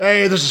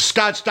Hey, this is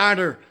Scott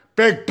Steiner,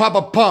 Big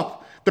Papa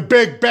Pump, the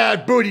Big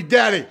Bad Booty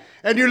Daddy,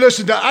 and you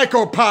listen to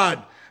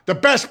IcoPod, the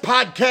best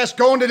podcast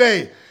going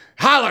today.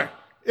 Holler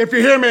if you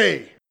hear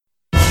me.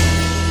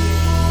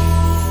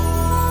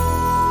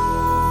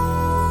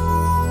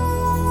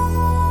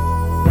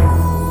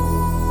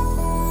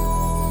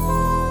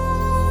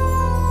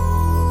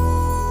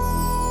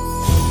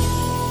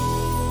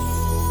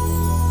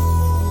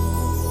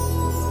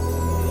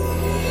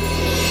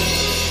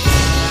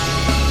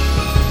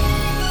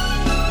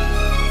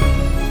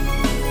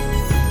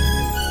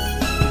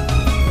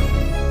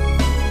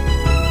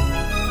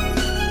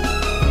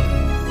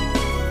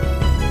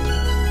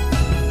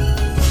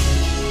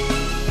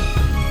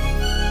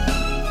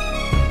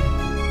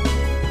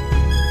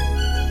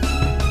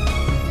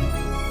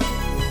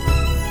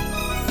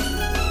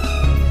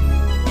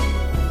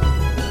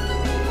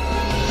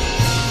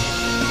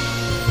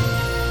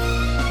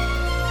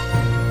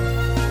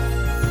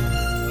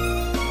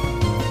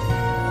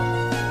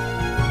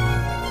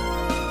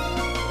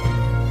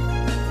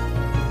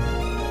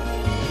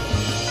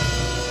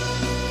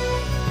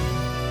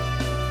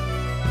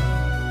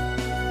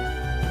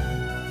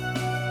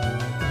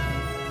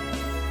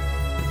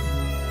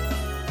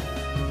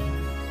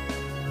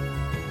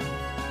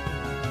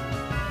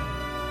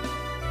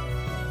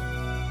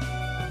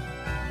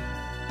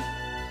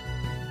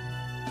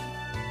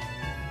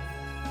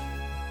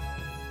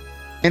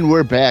 And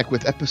we're back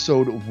with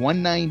episode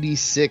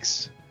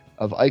 196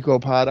 of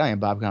IcoPod. I am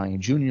Bob Collier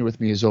Jr. With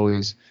me, as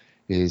always,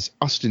 is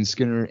Austin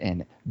Skinner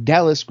and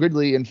Dallas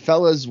Gridley. And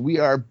fellas, we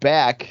are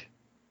back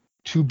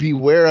to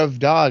Beware of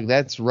Dog.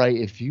 That's right.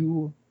 If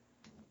you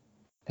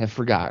have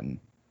forgotten,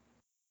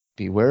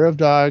 Beware of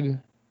Dog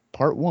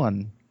Part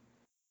 1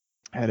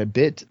 had a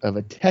bit of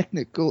a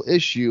technical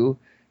issue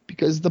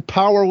because the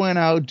power went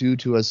out due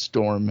to a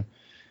storm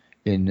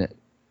in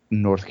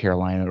North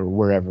Carolina or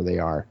wherever they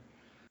are.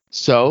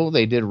 So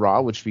they did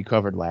Raw, which we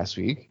covered last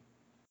week.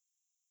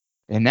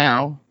 And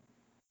now,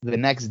 the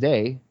next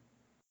day,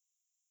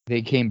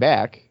 they came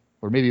back,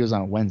 or maybe it was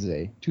on a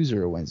Wednesday, Tuesday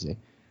or Wednesday.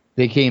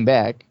 They came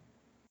back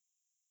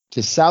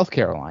to South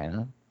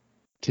Carolina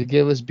to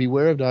give us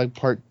Beware of Dog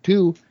Part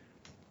 2,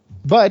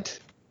 but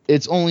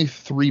it's only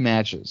 3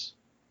 matches.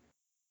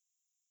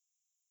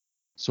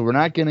 So we're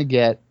not going to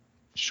get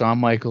Shawn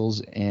Michaels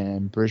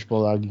and British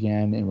Bulldog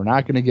again, and we're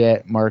not going to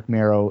get Mark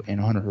Marrow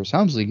and Hunter Hearst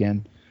Helmsley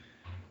again.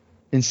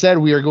 Instead,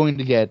 we are going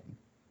to get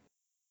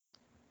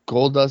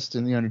Goldust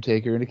and The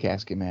Undertaker in a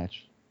casket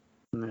match.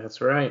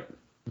 That's right.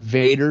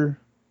 Vader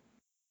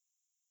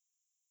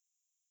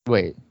and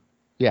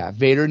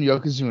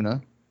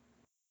Yokozuna.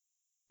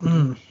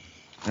 And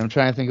I'm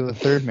trying to think of the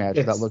third match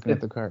without looking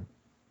at the card.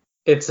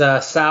 It's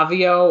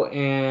Savio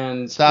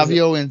and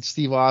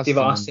Steve Austin. Steve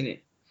Austin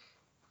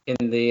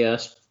in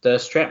the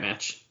strap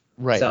match.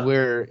 Right, so.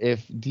 Where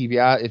if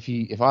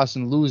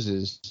Austin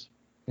loses,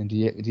 and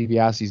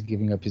DiBiase's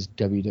giving up his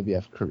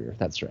WWF career.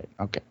 That's right.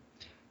 Okay.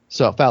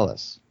 So,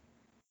 fellas,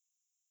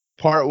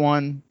 Part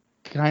 1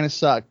 kind of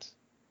sucked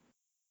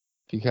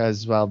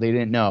because, well, they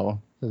didn't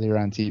know that they were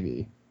on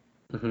TV.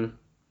 Mm-hmm.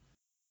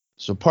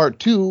 So, Part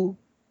 2,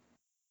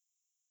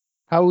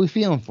 how are we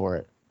feeling for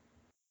it?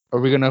 Are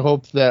we going to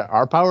hope that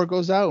our power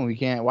goes out and we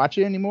can't watch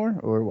it anymore,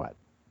 or what?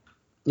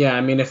 Yeah,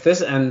 I mean, if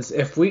this ends,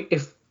 if we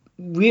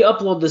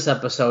upload this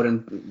episode,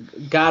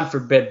 and God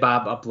forbid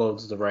Bob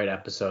uploads the right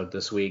episode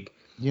this week,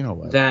 you know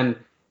what? Then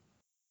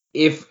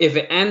if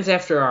it ends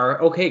after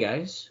our, okay,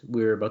 guys,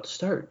 we're about to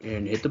start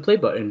and hit the play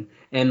button,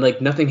 and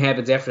like nothing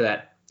happens after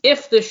that,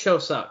 if this show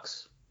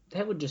sucks,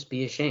 that would just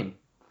be a shame.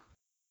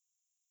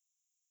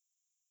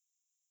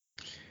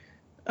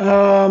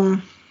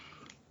 I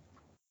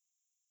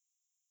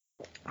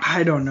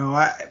don't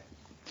know.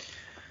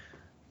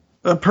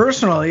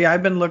 Personally,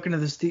 I've been looking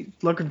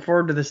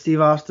forward to the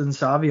Steve Austin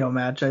Savio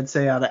match, I'd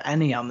say, out of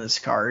any on this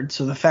card.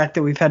 So the fact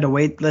that we've had to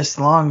wait this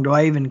long, do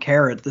I even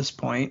care at this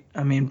point?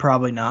 I mean,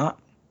 probably not.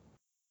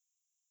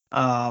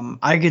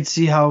 I could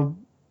see how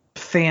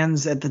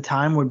fans at the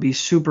time would be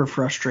super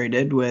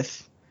frustrated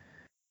with,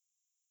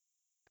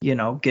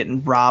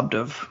 getting robbed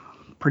of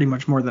pretty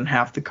much more than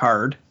half the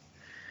card.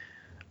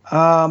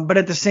 But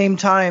at the same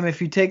time, if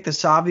you take the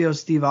Savio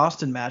Steve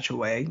Austin match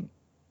away,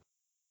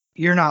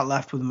 you're not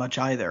left with much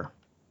either.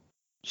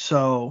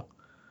 So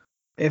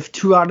if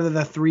 2 out of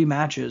the 3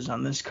 matches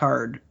on this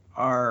card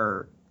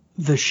are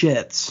the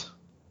shits,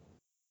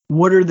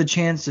 what are the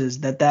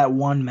chances that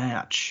one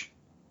match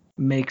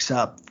makes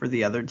up for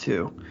the other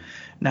 2?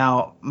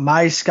 Now,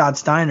 my Scott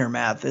Steiner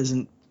math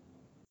isn't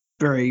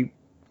very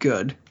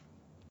good,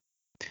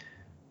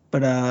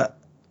 but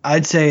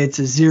I'd say it's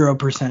a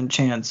 0%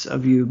 chance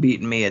of you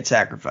beating me at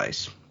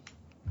Sacrifice.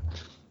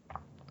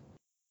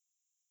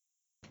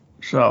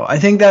 So I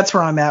think that's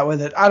where I'm at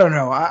with it. I don't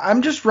know.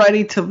 I'm just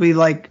ready to be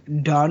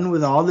done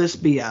with all this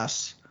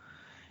BS.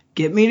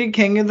 Get me to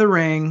King of the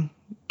Ring.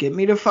 Get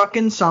me to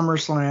fucking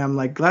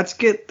SummerSlam. Let's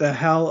get the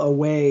hell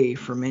away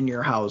from In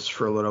Your House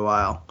for a little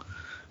while.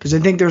 Because I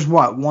think there's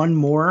one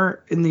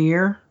more in the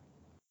year?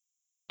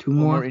 2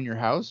 more? More In Your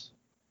House?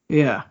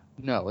 Yeah.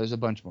 No, there's a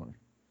bunch more.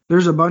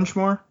 There's a bunch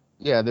more?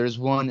 Yeah, there's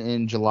one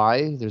in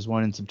July, there's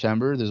one in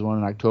September, there's one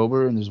in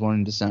October, and there's one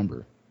in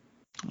December.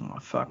 Oh,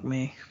 fuck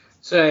me.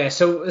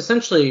 So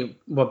essentially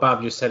what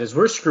Bob just said is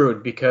we're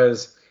screwed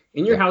because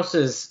in your Yeah.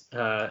 houses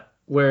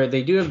where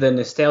they do have the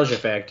nostalgia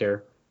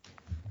factor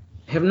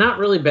have not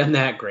really been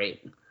that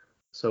great.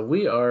 So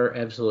we are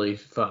absolutely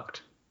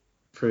fucked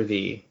for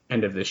the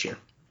end of this year.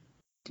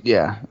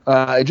 Yeah.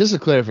 Just a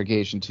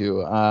clarification,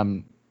 too.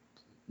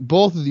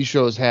 Both of these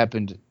shows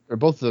happened, or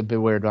both of the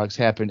Beware Dogs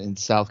happened in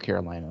South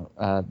Carolina.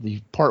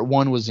 The part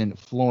one was in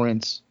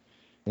Florence,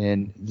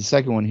 and the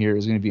second one here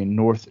is going to be in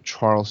North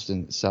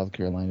Charleston, South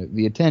Carolina.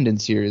 The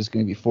attendance here is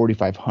going to be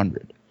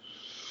 4,500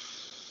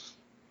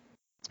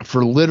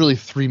 for literally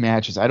 3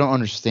 matches. I don't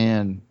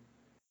understand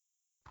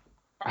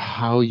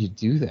how you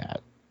do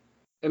that.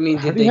 I mean,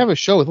 How do you have a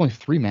show with only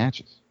 3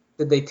 matches?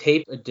 did they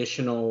tape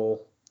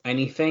additional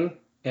anything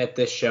at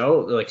this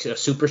show? Like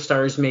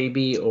Superstars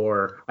maybe,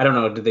 or I don't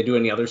know, did they do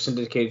any other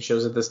syndicated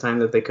shows at this time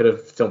that they could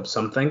have filmed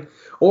something?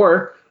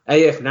 Or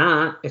if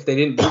not, if they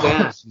didn't do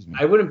that, Excuse me.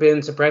 I wouldn't have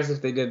been surprised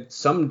if they did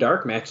some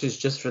dark matches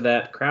just for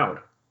that crowd.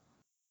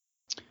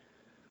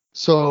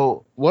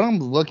 So what I'm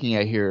looking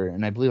at here,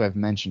 and I believe I've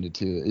mentioned it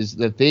too, is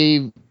that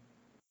they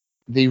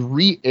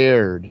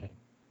re-aired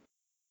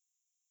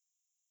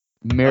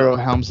Mero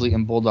Helmsley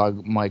and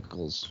Bulldog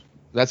Michaels.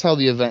 That's how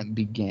the event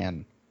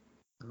began.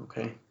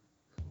 Okay.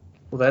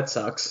 Well, that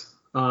sucks.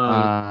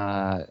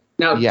 Yeah.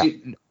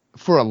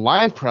 For a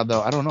live crowd,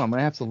 though, I don't know. I'm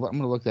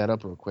gonna look that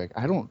up real quick.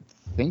 I don't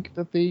think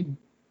that they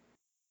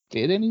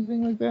did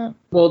anything like that.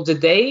 Well,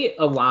 did they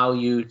allow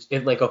you,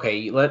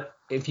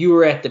 if you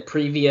were at the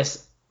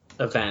previous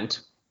event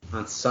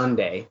on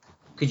Sunday,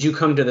 could you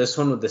come to this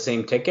one with the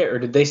same ticket, or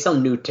did they sell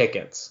new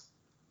tickets?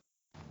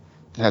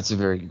 That's a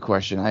very good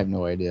question. I have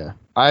no idea.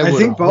 I would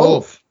think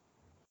both.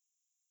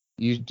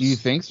 Do you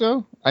think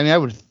so? I mean,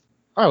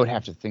 I would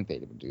have to think they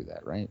would do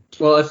that, right?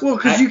 Well,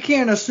 Because you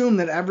can't assume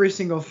that every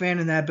single fan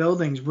in that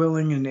building is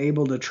willing and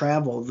able to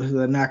travel to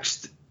the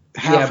next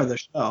half of the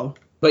show.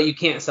 But you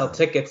can't sell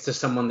tickets to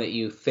someone that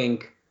you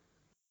think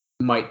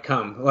might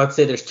come. Let's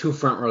say there's 2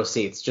 front row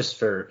seats, just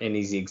for an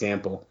easy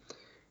example.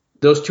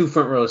 Those 2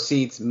 front row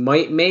seats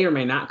may or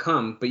may not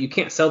come, but you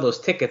can't sell those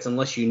tickets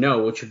unless you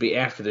know, which would be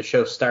after the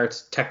show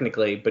starts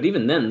technically. But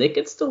even then, they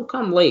could still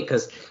come late,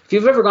 because if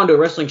you've ever gone to a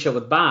wrestling show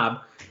with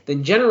Bob,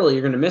 then generally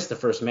you're going to miss the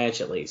first match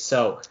at least.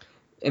 So,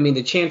 I mean,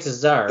 the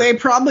chances are... They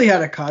probably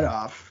had a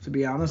cutoff, to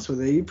be honest with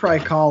you. You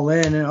probably call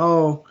in and,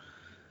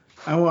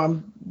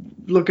 I'm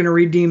looking to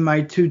redeem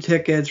my 2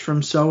 tickets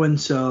from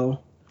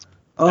so-and-so.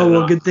 Oh,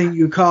 well, good thing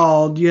you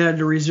called. You had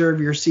to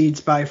reserve your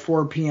seats by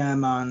 4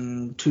 p.m.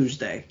 on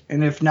Tuesday.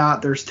 And if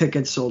not, there's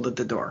tickets sold at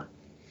the door.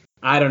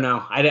 I don't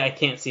know. I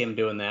can't see him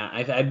doing that.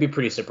 I'd be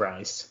pretty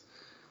surprised.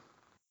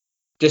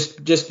 Just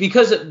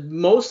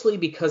mostly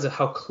because of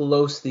how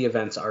close the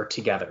events are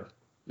together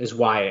is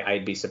why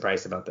I'd be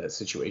surprised about that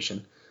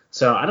situation.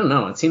 So I don't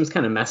know. It seems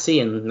kind of messy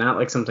and not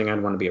like something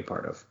I'd want to be a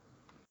part of.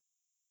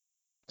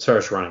 As far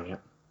as running it.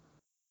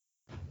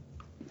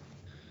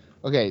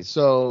 Okay,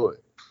 so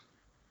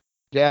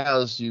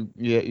Dallas, you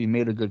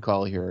made a good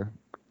call here.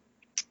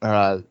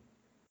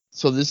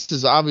 So this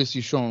is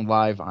obviously shown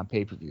live on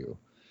pay-per-view,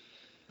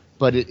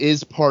 but it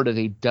is part of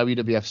a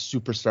WWF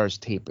Superstars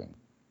taping.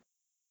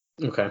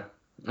 Okay.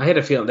 I had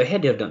a feeling they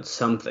had to have done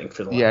something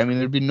for the Yeah, I mean,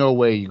 there'd be no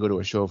way you go to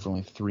a show for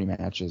only 3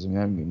 matches. I mean,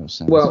 that would make no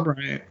sense. Well,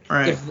 right.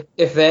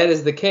 If that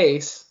is the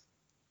case,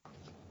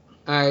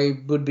 I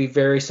would be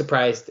very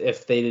surprised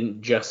if they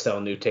didn't just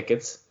sell new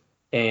tickets.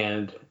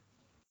 And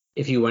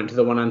if you went to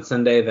the one on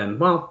Sunday, then,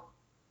 well,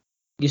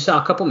 you saw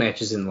a couple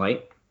matches in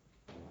light.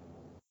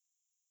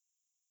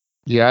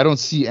 Yeah, I don't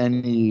see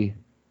any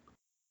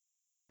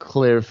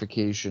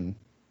clarification.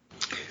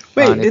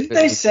 Wait, didn't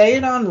they say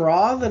it on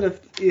Raw that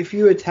if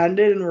you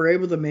attended and were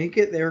able to make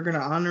it, they were going to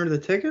honor the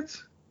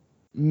tickets?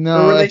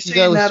 No, or were they I think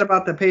saying was that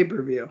about the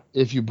pay-per-view?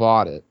 if you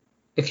bought it.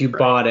 If you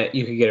bought it,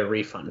 you could get a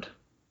refund.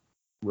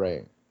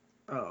 Right.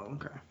 Oh,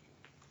 okay.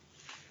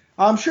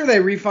 I'm sure they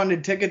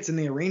refunded tickets in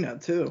the arena,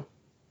 too.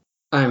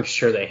 I'm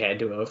sure they had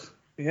to have.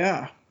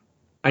 Yeah.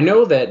 I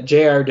know that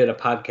JR did a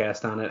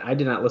podcast on it. I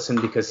did not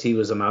listen because he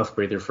was a mouth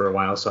breather for a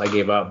while, so I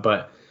gave up.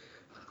 But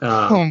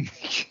Connie.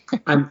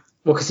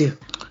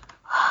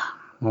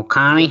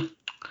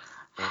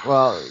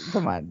 Well,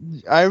 come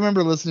on. I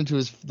remember listening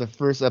to the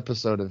first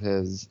episode of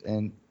his,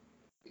 and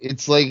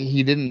it's like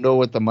he didn't know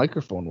what the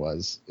microphone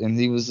was, and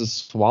he was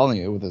just swallowing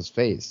it with his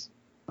face.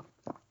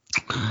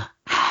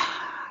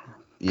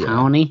 Yeah.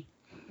 Connie.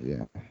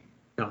 Yeah.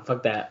 No,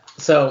 fuck that.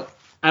 So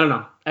I don't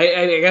know.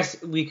 I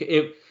guess we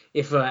could,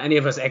 if any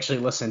of us actually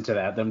listen to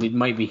that, then we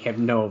might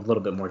know a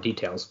little bit more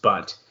details.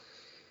 But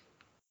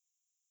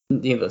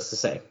needless to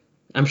say,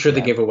 I'm sure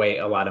they gave away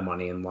a lot of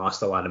money and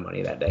lost a lot of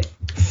money that day.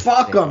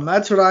 Fuck them.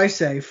 That's what I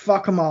say.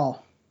 Fuck them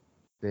all.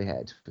 They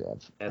had to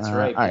have. That's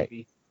right, all baby.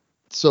 Right.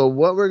 So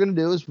what we're going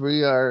to do is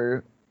we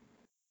are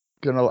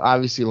going to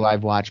obviously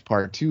live watch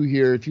part 2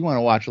 here. If you want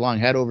to watch along,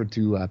 head over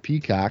to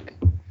Peacock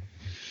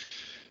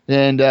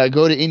and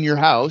go to In Your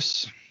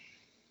House.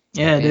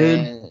 Yeah,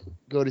 dude.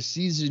 go to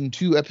season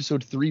 2,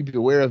 episode 3,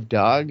 Beware of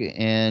Dog,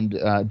 and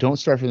don't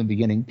start from the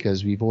beginning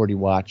because we've already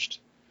watched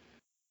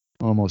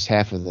almost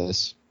half of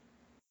this.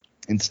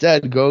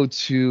 Instead, go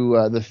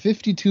to the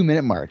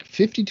 52-minute mark.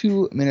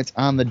 52 minutes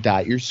on the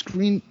dot. Your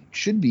screen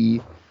should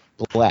be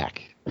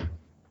black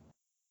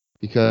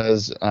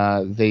because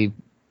they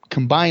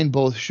combined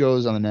both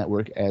shows on the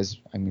network, as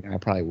I mean, I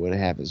probably would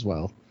have as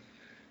well.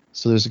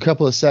 So there's a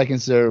couple of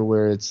seconds there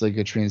where it's like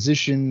a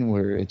transition,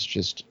 where it's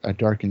just a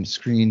darkened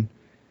screen,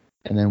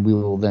 and then we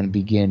will then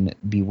begin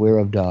Beware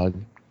of Dog,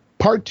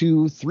 Part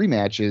 2, 3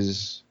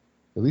 matches,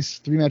 at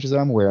least 3 matches that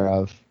I'm aware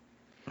of.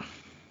 Are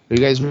you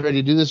guys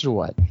ready to do this or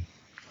what?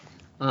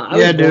 I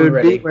was born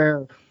ready.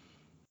 Beware.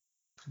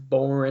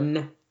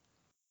 Born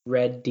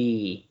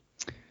ready.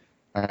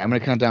 All right, I'm going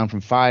to count down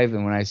from 5,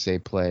 and when I say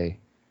play,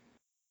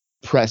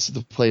 press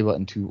the play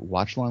button to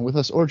watch along with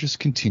us or just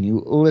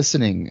continue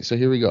listening. So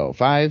here we go.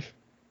 5,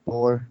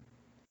 4,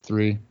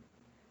 3,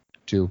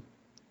 2,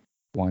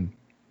 1,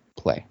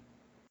 play.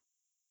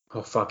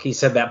 Oh, fuck. He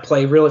said that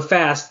play really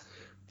fast.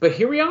 But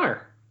here we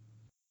are.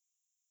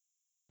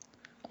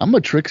 I'm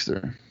a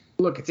trickster.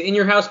 Look, it's In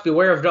Your House,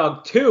 Beware of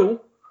Dog 2.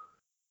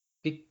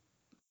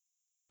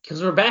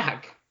 Because we're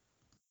back.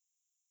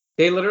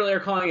 They literally are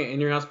calling it In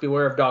Your House,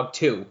 Beware of Dog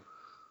 2.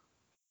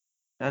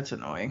 That's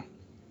annoying.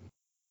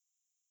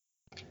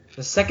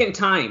 The second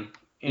time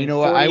in You know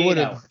what? 48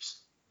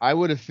 hours. I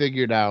would have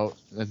figured out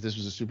that this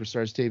was a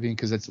Superstars taping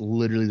because that's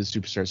literally the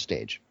Superstars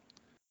stage.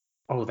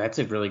 Oh, that's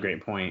a really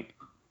great point.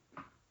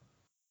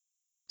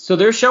 So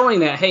they're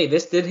showing that, hey,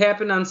 this did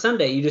happen on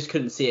Sunday. You just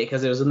couldn't see it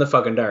because it was in the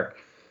fucking dark.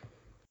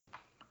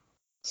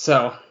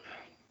 So,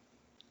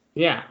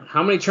 yeah.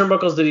 How many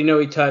turnbuckles did he know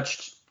he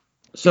touched?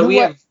 So we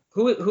have,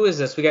 who is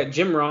this? We got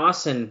Jim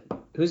Ross and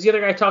who's the other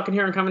guy talking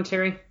here on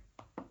commentary?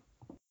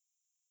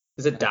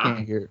 Is it Doc? I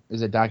can't hear.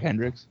 Is it Doc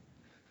Hendricks?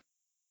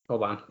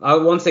 Hold on.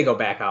 Once they go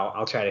back,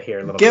 I'll try to hear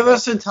a little bit. Give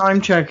us a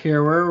time check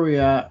here. Where are we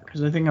at?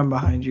 Because I think I'm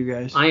behind you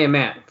guys. I am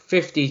at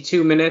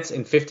 52 minutes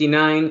and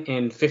 59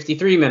 and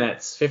 53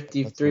 minutes.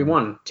 53,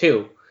 1,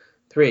 2,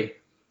 3,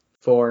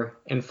 4,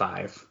 and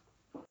 5.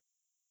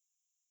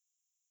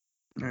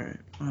 All right.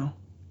 Well.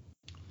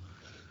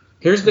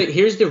 Here's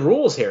the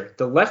rules here.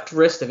 The left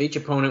wrist of each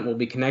opponent will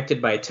be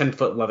connected by a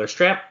 10-foot leather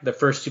strap. The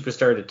first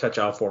superstar to touch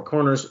all 4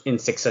 corners in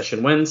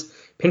succession wins.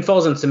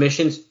 Pinfalls and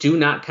submissions do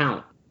not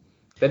count.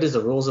 That is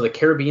the rules of the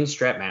Caribbean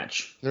strap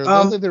match. There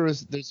looks like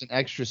there's an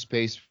extra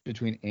space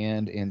between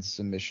and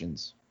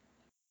submissions.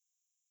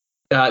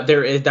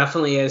 There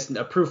definitely is.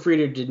 A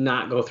proofreader did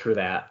not go through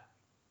that.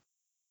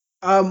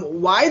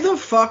 Why the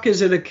fuck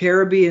is it a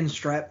Caribbean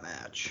strap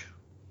match?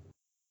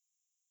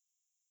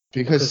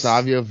 Because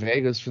Savio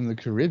Vega's from the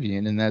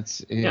Caribbean, and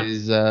that's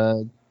his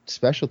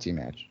specialty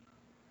match.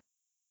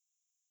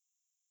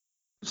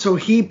 So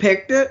he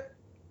picked it?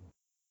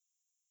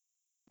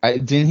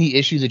 Didn't he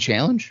issue the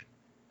challenge?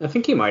 I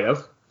think he might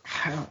have.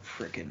 I don't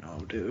freaking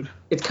know, dude.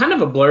 It's kind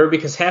of a blur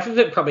because half of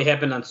it probably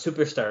happened on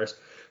Superstars.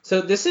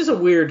 So this is a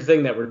weird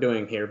thing that we're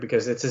doing here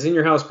because it says In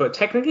Your House, but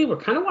technically we're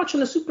kind of watching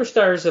a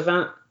Superstars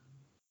event.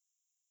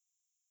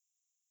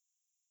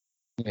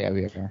 Yeah,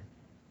 we are.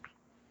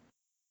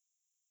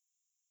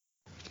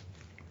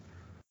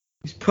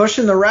 He's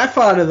pushing the ref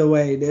out of the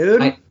way,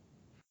 dude.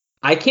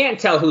 I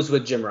can't tell who's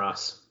with Jim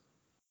Ross.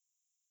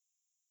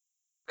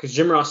 Because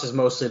Jim Ross is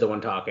mostly the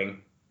one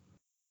talking.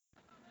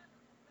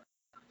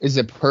 Is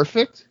it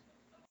perfect?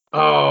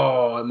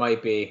 Oh, it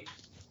might be.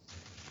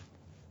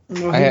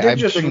 Well, he did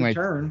just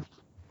return.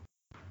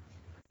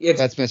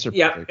 That's Mr. Perfect.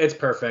 Yep, it's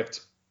perfect.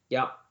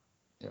 Yep.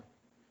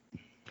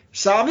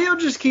 Savio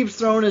just keeps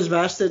throwing his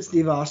vest at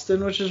Steve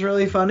Austin, which is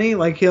really funny.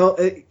 Like he'll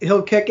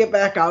kick it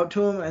back out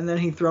to him, and then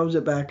he throws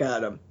it back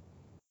at him.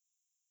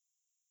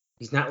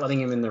 He's not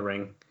letting him in the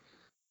ring.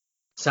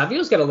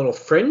 Savio's got a little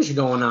fringe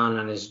going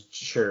on his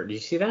shirt. Do you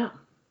see that?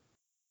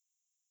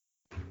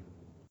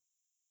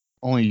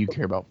 Only you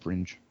care about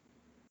fringe.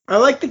 I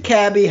like the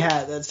cabbie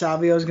hat that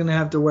Savio's going to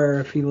have to wear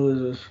if he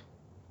loses.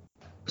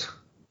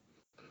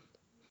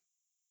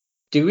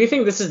 Do we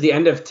think this is the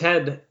end of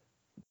Ted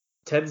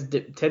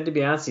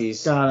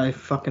DiBiase's God, I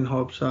fucking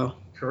hope so.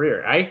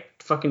 career? I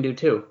fucking do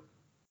too.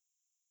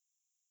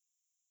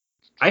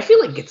 I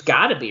feel like it's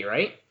got to be,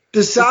 right?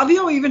 Does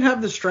Savio even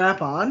have the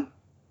strap on?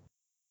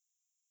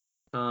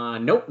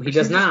 Nope, he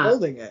does not. He's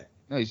holding it.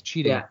 No, he's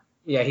cheating.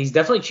 Yeah, he's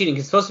definitely cheating.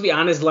 It's supposed to be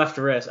on his left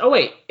wrist. Oh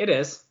wait, it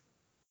is.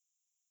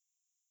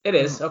 It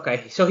is.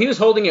 Okay, so he was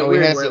holding it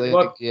weird.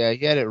 He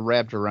had it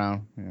wrapped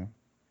around. Yeah.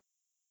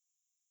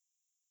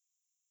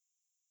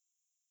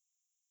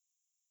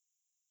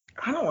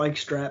 I don't like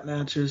strap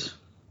matches.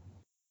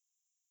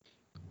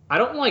 I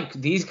don't like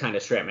these kind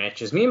of strap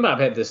matches. Me and Bob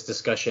had this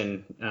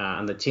discussion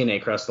on the TNA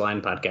Across the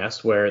Line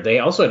podcast where they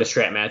also had a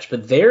strap match,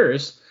 but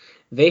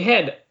they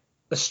had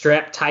a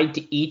strap tied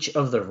to each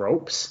of the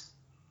ropes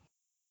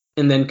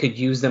and then could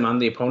use them on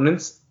the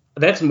opponents.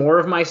 That's more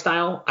of my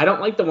style. I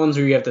don't like the ones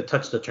where you have to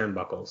touch the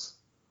turnbuckles.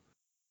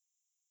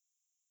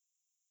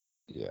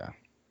 Yeah.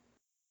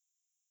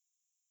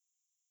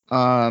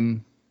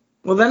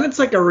 Well, then it's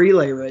like a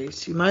relay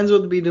race. You might as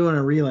well be doing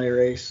a relay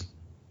race.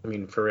 I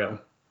mean, for real.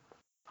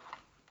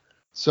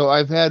 So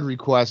I've had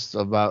requests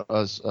about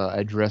us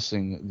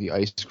addressing the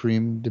ice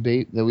cream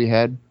debate that we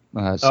had.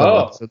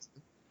 Episodes.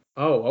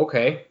 Oh,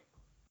 okay.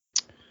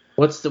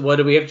 What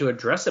do we have to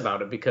address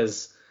about it?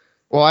 Because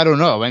Well, I don't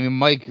know. I mean,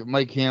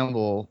 Mike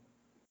Campbell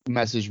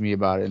messaged me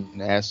about it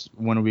and asked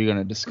when are we going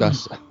to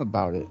discuss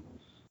about it.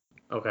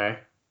 okay,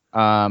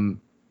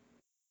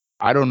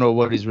 I don't know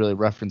what he's really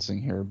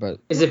referencing here, but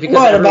is it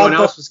because everyone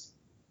else was?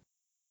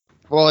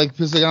 Well, like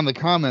because on the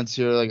comments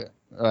here, like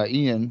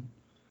Ian,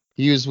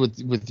 he was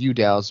with you,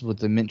 Dallas, with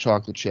the mint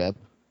chocolate chip.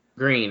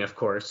 Green, of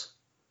course.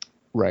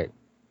 Right.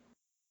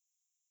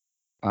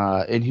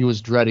 And he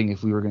was dreading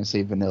if we were going to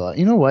say vanilla.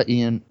 You know what,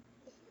 Ian?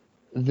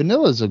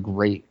 Vanilla is a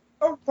great.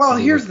 Oh, well,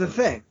 here's the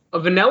thing.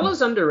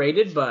 Vanilla's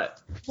underrated,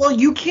 but. Well,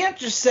 you can't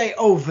just say,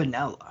 oh,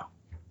 vanilla.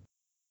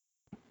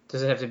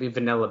 Does it have to be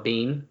vanilla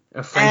bean?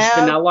 A French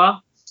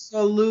vanilla?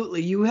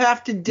 Absolutely. You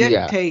have to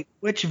dictate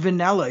which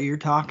vanilla you're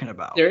talking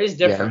about. There is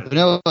different. Yeah,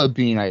 vanilla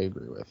bean, I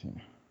agree with you.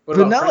 What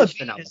about vanilla French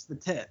bean vanilla? is the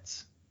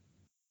tits.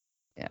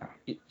 Yeah.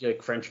 You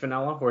like French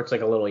vanilla, where it's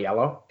like a little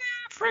yellow?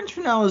 French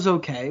vanilla is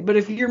okay, but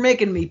if you're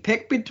making me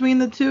pick between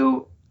the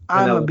two,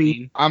 I'm Vanilla a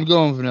bean. I'm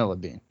going vanilla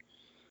bean.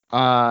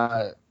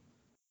 And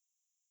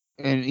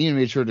Ian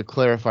made sure to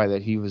clarify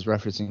that he was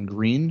referencing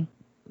green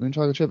mint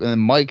chocolate chip. And then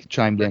Mike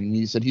chimed in and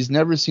he said he's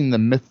never seen the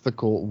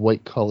mythical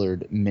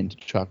white-colored mint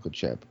chocolate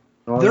chip.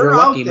 Well, They're you're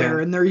out lucky, there,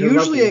 man. and they're You're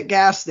usually lucky. at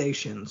gas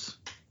stations.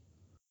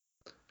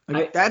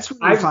 Like, that's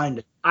where you find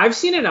it. I've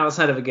seen it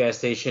outside of a gas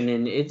station,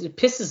 and it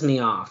pisses me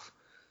off.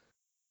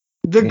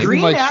 The Maybe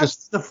green Mike's adds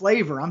just- the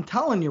flavor. I'm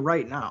telling you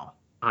right now.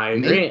 I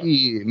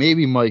agree.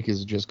 Maybe Mike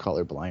is just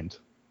colorblind.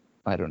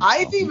 I don't know.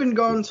 I've even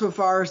gone so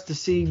far as to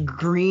see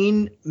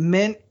green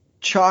mint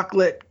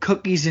chocolate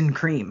cookies and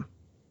cream.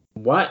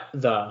 What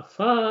the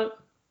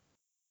fuck?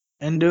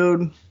 And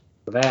dude,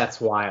 That's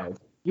wild.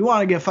 you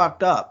want to get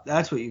fucked up.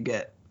 That's what you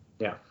get.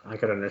 Yeah, I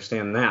could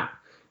understand that.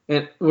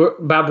 And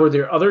Bob, were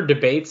there other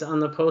debates on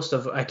the post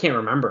of? I can't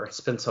remember.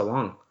 It's been so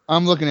long.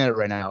 I'm looking at it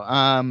right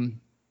now.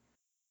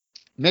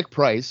 Nick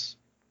Price,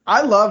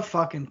 I love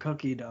fucking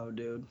cookie dough,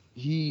 dude.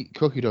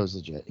 Cookie dough's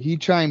legit. He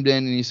chimed in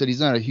and he said he's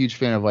not a huge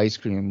fan of ice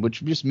cream,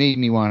 which just made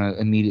me want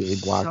to immediately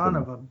block Son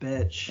him. of a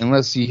bitch.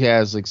 Unless he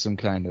has like some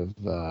kind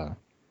of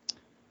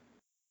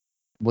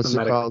what's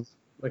it called?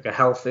 Like a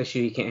health issue,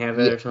 you can't have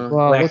it or something.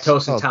 Well, what's it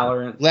Lactose called?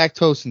 intolerant.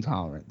 Lactose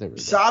intolerant. There we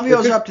go.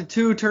 Savio's up to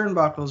 2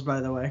 turnbuckles,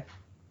 by the way.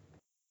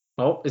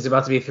 Oh, is it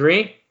about to be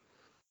 3?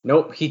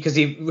 Nope. He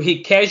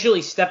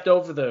casually stepped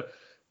over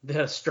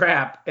the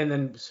strap, and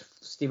then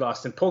Steve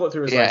Austin pulled it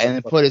through his legs. Yeah, and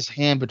then put his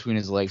hand between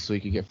his legs so he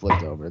could get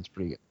flipped over. It's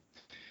pretty good.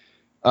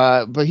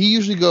 But he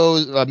usually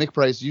goes. Nick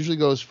Price usually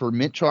goes for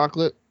mint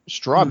chocolate,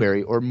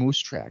 strawberry, or moose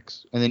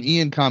tracks. And then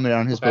Ian commented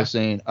on his post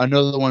saying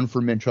another one for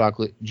mint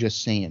chocolate.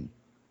 Just saying.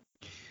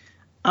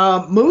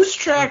 Moose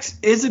Tracks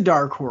is a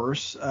dark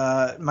horse.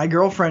 My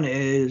girlfriend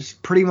is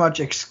pretty much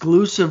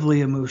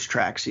exclusively a Moose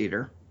Tracks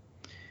eater.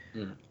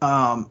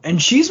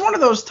 And she's one of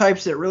those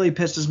types that really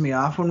pisses me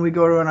off when we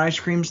go to an ice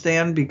cream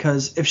stand,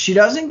 because if she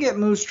doesn't get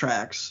Moose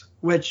Tracks,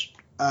 which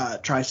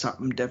try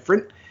something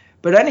different,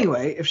 but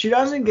anyway, if she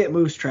doesn't get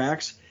Moose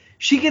Tracks,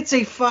 she gets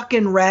a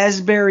fucking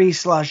raspberry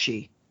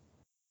slushy.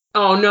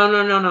 Oh, no.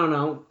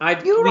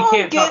 We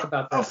can't talk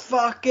about a this.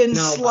 fucking No,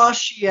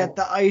 slushy no. at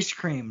the ice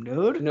cream,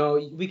 dude. No,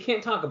 we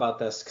can't talk about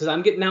this because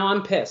I'm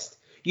pissed.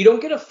 You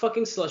don't get a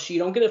fucking slushy. You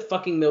don't get a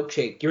fucking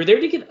milkshake. You're there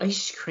to get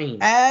ice cream.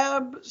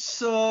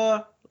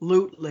 Absolutely.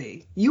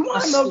 You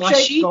want a milkshake?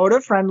 Slushy? Go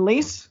to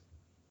Friendly's.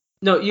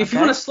 No, if you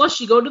want a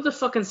slushy, go to the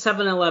fucking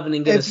 7-Eleven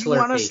and get a Slurpee. If you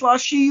want a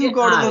slushy, you Get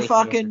go to outta the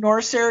fucking here.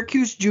 North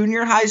Syracuse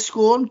Junior High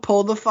School and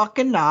pull the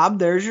fucking knob.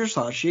 There's your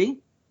slushy.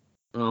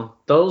 Well,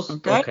 those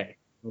Okay.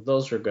 Well,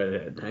 those were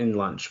good in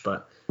lunch,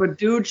 but But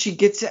dude, she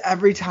gets it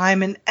every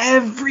time, and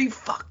every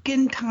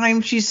fucking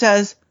time she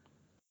says,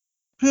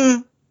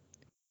 kind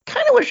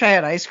of wish I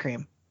had ice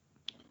cream.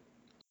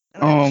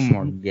 Oh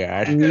my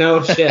god.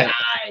 no shit.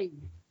 I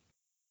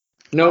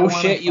No wanna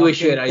shit. You wish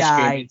you had fucking ice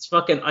die. cream. It's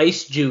fucking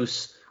ice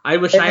juice. I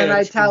wish And I had then I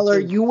ice cream. tell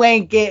her, too. you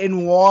ain't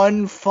getting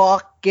one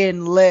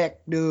fucking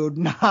lick, dude.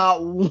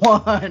 Not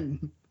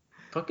one.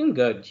 Fucking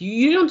good.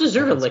 You don't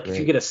deserve a That's lick if you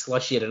great. get a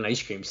slushy at an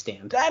ice cream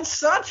stand. That's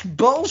such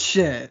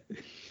bullshit.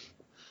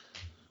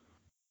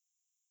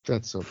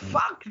 That's so funny.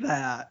 Fuck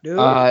that, dude.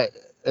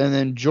 And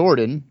then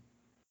Jordan,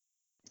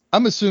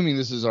 I'm assuming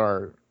this is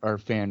our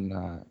friend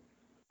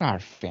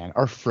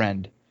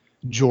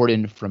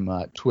Jordan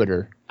from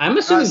Twitter. I'm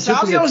assuming too,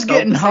 'cause Savio's it's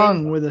getting spelled the same.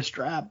 hung with a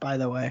strap, by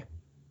the way.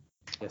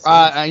 Yes,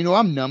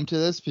 I'm numb to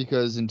this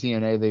because in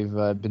TNA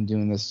they've been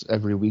doing this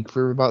every week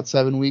for about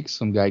 7 weeks.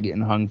 Some guy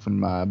getting hung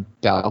from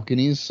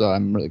balconies, so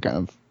I'm really kind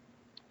of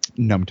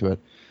numb to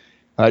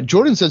it.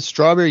 Jordan said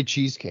strawberry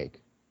cheesecake.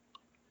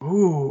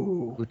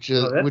 Ooh. Which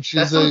is that which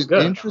is sounds an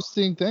good.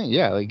 interesting thing.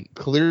 Yeah, like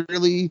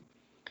clearly,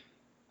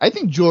 I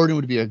think Jordan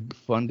would be a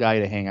fun guy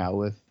to hang out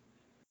with.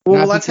 Well,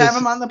 Not let's because-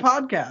 have him on the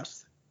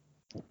podcast.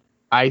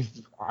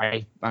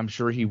 I'm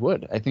sure he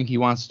would. I think he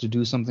wants to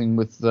do something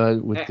with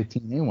the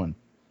TNA one.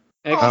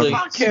 Actually,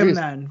 fuck him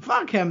then.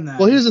 Fuck him then.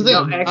 Well, here's the thing.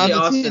 No, On actually, the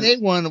Austin-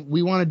 TNA one,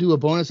 we want to do a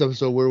bonus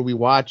episode where we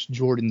watch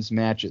Jordan's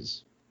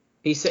matches.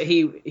 he said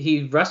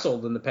he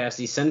wrestled in the past.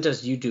 He sent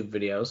us YouTube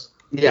videos.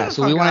 Yeah, the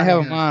so we fuck want to outta have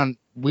here. him on.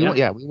 We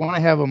Yeah. want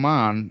to have him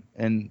on,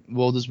 and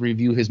we'll just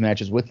review his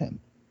matches with him.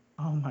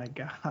 Oh my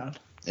god.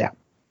 Yeah.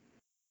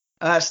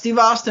 Steve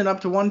Austin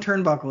up to 1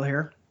 turnbuckle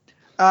here.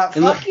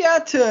 Fuck yeah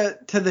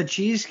to the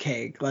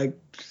cheesecake. Like,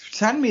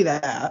 send me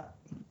that.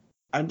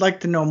 I'd like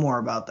to know more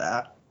about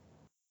that.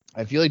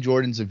 I feel like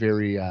Jordan's a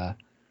very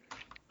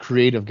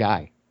creative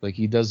guy. Like,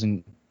 he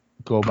doesn't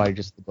go by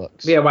just the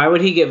books. Yeah, why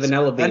would he get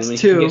vanilla bean That's when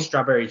he 2. can get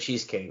strawberry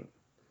cheesecake?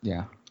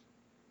 Yeah.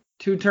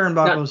 2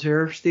 turnbuckles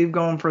here. Steve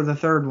going for the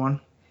 3rd one.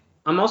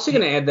 I'm also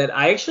gonna add that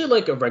I actually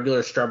like a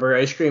regular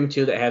strawberry ice cream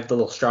too that have the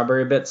little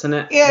strawberry bits in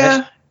it.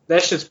 Yeah.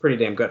 That shit's pretty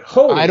damn good.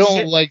 Holy I don't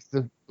shit. like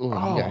the.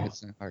 Oh, yeah,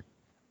 it's not hard.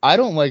 I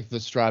don't like the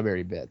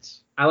strawberry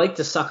bits. I like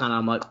to suck on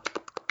them. Like,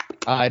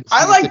 I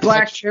I like the black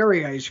text-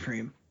 cherry ice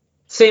cream.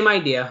 same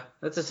idea.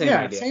 That's the same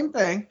yeah, idea. same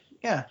thing.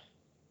 Yeah.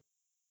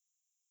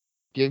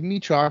 Give me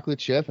chocolate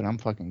chip, and I'm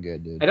fucking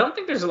good, dude. I don't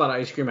think there's a lot of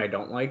ice cream I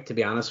don't like, to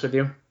be honest with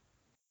you.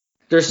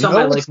 There's You some know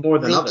I what's like more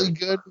than really others.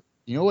 good?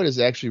 You know what is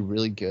actually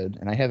really good,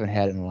 and I haven't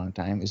had it in a long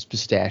time, is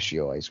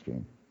pistachio ice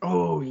cream.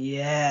 Oh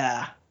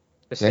yeah.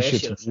 That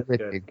Pistachio's shit's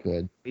really good.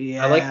 good.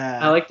 Yeah.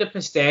 I like the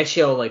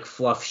pistachio like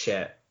fluff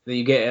shit that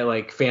you get at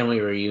like family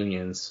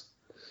reunions.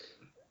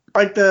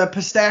 like the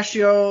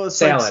pistachio it's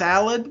like Salad.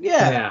 salad.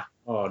 Yeah. Yeah.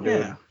 Oh, dude.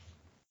 Yeah.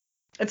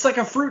 It's like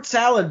a fruit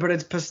salad, but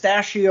it's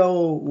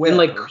pistachio whip. And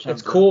like or it's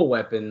something. Cool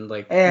Whip and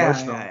like Yeah,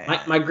 marshmallow.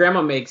 yeah. My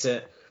grandma makes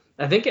it.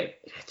 I think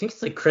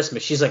it's like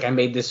Christmas. She's like, I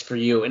made this for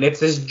you, and it's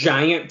this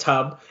giant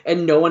tub,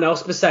 and no one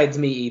else besides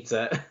me eats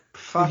it.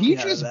 Fuck He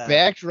yeah, just that.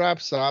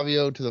 backdropped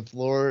Savio to the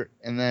floor,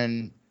 and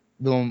then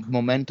the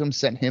momentum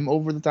sent him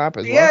over the top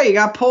as Yeah, well. you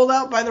got pulled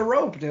out by the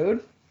rope,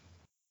 dude.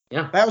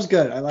 Yeah. That was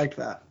good. I liked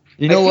that.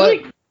 You know I feel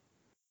what? like-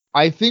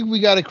 I think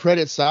we got to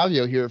credit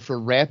Savio here for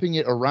wrapping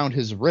it around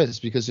his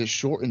wrist because it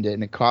shortened it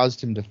and it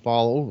caused him to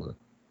fall over.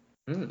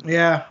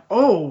 Yeah.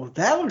 Oh,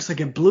 that looks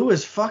like it blew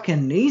his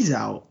fucking knees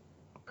out.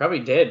 Probably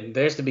did.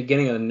 There's the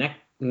beginning of the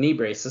knee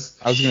braces.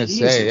 I was gonna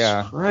Jesus say,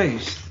 yeah.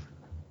 Christ.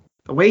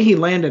 The way he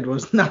landed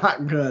was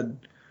not good.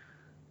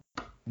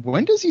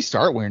 When does he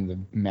start wearing the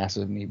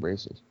massive knee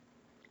braces?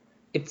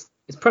 It's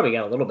probably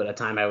got a little bit of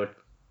time. I would.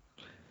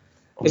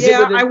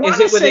 I want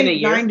to is it within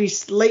a say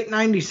year? late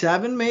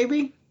 97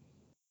 maybe.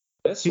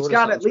 This He's sorta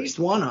got at sounds right. least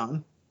one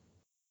on.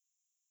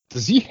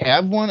 Does he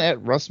have one at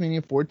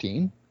WrestleMania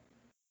 14?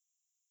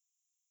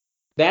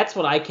 That's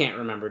what I can't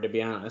remember, to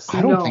be honest.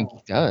 I don't No. think he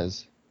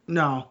does.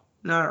 No,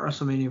 not at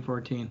WrestleMania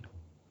 14.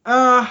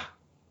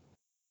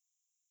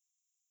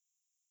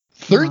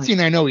 13,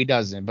 I know he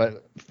doesn't,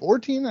 but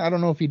 14, I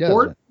don't know if he does.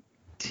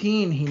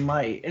 14 he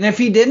might. And if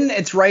he didn't,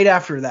 it's right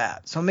after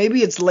that. So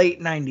maybe it's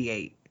late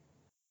 98.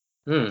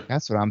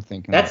 That's what I'm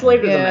thinking. That's of.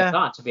 later than Yeah. I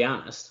thought, to be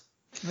honest.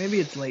 Maybe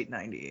it's late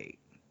 98.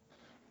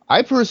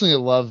 I personally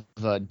love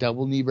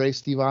double knee brace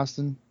Steve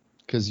Austin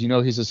because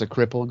he's just a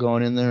cripple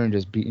going in there and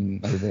just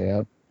beating everybody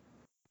up.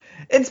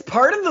 It's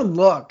part of the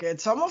look.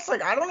 It's almost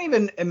like I don't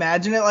even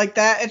imagine it like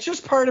that. It's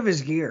just part of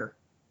his gear.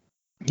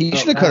 He Oh,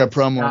 should have cut a guys,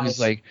 promo. guys. He's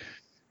like,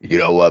 you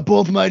know what?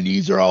 Both my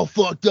knees are all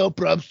fucked up,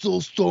 but I'm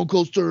still Stone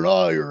Cold stirring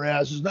all your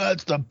asses.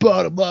 That's the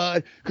bottom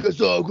line. Cause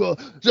so.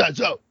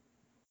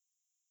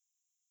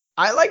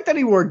 I like that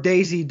he wore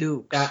Daisy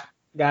Dukes.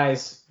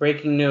 Guys,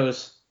 breaking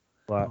news.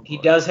 Wow. He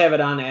does have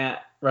it on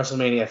at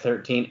WrestleMania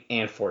 13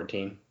 and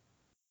 14.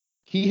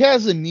 He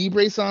has a knee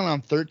brace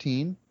on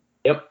 13.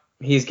 Yep.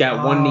 He's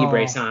got one knee Oh.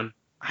 brace on.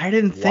 I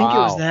didn't think it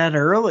was Wow. that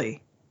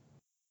early.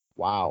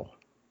 Wow.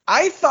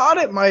 I thought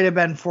it might have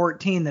been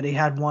 14 that he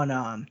had one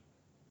on.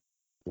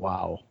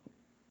 Wow.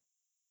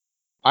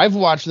 I've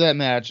watched that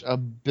match a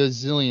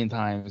bazillion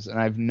times, and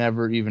I've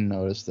never even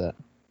noticed that.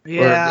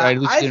 Yeah, I at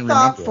least I didn't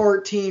thought remember it.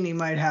 14 he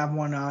might have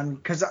one on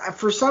because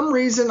for some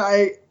reason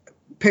I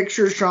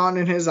picture Sean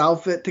in his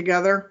outfit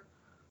together.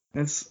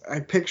 I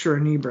picture a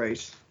knee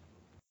brace.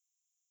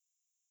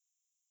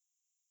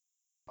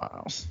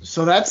 Wow.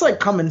 So that's like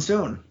coming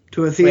soon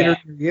to a theater Yeah.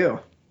 near you.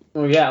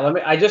 Oh yeah,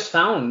 I just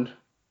found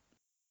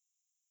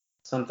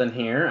something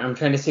here. I'm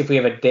trying to see if we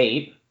have a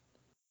date.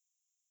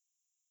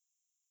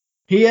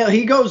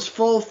 He goes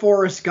full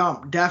Forrest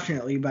Gump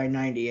definitely by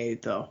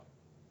 98 though.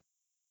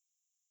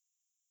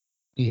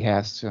 He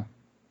has to.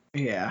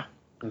 Yeah.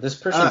 This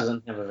person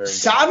doesn't have a very good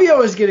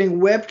Savio is getting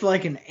whipped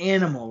like an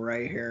animal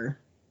right here.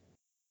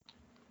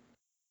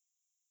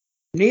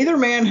 Neither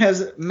man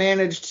has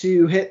managed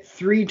to hit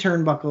 3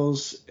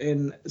 turnbuckles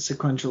in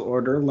sequential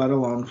order, let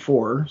alone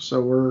 4.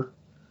 So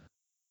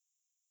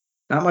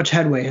not much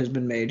headway has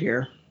been made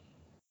here.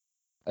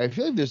 I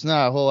feel like there's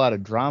not a whole lot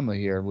of drama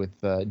here with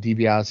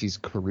DiBiase's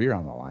career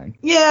on the line.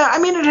 Yeah, I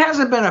mean, it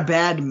hasn't been a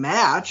bad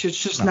match.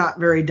 It's just not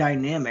very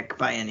dynamic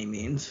by any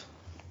means.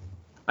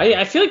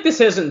 I feel like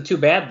this isn't too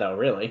bad though,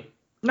 really.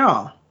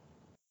 No.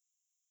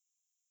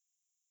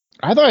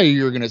 I thought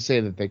you were going to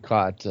say that they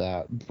caught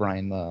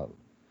Brian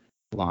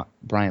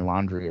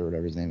Laundrie or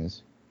whatever his name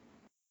is.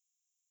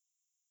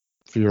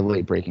 for your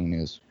late breaking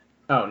news.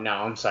 Oh, no,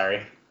 I'm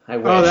sorry. I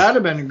wish. Oh, that'd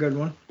have been a good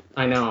one.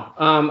 I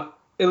know.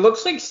 It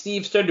looks like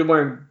Steve started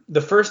wearing,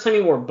 the first time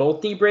he wore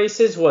both knee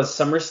braces was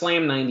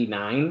SummerSlam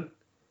 99.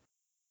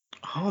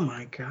 Oh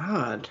my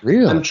God.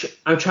 Really?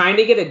 I'm trying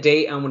to get a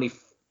date on when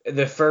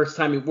the first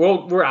time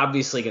we're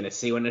obviously going to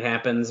see when it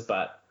happens,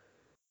 but.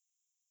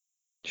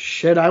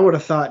 Shit, I would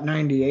have thought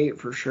 98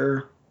 for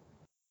sure.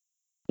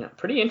 Yeah,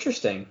 pretty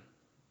interesting.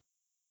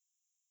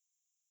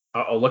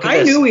 Oh, look at I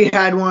this. knew he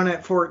had one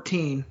at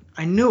 14.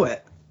 I knew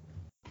it.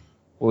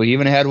 Well, he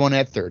even had one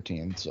at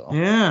 13, so.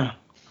 Yeah.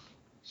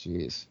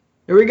 Jeez.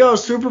 Here we go,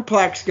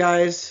 Superplex,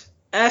 guys.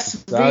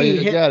 SV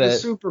hit got the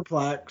it.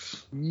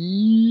 Superplex.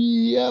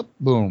 Yep.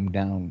 Boom.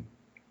 Down.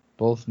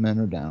 Both men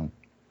are down.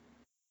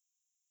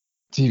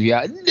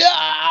 TBI.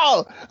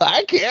 No!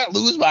 I can't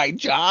lose my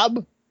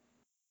job.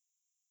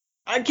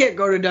 I can't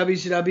go to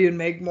WCW and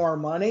make more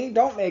money.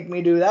 Don't make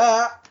me do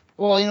that.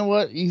 Well, you know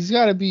what? He's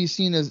got to be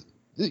seen as.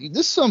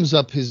 This sums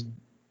up his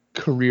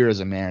career as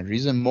a manager.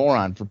 He's a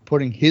moron for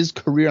putting his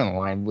career on the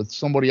line with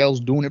somebody else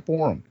doing it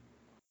for him.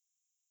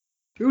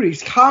 Dude,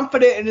 he's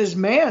confident in his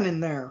man in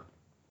there.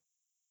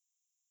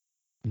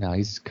 No,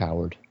 he's a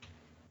coward.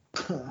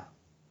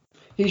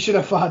 He should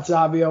have fought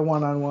Zabio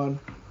one-on-one.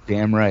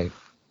 Damn right.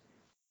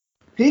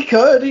 He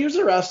could. He was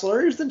a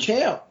wrestler. He was the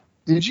champ.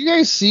 Did you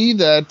guys see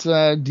that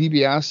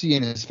DiBiase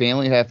and his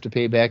family have to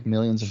pay back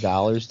millions of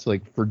dollars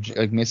to for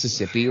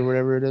Mississippi or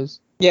whatever it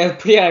is? Yeah,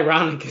 pretty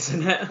ironic,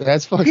 isn't it?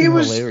 That's fucking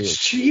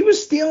hilarious. He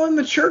was stealing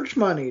the church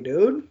money,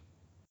 dude.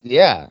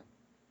 Yeah.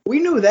 We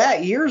knew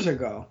that years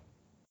ago.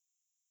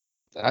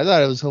 I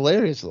thought it was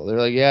hilarious though. They're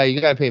like, yeah,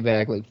 you gotta pay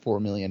back like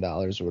 $4 million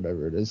or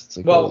whatever it is. It's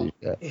like, Well, holy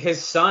shit.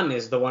 his son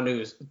is the one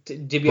who's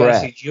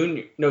DiBiase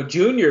Jr. No,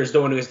 Jr. is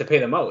the one who has to pay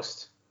the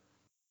most.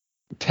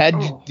 Ted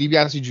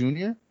DiBiase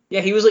Jr.? Yeah,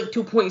 he was like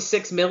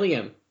 $2.6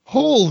 million.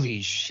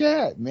 Holy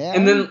shit,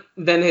 man. And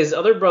then his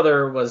other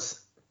brother was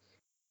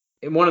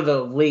one of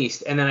the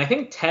least. And then I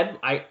think Ted,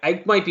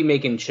 I might be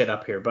making shit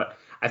up here, but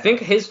I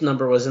think his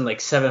number was in like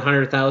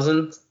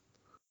 700,000.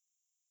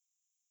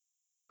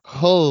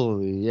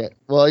 Holy yeah.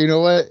 Well, you know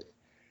what?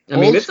 I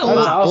mean, it's a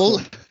lot.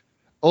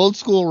 Old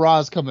school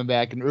Raw's coming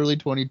back in early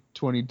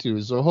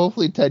 2022, so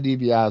hopefully Ted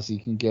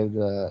DiBiase can get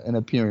an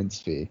appearance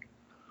fee.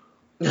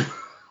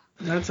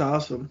 That's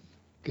awesome.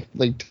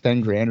 Like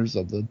 10 grand or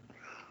something.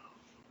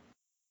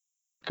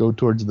 Go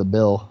towards the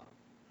bill.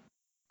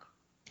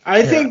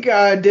 I think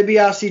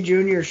DiBiase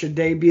Jr. should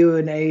debut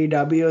in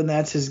AEW, and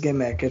that's his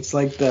gimmick. It's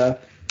like the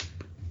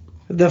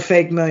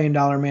fake $1 million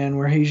man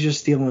where he's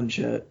just stealing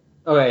shit.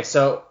 Okay,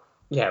 so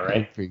yeah, right.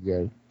 That's pretty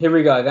good. Here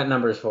we go. I got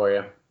numbers for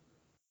you.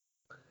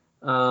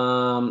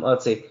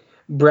 Let's see.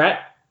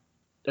 Brett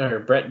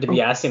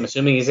DiBiase, I'm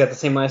assuming he's got the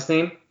same last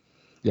name.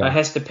 Yeah.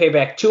 Has to pay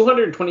back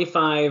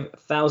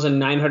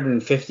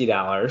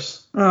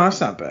 $225,950. Oh,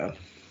 that's not bad.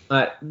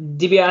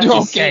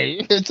 DiBiase. Okay,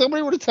 if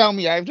somebody were to tell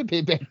me I have to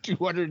pay back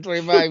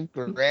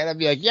 $225 grand, I'd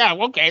be like, yeah,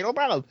 okay, no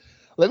problem.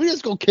 Let me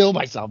just go kill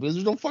myself because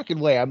there's no fucking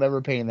way I'm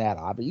ever paying that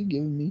off. Are you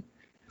giving me?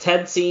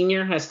 Ted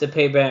Sr. has to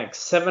pay back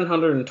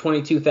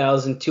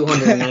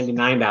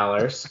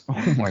 $722,299.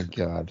 Oh my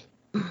god.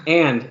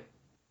 And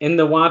in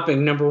the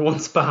whopping number one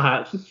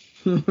spot,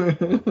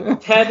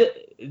 Ted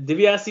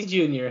DiBiase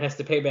Jr. has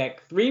to pay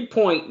back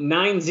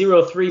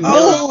 $3.903 million.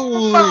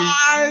 Oh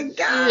my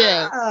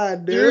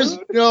god, dude. There's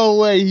no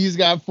way he's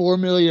got $4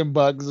 million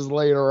just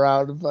laying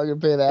around to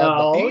fucking pay that.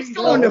 No, He's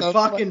going to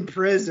fucking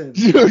prison.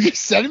 Dude,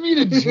 send me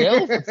to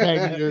jail for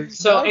 10 years.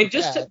 So, and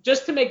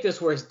just to make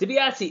this worse,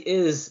 DiBiase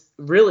is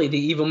really the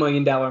evil $1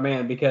 million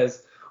man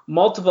because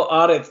multiple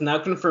audits now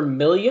confirm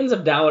millions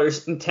of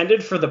dollars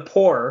intended for the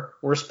poor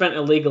were spent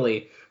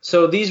illegally.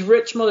 So these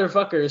rich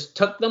motherfuckers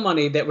took the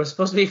money that was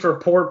supposed to be for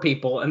poor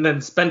people and then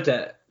spent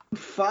it.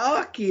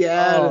 Fuck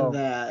yeah Oh to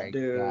that, my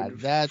dude. God,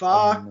 that's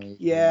Fuck amazing.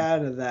 yeah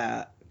to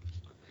that.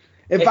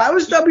 If I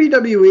was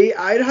WWE,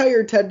 I'd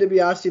hire Ted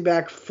DiBiase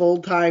back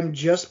full time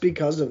just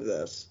because of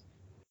this.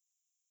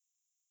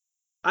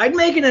 I'd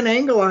make it an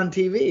angle on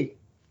TV.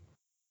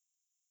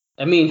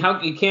 I mean,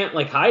 how you can't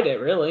hide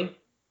it really.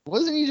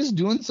 Wasn't he just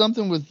doing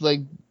something with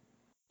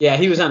Yeah,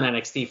 he was on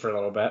NXT for a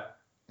little bit.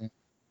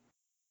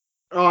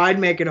 Oh, I'd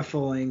make it a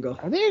full angle.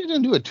 Are they gonna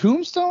do a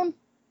tombstone?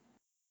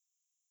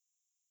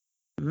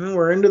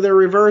 We're into the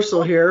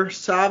reversal here.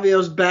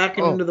 Savio's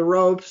backing into the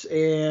ropes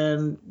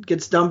and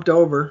gets dumped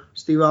over.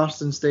 Steve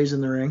Austin stays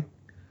in the ring.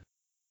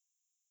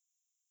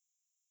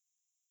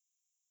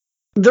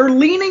 They're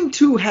leaning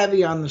too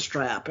heavy on the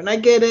strap. And I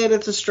get it.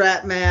 It's a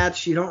strap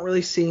match. You don't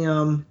really see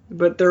them.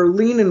 But they're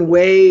leaning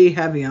way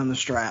heavy on the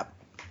strap.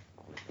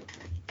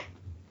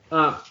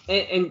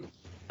 And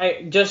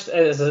I, just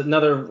as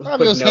another quick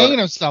Savio's note, hanging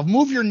himself.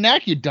 Move your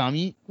neck, you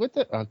dummy. What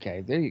the?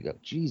 Okay, there you go.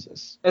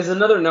 Jesus. as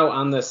another note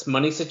on this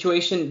money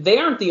situation, they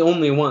aren't the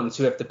only ones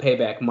who have to pay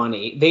back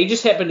money. They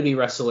just happen to be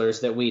wrestlers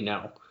that we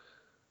know.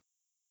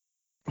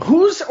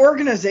 Whose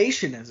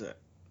organization is it?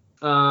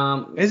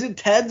 Um, Is it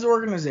Ted's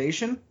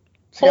organization?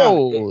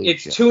 Holy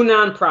it's shit. two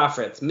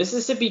nonprofits,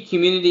 Mississippi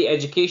Community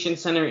Education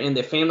Center and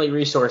the Family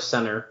Resource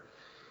Center.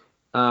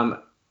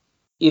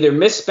 either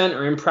misspent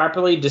or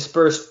improperly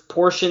dispersed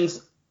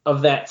portions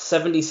of that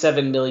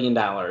 $77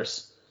 million.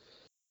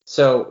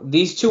 So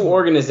these two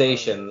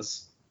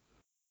organizations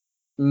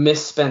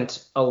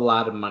misspent a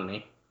lot of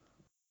money.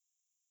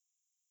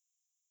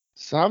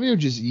 Savio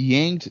just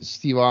yanked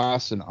Steve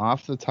Austin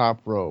off the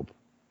top rope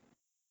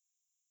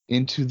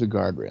into the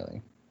guard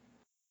railing.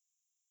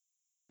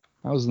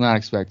 I was not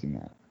expecting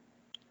that.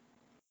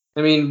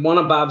 I mean, one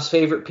of Bob's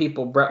favorite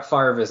people, Brett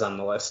Favre, is on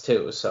the list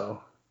too.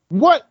 So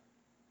What?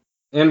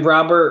 and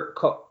Robert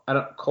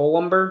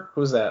Columber,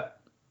 who's that?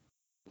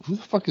 Who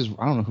the fuck is?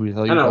 I don't know who the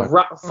hell I you're don't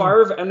know. talking.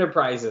 Favre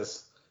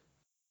Enterprises.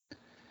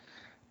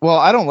 Well,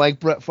 I don't like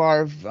Brett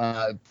Favre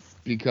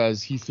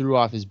because he threw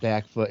off his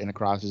back foot and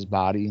across his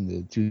body in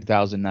the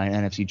 2009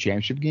 NFC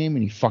Championship game,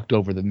 and he fucked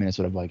over the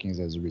Minnesota Vikings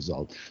as a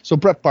result. So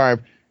Brett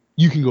Favre,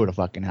 you can go to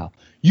fucking hell.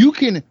 You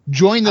can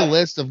join the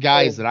list of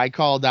guys that I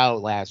called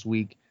out last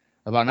week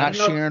about not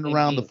sharing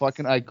around the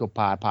fucking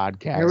IcoPod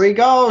podcast. Here we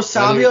go.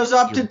 Savio's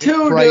up to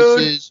 2,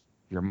 Prices, dude.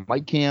 Your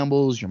Mike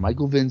Campbell's, your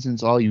Michael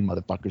Vincent's, all you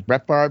motherfuckers.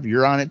 Brett Favre,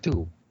 you're on it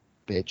too,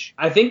 bitch.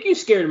 I think you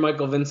scared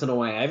Michael Vincent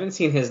away. I haven't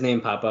seen his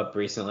name pop up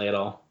recently at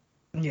all.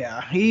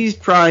 Yeah, he's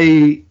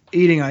probably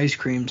eating ice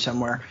cream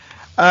somewhere.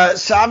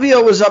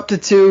 Savio was up to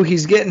 2.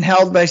 He's getting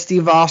held by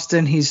Steve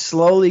Austin. He's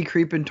slowly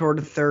creeping toward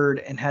a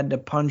 3rd and had to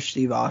punch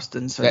Steve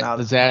Austin. So now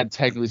Does that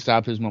technically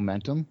stop his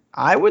momentum?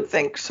 I would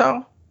think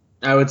so.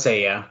 I would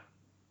say yeah.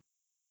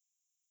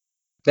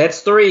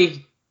 That's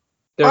 3.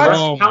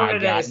 Oh my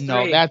god!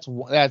 No, that's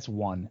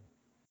 1.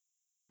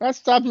 That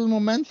stopped his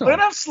momentum. Look at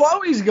how slow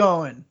he's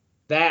going.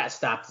 That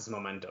stopped his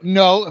momentum.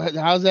 No,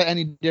 how's that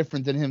any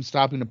different than him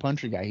stopping to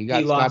punch a guy? He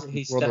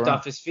stepped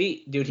off his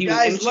feet, dude. He was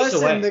Guys,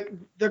 inches away.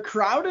 the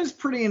crowd is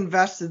pretty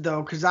invested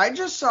though, because I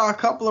just saw a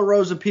couple of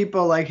rows of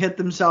people like hit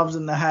themselves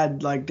in the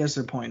head, like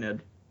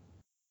disappointed.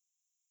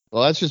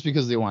 Well, that's just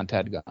because they want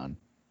Ted gone.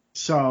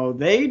 So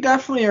they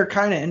definitely are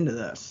kind of into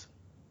this.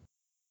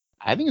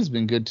 I think it's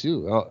been good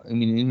too. I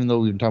mean, even though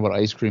we've been talking about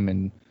ice cream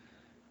and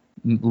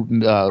rich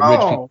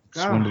people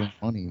swindling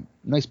money,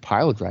 nice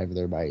pile driver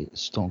there by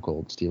Stone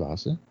Cold Steve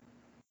Austin.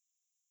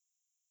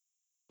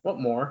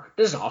 What more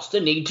does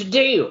Austin need to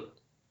do?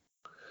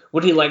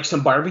 Would he like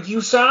some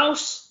barbecue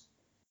sauce?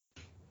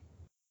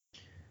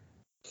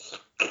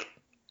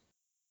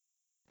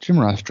 Jim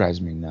Ross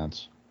drives me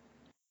nuts.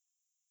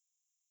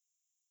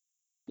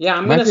 Yeah,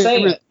 I'm gonna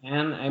say it,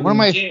 man. One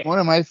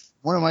of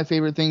my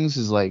favorite things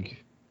is like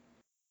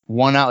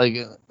one out, like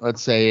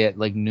let's say at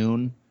like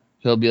noon,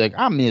 he'll be like,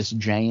 "I miss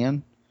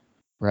Jan,"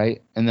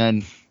 right? And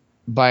then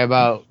by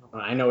about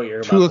I know what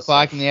you're 2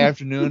 o'clock in the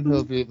afternoon,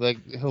 he'll be like,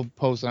 he'll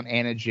post on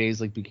Anna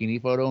Jay's like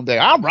bikini photo and be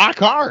like, "I'm rock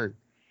hard."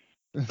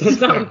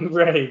 That's not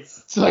right.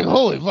 It's like,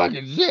 holy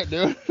fucking shit,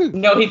 dude.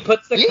 No, he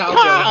puts the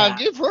cowboy hat.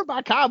 Give her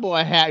my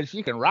cowboy hat.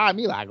 She can ride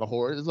me like a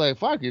horse. It's like,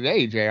 fuck you,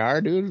 hey, JR,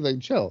 dude.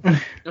 Like, chill.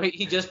 No,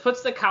 he just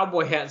puts the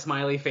cowboy hat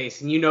smiley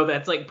face, and you know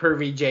that's like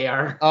pervy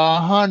JR.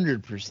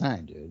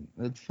 100%, dude.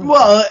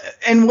 Well,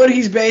 and what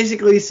he's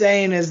basically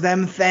saying is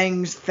them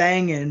things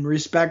thangin'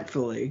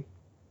 respectfully.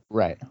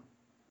 Right.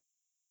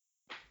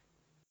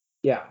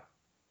 Yeah.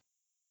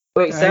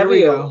 Wait,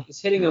 Savio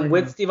is hitting him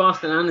with Steve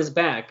Austin on his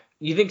back.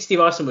 You think Steve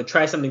Austin would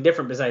try something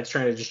different besides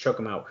trying to just choke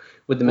him out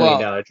with the $1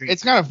 million dream?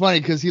 It's kind of funny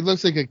because he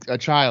looks like a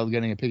child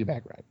getting a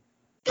piggyback ride.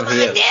 Come on,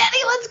 Daddy,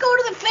 let's go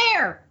to the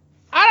fair.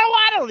 I don't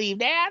want to leave,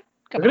 Dad.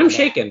 Look at him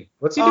shaking.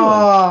 What's he doing?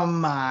 Oh,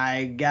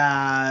 my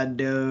God,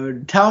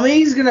 dude. Tell me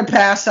he's going to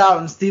pass out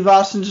and Steve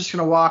Austin's just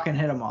going to walk and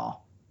hit them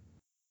all.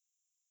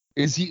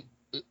 Is he?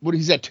 What?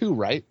 He's at 2,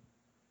 right?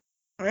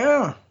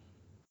 Yeah.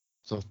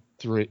 So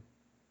 3.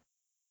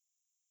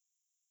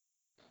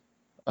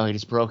 Oh, he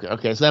just broke it.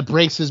 Okay, so that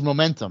breaks his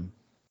momentum.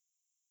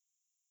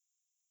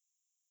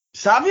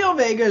 Savio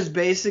Vega is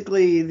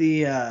basically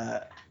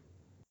the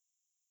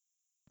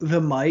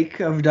Mike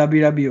of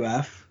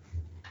WWF.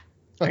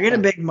 I get a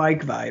big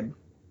Mike vibe.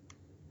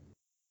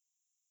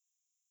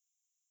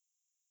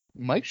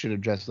 Mike should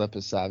have dressed up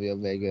as Savio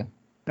Vega.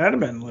 That'd have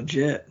been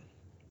legit.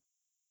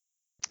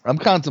 I'm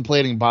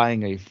contemplating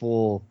buying a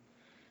full.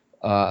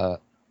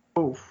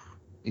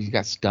 He's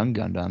got stun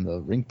gunned on the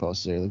ring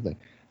post there. Look like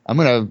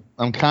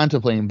I'm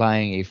contemplating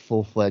buying a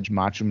full-fledged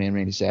Macho Man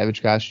Randy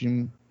Savage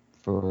costume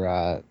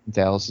for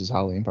Dallas's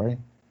Halloween party.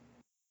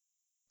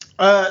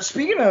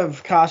 Speaking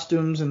of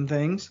costumes and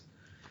things,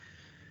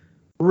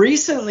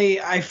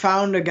 recently I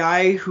found a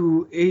guy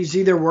who is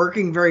either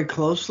working very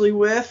closely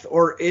with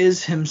or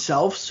is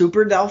himself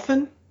Super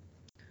Delphin.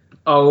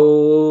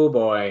 Oh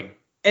boy!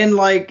 And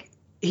like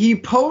he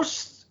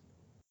posts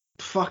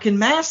fucking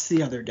masks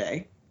the other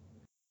day.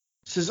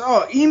 Says,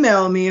 "Oh,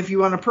 email me if you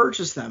want to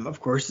purchase them." Of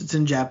course, it's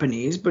in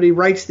Japanese, but he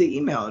writes the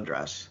email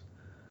address.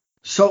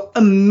 So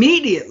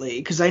immediately,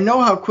 because I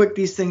know how quick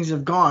these things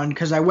have gone,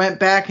 because I went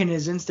back in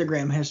his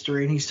Instagram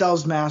history, and he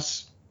sells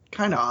masks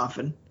kind of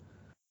often.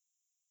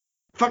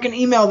 Fucking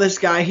email this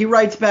guy. He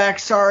writes back,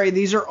 "Sorry,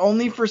 these are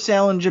only for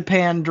sale in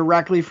Japan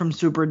directly from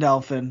Super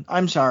Delphin.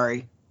 I'm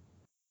sorry."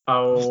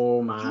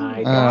 Oh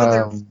my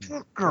god.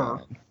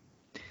 Motherfucker.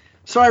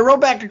 So I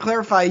wrote back to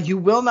clarify, you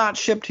will not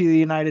ship to the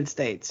United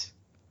States.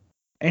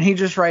 And he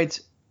just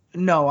writes,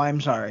 "No, I'm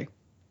sorry."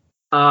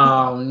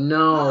 Oh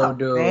no,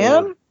 dude.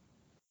 Man.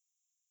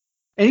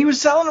 And he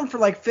was selling them for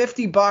like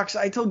 $50.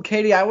 I told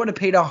Katie I would have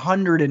paid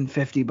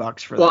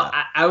 $150 for Well,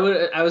 that.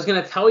 I was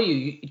gonna tell you,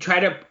 you try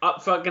to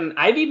up fucking.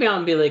 I'd email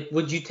and be like,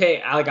 "Would you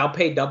take? Like, I'll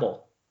pay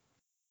double."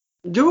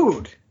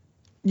 Dude,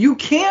 you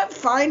can't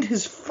find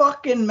his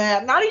fucking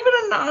mat. Not even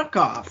a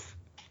knockoff.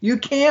 You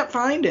can't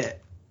find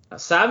it.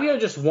 Savio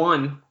just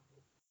won.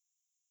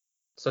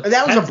 So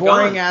That was Ted's a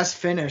boring gone. ass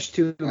finish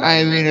too.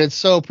 I mean, it's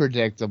so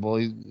predictable.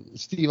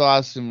 Steve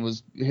Austin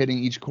was hitting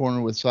each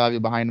corner with Savio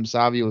behind him.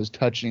 Savio was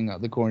touching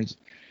the corners.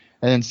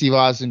 And then Steve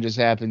Austin just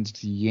happens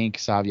to yank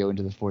Savio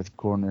into the fourth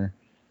corner.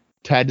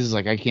 Ted is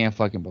like, I can't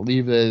fucking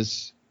believe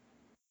this.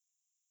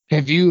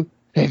 Have you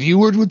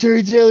worked with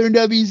Terry Taylor in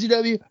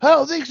WCW? I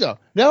don't think so.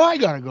 Now I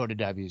gotta go to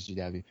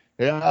WCW.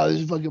 Oh,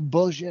 this is fucking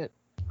bullshit.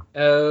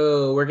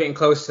 Oh, we're getting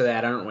close to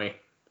that, aren't we?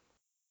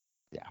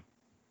 Yeah.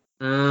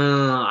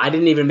 I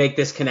didn't even make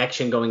this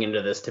connection going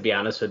into this, to be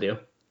honest with you.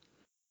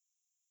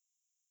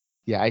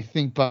 Yeah, I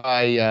think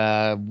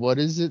by what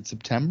is it?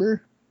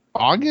 September?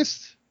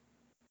 August?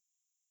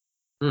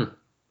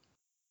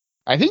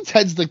 I think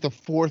Ted's like the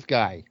fourth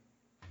guy.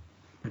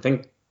 I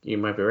think you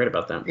might be right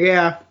about that.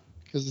 Yeah.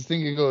 Because the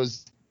thing it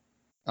goes,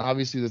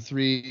 obviously the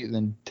three,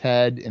 then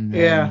Ted, and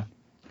then Yeah.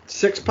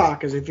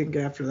 6-Pac is I think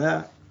after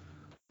that.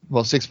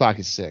 Well, 6-Pac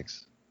is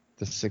 6.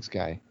 The sixth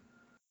guy.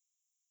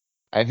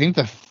 I think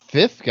the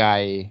fifth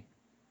guy,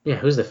 Yeah,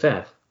 who's the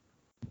fifth?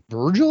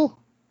 Virgil?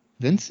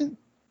 Vincent?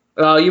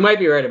 Oh, you might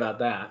be right about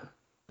that.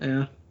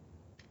 Yeah.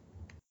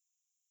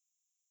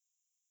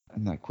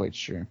 I'm not quite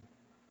sure.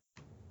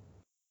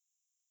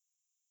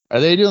 Are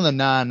they doing the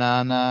nah?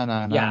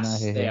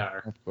 Yes, Hey, they hey?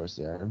 are. Of course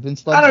they are.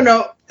 Vince I loves don't it.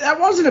 know. That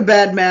wasn't a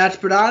bad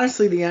match, but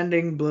honestly, the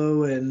ending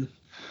blew, and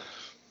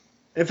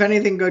if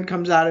anything good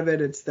comes out of it,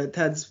 it's that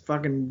Ted's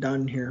fucking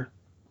done here.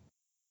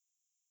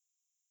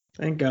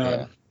 Thank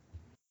God.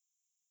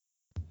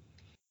 Yeah.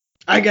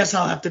 I guess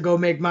I'll have to go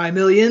make my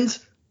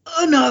millions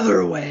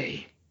another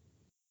way.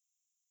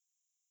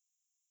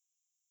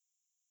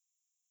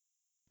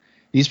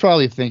 He's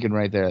probably thinking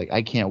right there, like,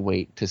 I can't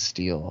wait to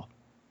steal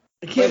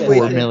I can't Wait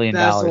a wait $4 to million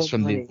embezzle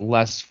from money. the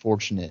less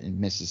fortunate in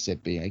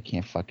Mississippi. I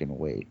can't fucking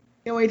wait.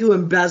 Can't wait to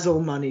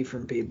embezzle money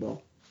from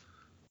people.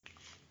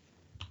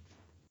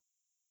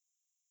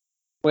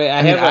 Wait,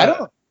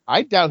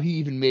 I doubt he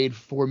even made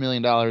 $4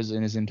 million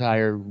in his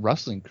entire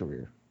wrestling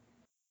career.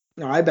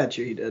 No, I bet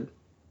you he did.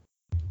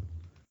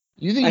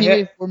 You think I he ha-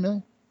 made $4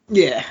 million?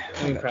 Yeah. I mean,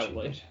 bet you he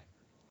probably. did.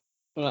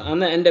 Well, on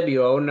the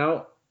NWO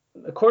note,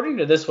 according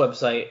to this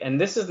website, and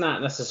this is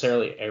not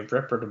necessarily a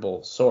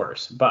reputable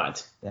source,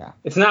 but Yeah.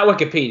 it's not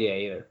Wikipedia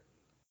either.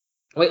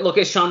 Wait, look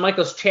at Shawn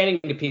Michaels chatting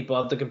to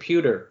people at the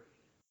computer.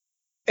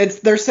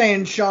 They're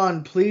saying,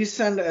 Sean, please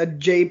send a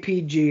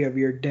JPG of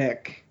your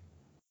dick.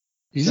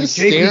 He's It's just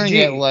like staring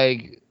JPG. at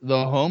like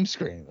the home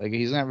screen. Like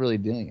he's not really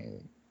doing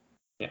anything.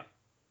 Yeah.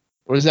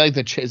 Or is that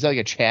like is that like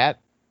a chat?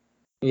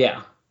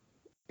 Yeah.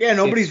 Yeah,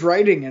 nobody's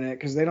writing in it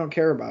because they don't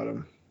care about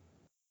him.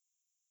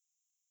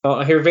 Oh,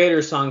 I hear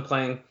Vader's song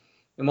playing,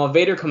 and while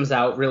Vader comes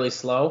out really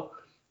slow,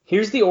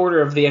 here's the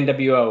order of the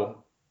NWO.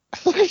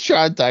 Look at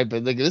Sean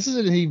typing. Like this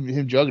isn't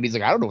him joking. He's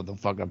like, I don't know what the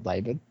fuck I'm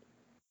typing.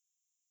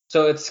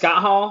 So it's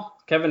Scott Hall,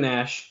 Kevin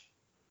Nash,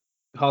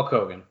 Hulk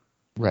Hogan.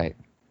 Right.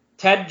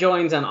 Ted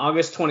joins on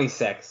August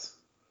 26th.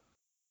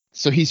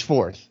 So he's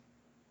fourth.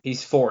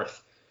 He's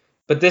fourth.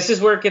 But this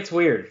is where it gets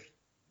weird.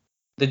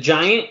 The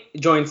Giant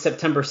joins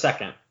September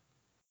 2nd.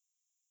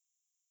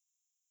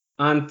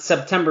 On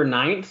September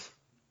 9th,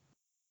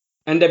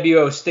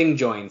 NWO Sting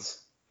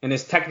joins and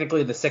is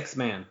technically the sixth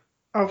man.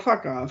 Oh,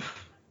 fuck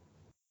off.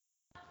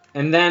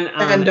 And then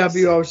on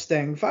NWO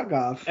Sting, fuck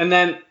off. And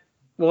then,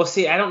 well,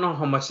 see, I don't know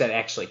how much that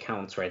actually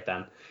counts right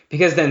then.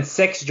 Because then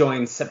 6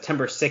 joins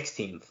September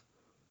 16th.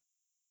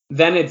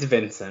 Then it's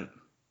Vincent.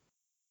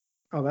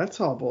 Oh, that's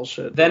all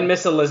bullshit. Then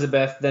Miss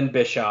Elizabeth, then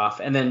Bischoff,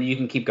 and then you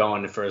can keep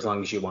going for as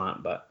long as you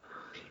want, but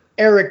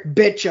Eric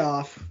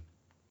Bischoff.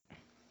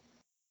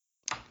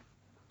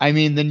 I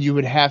mean, then you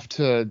would have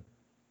to.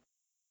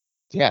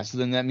 Yeah. So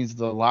then that means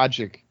the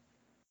logic.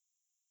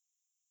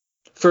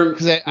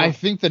 Because I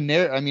think the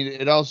narrative. I mean,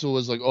 it also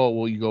was like, oh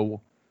well, you go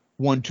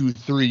 1, 2,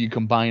 3, you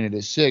combine it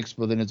as 6,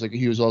 but then it's like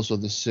he was also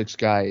the sixth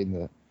guy in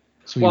the.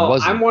 So he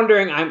wasn't. I'm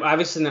wondering. I'm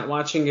obviously not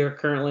watching it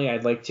currently.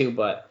 I'd like to,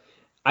 but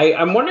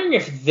I'm wondering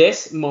if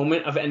this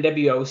moment of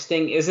NWO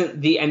Sting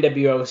isn't the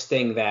NWO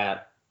Sting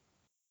that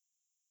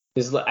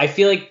is. I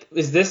feel like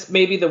is this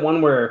maybe the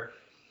one where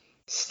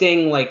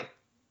Sting like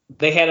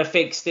they had a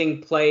fake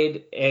Sting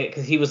played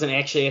because he wasn't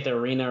actually at the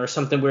arena or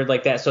something weird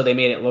like that, so they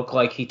made it look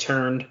like he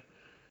turned.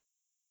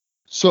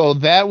 So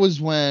that was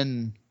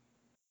when.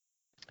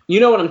 You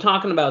know what I'm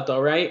talking about,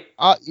 though, right?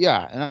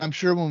 Yeah, and I'm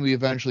sure when we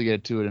eventually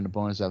get to it in a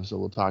bonus episode,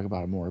 we'll talk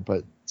about it more.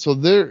 But so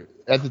there,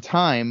 at the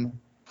time,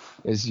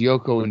 is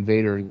Yoko and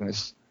Vader are going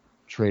to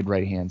trade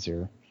right hands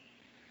here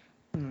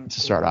to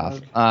start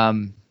off.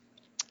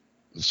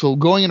 So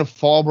going into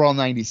Fall Brawl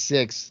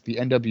 '96, the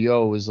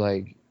NWO was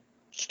like,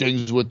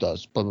 Sting's with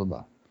us, blah blah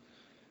blah.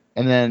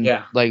 And then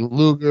Yeah. like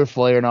Luger,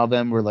 Flair, and all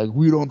them were like,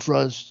 we don't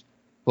trust.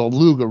 Well,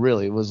 Luger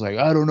really was like,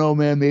 I don't know,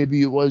 man.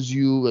 Maybe it was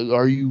you. Like,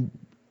 are you?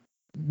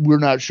 We're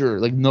not sure.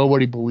 Like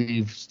nobody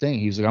believed Sting.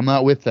 He was like, I'm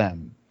not with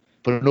them,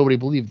 but nobody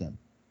believed them.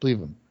 Believe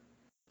him.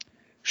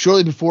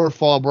 Shortly before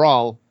Fall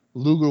Brawl,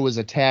 Luger was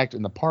attacked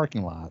in the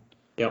parking lot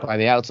by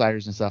the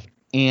Outsiders and stuff,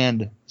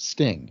 and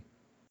Sting.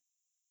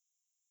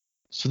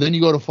 So then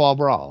you go to Fall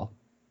Brawl,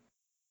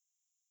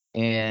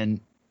 and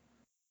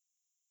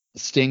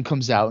Sting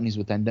comes out and he's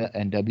with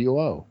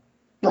NWO.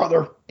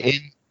 Brother.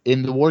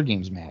 In the War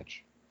Games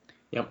match.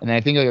 Yep. And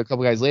I think like a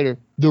couple guys later,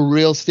 the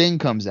real Sting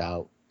comes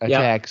out,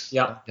 attacks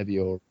Yep.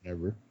 NWO or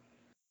whatever.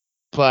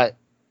 But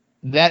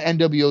that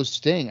NWO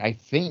Sting, I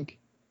think,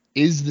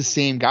 is the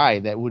same guy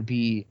that would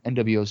be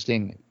NWO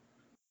Sting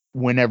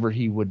whenever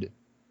he would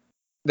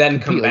then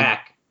compete, come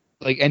back.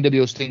 Like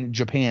NWO Sting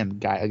Japan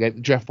guy,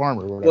 like Jeff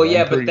Farmer or whatever. Well,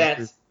 yeah,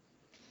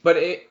 but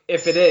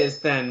if it is,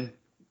 then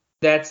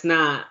that's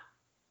not.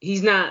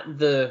 He's not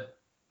the.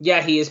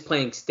 Yeah, he is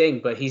playing Sting,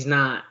 but he's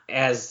not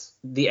as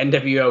the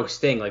NWO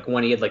Sting, like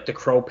when he had like the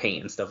crow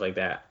paint and stuff like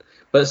that.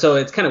 But so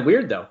it's kind of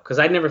weird though, because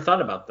I never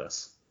thought about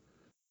this.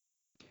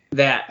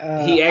 That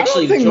he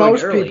actually I don't think joined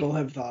most early. people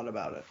have thought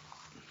about it.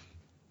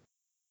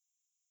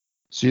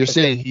 So you're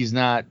saying he's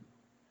not.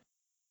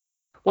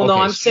 Well, okay,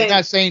 no, I'm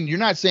so saying you're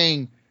not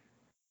saying.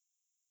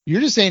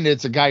 You're just saying that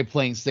it's a guy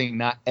playing Sting,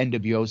 not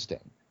NWO Sting.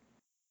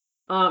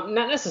 not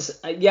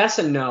necessarily. Yes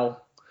and no.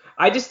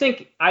 I just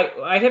think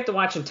I'd have to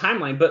watch in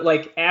timeline, but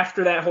like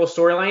after that whole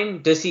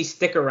storyline, does he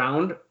stick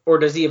around or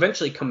does he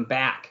eventually come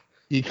back?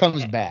 He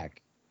comes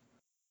back.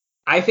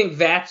 I think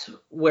that's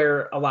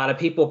where a lot of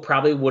people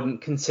probably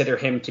wouldn't consider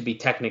him to be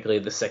technically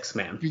the sixth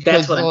man.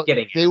 That's what I'm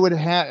getting at. They would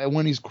have,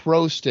 when he's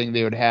Crow Sting,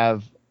 they would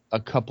have a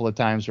couple of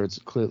times where it's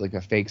clear like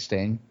a fake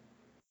Sting.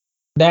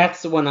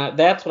 That's what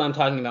I'm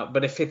talking about.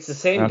 But if it's the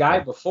same guy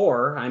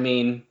before, I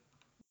mean,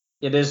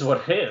 it is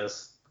what it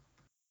is.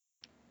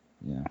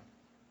 Yeah.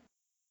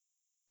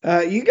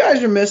 You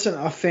guys are missing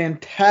a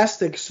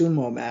fantastic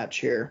sumo match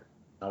here.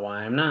 No,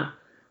 I'm not.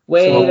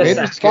 Wait a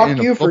second.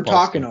 Fuck you for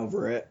talking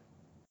over it.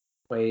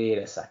 Wait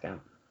a second.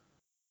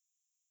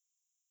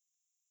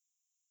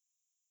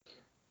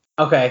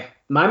 Okay,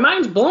 my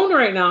mind's blown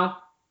right now.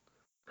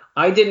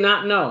 I did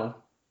not know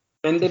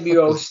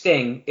NWO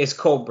Sting is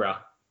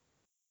Cobra.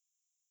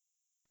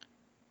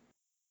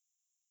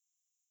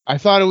 I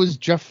thought it was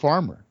Jeff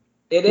Farmer.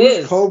 Who's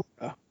is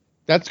Cobra?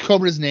 That's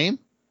Cobra's name?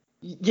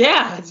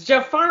 Yeah, it's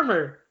Jeff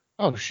Farmer.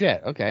 Oh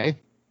shit. Okay.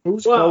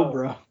 Who's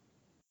Cobra?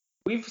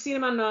 We've seen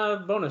him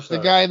on bonus shows.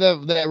 The guy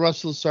that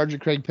wrestled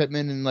Sergeant Craig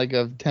Pittman in like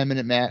a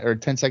 10-minute match or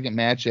 10-second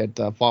match at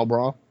Fall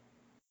Brawl.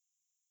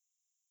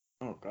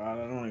 Oh god,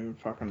 I don't even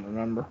fucking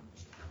remember.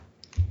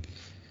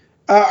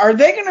 Are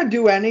they gonna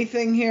do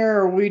anything here,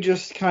 or are we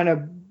just kind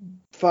of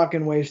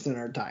fucking wasting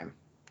our time?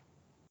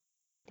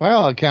 By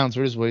all accounts,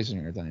 we're just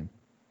wasting our time.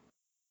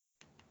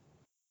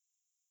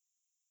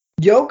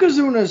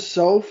 Yokozuna's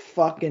so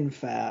fucking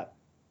fat.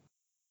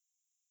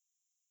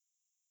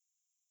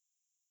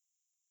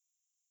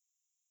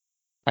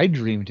 I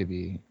dream to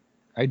be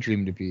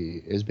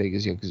as big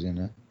as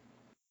Yokozuna.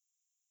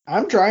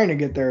 I'm trying to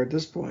get there at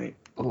this point.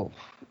 Oh.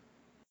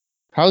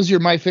 How's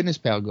your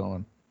MyFitnessPal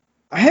going?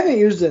 I haven't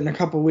used it in a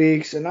couple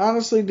weeks, and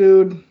honestly,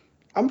 dude,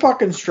 I'm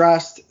fucking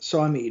stressed,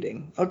 so I'm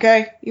eating.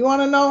 Okay? You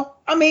want to know?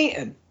 I'm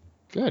eating.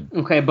 Good.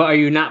 Okay, but are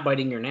you not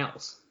biting your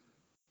nails?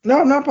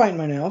 No, I'm not biting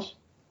my nails.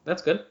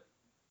 That's good.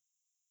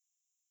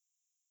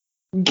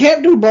 You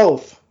can't do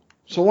both.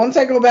 So once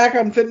I go back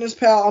on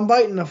FitnessPal, I'm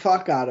biting the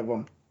fuck out of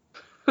them.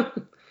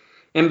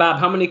 And Bob,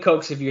 how many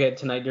Cokes have you had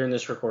tonight during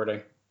this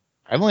recording?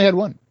 I've only had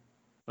one.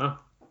 Oh,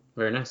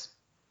 very nice.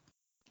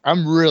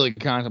 I'm really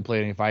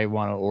contemplating if I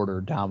want to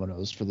order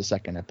Domino's for the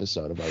second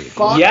episode of our recording.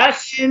 Fuck.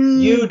 Yes,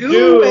 you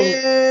do.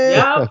 It.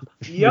 Yep.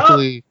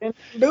 Really,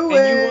 Do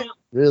And it.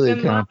 really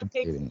send lava cakes to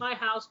contemplating. my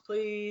house,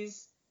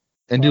 please.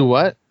 And do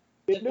what?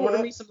 Order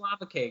me some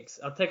lava cakes.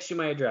 I'll text you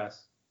my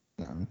address.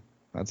 No,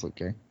 that's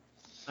okay.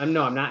 I'm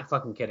not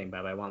fucking kidding,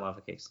 Bob. I want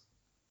lava cakes.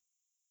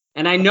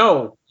 And I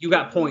know you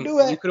got points. Do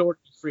it. You could order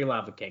free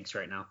lava cakes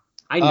right now.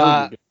 I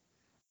know you do.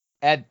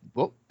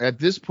 At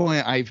this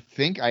point, I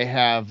think I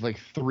have like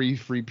 3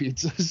 free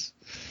pizzas.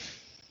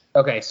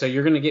 Okay, so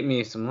you're gonna get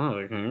me some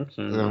lava cakes.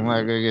 I'm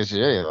not gonna get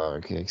you any lava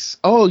cakes.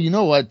 Oh, you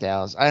know what,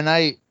 Dallas? And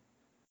I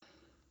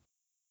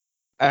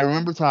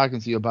remember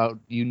talking to you about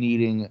you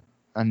needing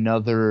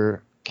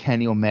another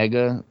Kenny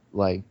Omega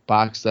like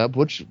boxed up.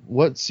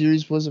 What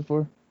series was it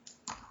for?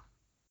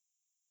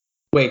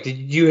 Wait, does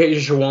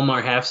your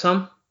Walmart have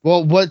some?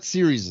 Well, what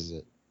series is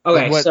it?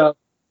 Okay, Like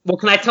well,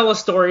 can I tell a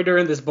story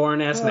during this boring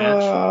ass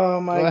match?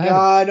 Oh my Go ahead.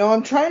 god. No,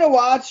 I'm trying to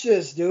watch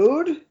this,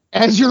 dude.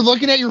 As you're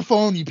looking at your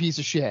phone, you piece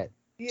of shit.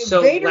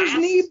 So Vader's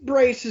knee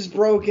brace is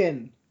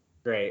broken.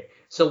 Great.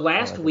 So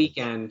last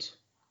weekend,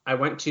 I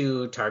went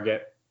to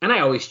Target, and I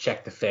always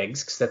check the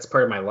figs because that's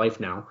part of my life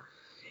now.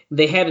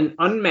 They had an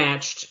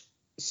unmatched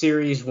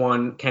Series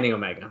 1 Kenny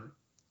Omega,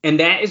 and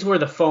that is where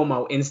the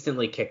FOMO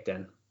instantly kicked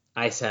in.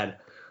 I said,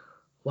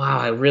 wow,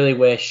 I really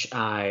wish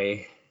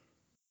I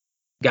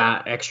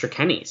got extra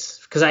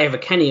Kennys because I have a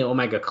Kenny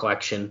Omega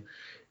collection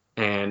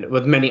and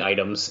with many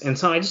items, and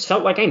so I just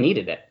felt like I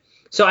needed it.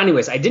 So,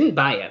 anyways, I didn't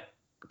buy it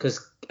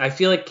because I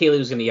feel like Kaylee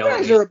was gonna You yell at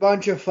guys me. are a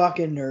bunch of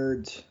fucking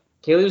nerds.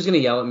 Kaylee was gonna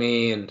yell at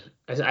me, and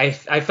I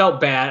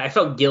felt bad. I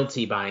felt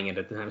guilty buying it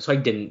at the time, so I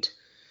didn't.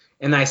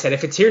 And I said,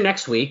 if it's here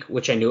next week,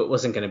 which I knew it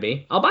wasn't gonna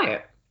be, I'll buy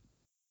it.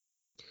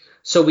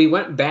 So we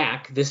went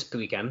back this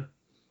weekend,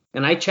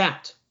 and I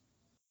checked,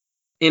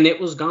 and it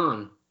was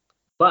gone.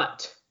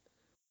 But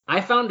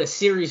I found a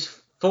Series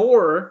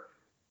 4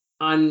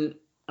 on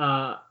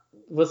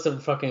what's the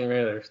fucking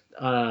rather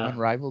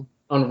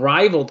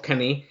Unrivaled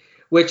Kenny,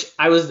 which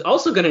I was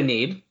also gonna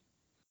need.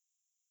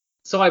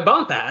 So I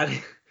bought that.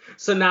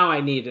 So now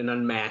I need an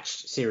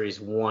unmatched Series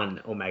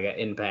 1 Omega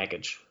in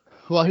package.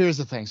 Well, here's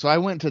the thing. So I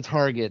went to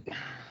Target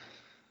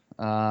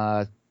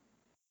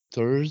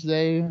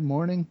Thursday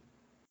morning.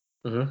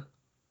 Mm-hmm.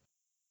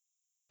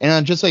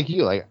 And just like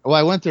you,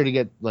 I went there to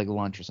get like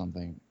lunch or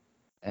something,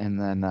 and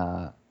then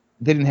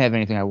they didn't have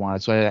anything I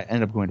wanted, so I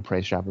ended up going to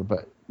Price Chopper.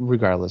 But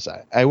regardless,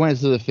 I went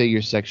to the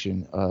figure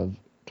section of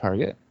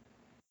Target,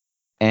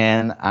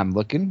 and I'm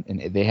looking,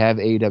 and they have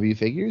AEW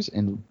figures,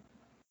 and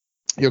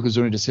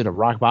Yokozuna just hit a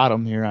rock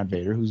bottom here on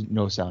Vader, who's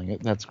no selling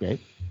it. That's great.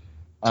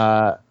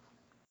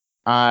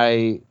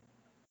 I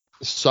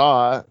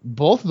saw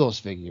both of those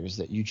figures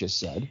that you just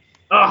said,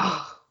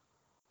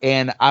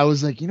 and I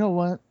was like, you know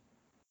what?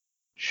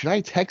 Should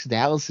I text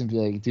Dallas and be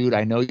like, dude,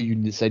 I know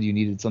you said you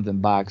needed something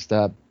boxed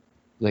up.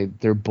 Like,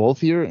 they're both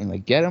here and,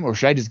 like, get them? Or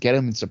should I just get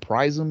them and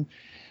surprise them?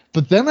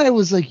 But then I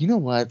was like, you know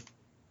what?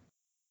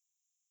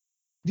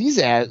 These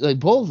ads, like,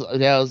 both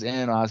Dallas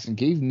and Austin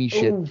gave me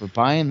shit for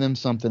buying them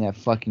something at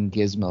fucking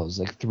Gizmos,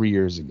 like, 3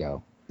 years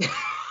ago.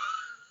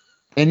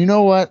 And you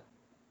know what?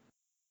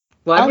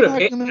 Well, I would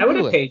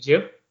have paid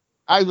you.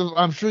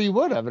 I'm sure you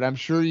would have, and I'm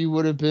sure you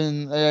would have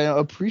been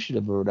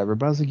appreciative or whatever.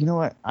 But I was like, you know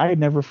what? I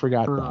never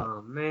forgot that.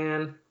 Oh,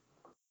 man.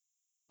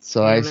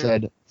 So I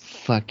said,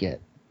 fuck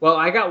it. Well,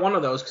 I got one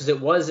of those because it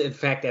was, in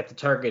fact, at the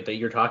Target that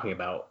you're talking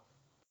about.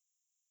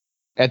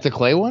 At the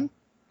Clay one?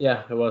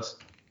 Yeah, it was.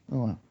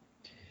 Oh,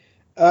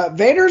 wow.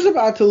 Vader's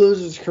about to lose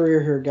his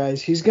career here,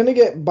 guys. He's going to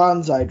get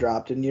bonsai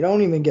dropped, and you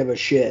don't even give a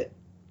shit.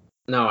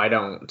 No, I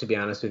don't, to be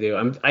honest with you.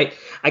 I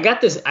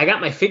got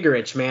my figure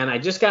itch, man. I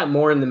just got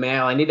more in the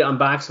mail. I need to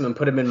unbox them and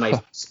put them in my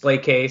display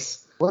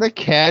case. What a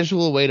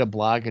casual way to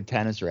block a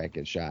tennis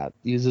racket shot.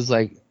 He's just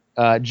like,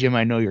 Jim,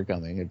 I know you're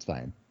coming. It's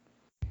fine.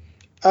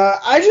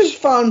 I just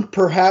found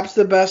perhaps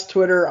the best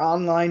Twitter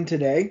online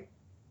today.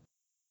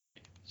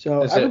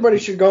 So everybody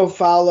should go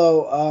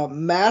follow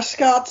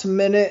Mascots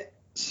Minute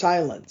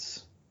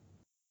Silence.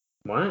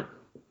 What?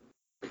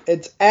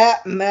 It's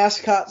at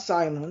Mascot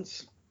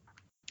Silence.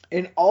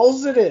 And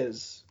all it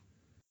is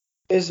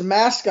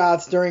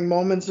mascots during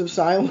moments of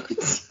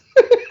silence.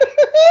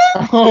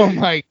 Oh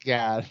my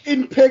god.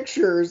 In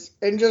pictures,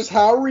 and just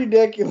how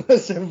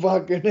ridiculous it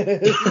fucking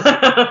is.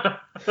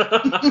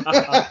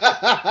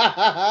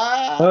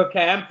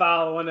 Okay, I'm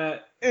following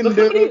it.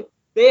 Look,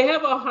 they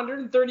have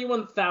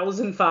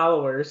 131,000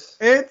 followers.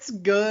 It's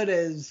good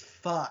as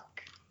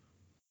fuck.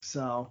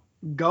 So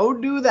go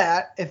do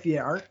that if you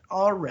aren't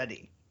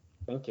already.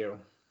 Thank you.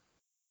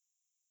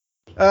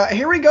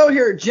 Here we go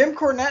here. Jim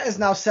Cornette is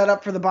now set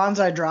up for the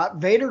bonsai drop.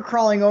 Vader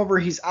crawling over.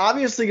 He's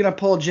obviously going to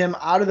pull Jim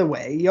out of the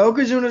way.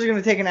 Yokozuna is going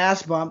to take an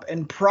ass bump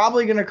and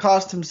probably going to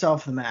cost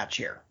himself the match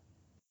here.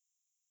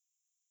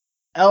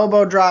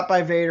 Elbow drop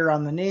by Vader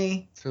on the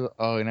knee. So,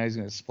 and now he's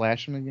going to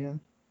splash him again?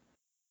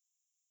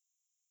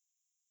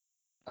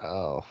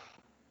 Oh.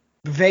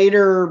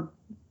 Vader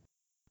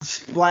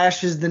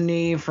splashes the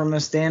knee from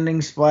a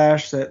standing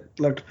splash that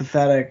looked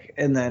pathetic,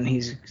 and then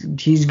he's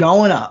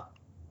going up.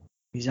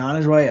 He's on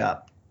his way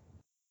up.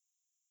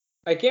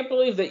 I can't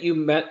believe that you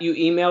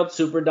emailed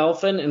Super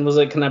Dolphin and was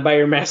like, "Can I buy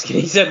your mask?" And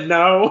he said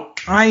no.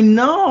 I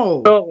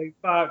know. Holy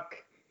fuck.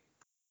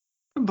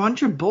 What a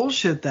bunch of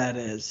bullshit that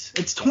is.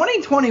 It's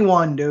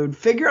 2021, dude.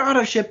 Figure out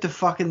how to ship to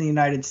fucking the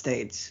United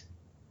States.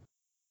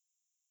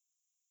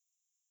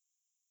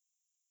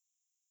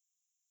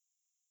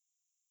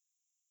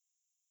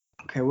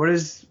 Okay, what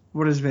is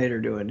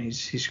Vader doing?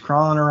 He's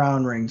crawling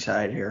around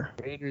ringside here.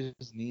 Vader's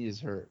knee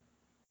is hurt.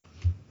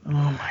 Oh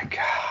my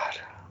god.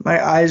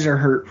 My eyes are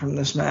hurt from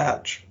this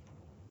match.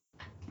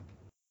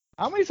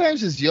 How many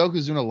times has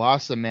Yokozuna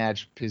lost a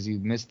match because he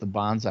missed the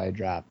bonsai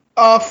drop?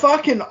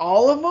 Fucking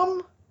all of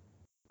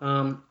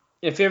them?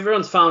 If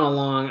everyone's following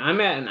along, I'm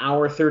at an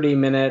hour 30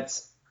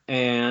 minutes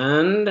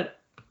and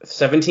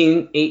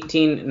 17,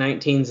 18,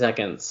 19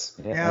 seconds.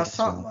 Yeah,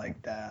 something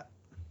like that.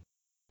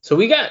 So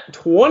we got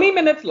 20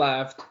 minutes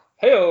left.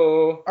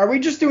 Hey-o. Are we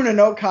just doing a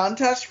no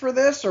contest for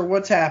this, or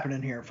what's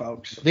happening here,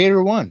 folks?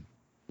 Vader won.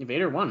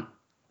 Vader won.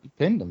 He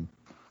pinned him.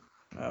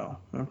 Oh,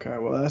 okay.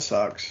 Well, that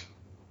sucks.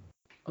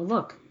 Oh,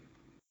 look.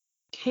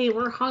 Hey,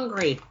 we're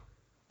hungry.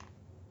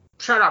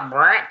 Shut up,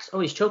 brats. Oh,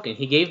 he's choking.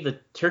 He gave the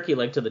turkey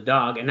leg to the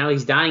dog, and now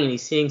he's dying and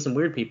he's seeing some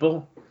weird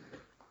people.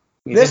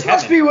 This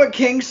must be what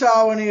King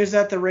saw when he was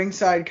at the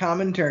ringside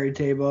commentary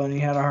table and he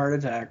had a heart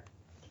attack.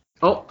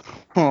 Oh.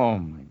 Oh,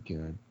 my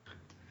God.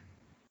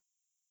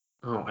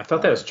 Oh, I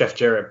thought that was Jeff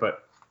Jarrett,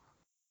 but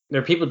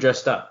there are people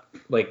dressed up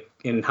like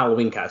in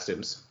Halloween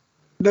costumes.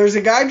 There's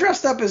a guy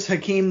dressed up as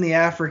Hakeem the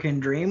African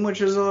Dream,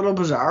 which is a little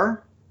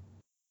bizarre.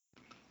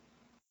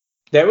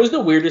 That was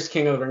the weirdest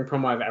King of the Ring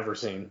promo I've ever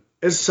seen.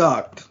 It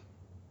sucked.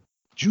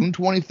 June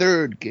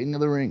 23rd, King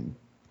of the Ring.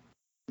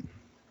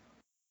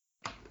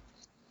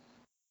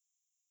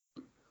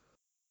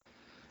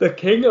 The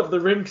King of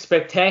the Ring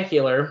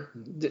Spectacular.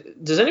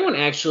 Does anyone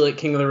actually like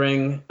King of the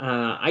Ring?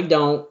 I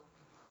don't.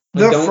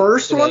 The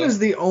first one is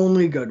the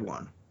only good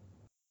one.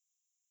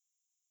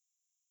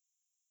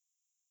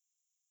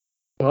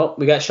 Well,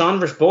 we got Shawn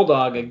vs.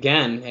 Bulldog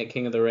again at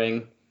King of the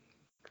Ring.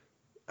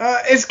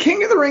 Is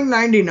King of the Ring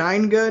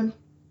 99 good? Is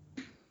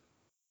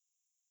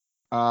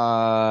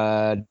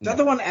that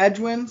the one Edge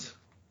wins?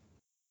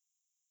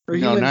 Or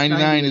he No, wins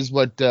 99 is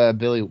what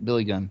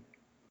Billy Gunn.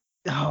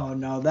 Oh,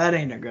 no, that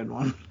ain't a good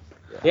one.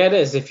 Yeah, it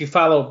is. If you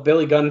follow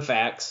Billy Gunn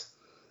facts,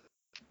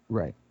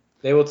 Right.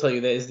 they will tell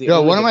you that is the Yo,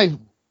 only one of good- my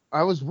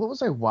what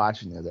was I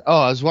watching the other?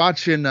 Oh, I was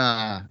watching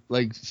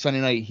like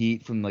Sunday Night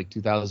Heat from like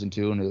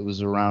 2002, and it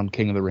was around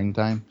King of the Ring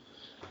time.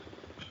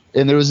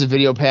 And there was a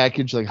video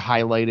package like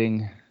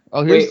highlighting.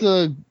 Oh, here's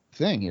the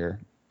thing here.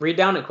 Read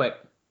down it quick.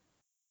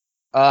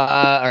 All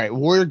right,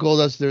 Warrior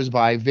Goldust. There's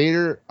by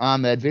Vader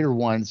Ahmed. Vader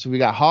won. So we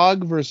got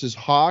Hog versus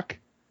Hawk,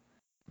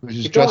 which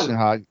is Keep going. Justin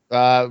Hogg.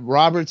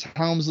 Roberts,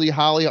 Helmsley,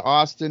 Holly,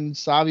 Austin,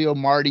 Savio,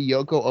 Marty,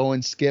 Yoko,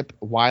 Owen, Skip,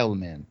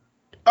 Wildman.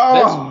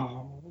 Oh.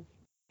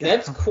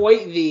 That's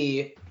quite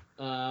the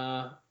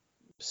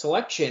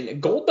selection.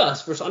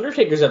 Goldust versus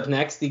Undertaker's up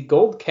next. The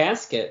gold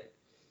casket.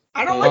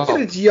 I don't like that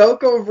it's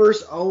Yoko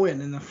versus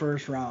Owen in the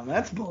first round.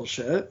 That's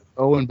bullshit.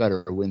 Owen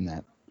better win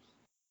that.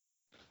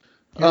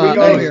 Here we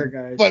go anyways, here,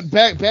 guys. But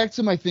back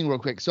to my thing real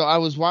quick. So I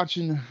was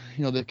watching,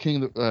 the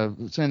King of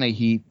the Sunday Night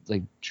Heat,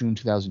 like June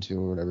 2002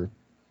 or whatever,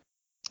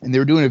 and they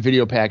were doing a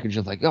video package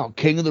of like, oh,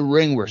 King of the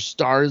Ring, where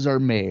stars are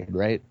made,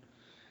 right?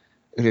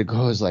 And it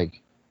goes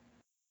like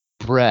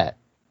Brett,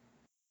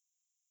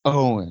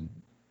 Owen,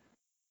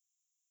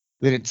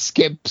 then it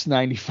skips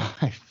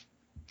 95,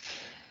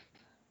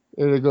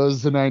 and it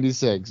goes to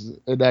 96,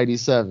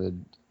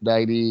 97,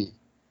 90.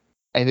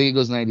 I think it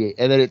goes 98,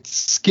 and then it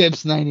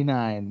skips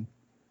 99.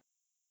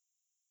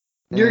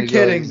 You're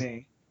kidding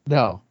me.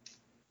 No.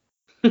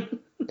 And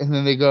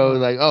then they go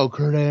like, oh,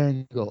 Kurt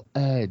Angle,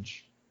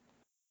 Edge.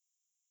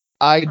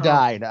 I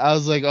died. I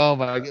was like, oh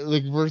my God.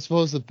 Like, we're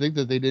supposed to think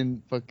that they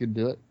didn't fucking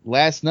do it.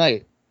 Last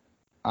night,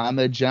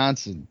 Ahmed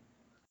Johnson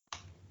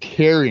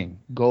carrying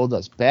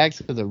Goldust back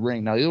to the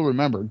ring. Now, you'll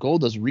remember,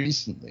 Goldust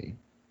recently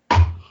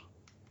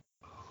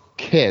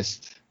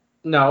kissed.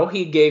 No,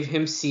 he gave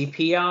him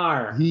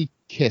CPR. He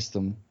kissed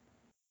him.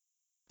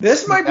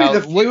 This might be Now,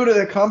 the feud of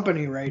the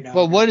company right now.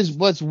 But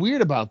what's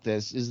weird about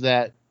this is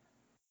that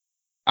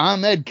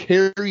Ahmed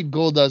carried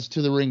Goldust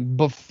to the ring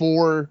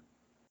before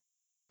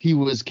he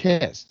was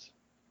kissed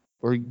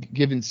or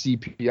given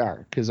CPR,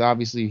 because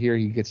obviously here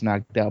he gets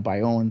knocked out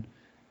by Owen,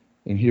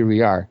 and here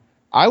we are.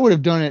 I would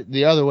have done it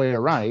the other way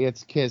around. He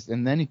gets kissed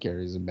and then he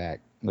carries him back,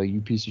 like,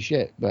 you piece of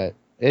shit. But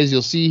as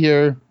you'll see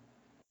here,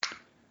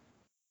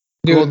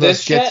 Dude,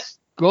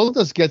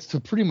 Goldust gets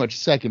to pretty much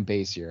second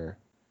base here.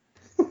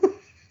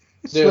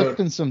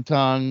 Slipping some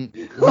tongue.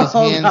 His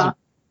hands.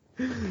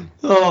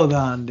 Hold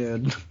on,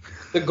 dude.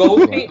 The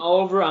gold paint all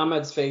over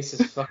Ahmed's face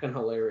is fucking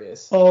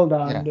hilarious. Hold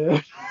on,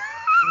 dude.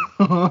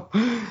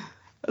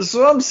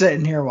 So I'm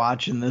sitting here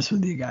watching this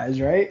with you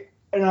guys, right?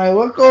 And I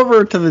look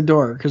over to the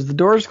door because the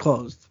door's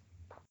closed.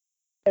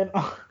 And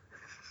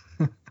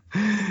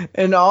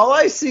and all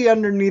I see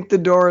underneath the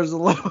door is a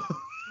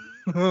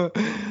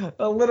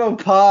little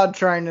paw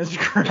trying to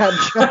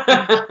scratch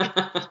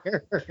up,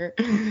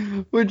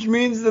 which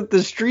means that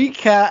the street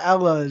cat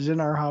Ella is in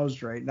our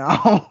house right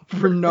now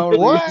for no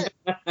reason.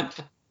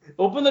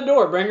 Open the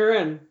door, bring her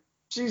in.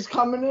 She's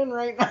coming in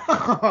right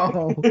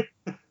now.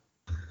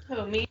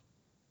 Who, me?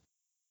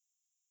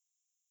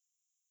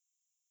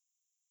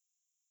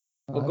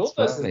 Well,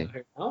 Goldust is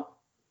here now.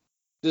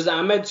 Does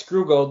Ahmed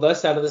screw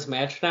Goldust out of this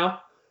match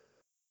now?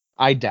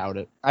 I doubt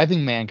it. I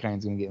think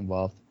Mankind's going to get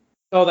involved.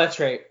 Oh, that's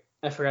right.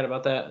 I forgot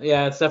about that.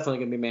 Yeah, it's definitely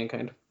going to be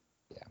Mankind.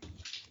 Yeah.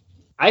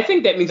 I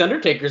think that means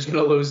Undertaker's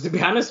going to lose, to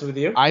be honest with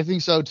you. I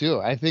think so, too.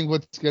 I think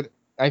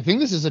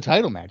this is a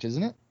title match,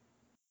 isn't it?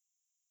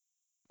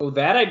 Oh,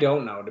 that I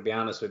don't know, to be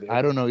honest with you.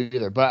 I don't know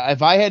either. But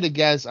if I had to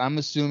guess, I'm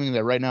assuming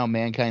that right now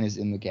Mankind is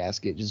in the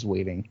casket just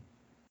waiting.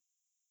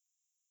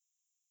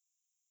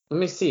 Let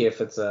me see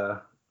if it's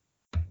I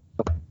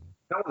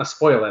don't want to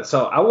spoil it,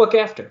 so I'll look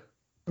after.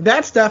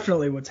 That's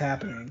definitely what's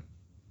happening.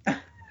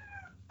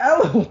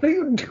 Ella, what are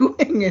you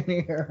doing in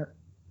here?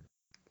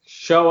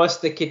 Show us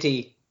the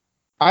kitty.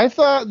 I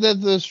thought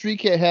that the Street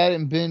Cat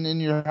hadn't been in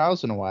your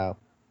house in a while.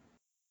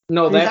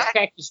 No, that's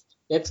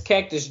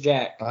Cactus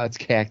Jack. Oh, it's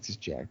Cactus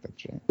Jack.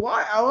 That's right.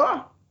 Why,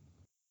 Ella?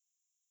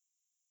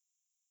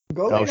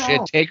 Go Oh, lay shit.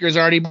 down. Taker's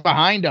already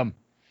behind him.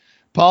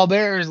 Paul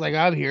Bearer's like,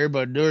 I'm here,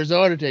 but there's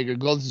Undertaker.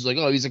 Goldust is like,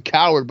 oh, he's a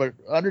coward, but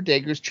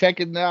Undertaker's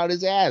checking out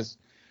his ass.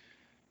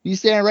 He's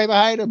standing right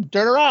behind him.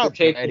 Turn around.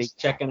 Taker's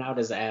checking out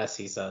his ass,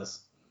 he says.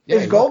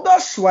 Is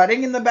Goldust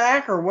sweating in the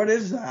back, or what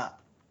is that?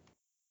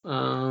 He's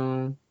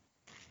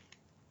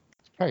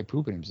probably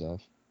pooping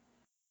himself.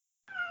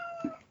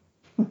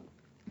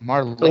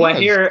 Marlena. Oh, I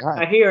hear it.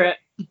 I hear it.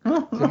 Did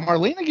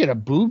Marlena get a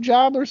boob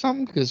job or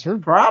something? Because her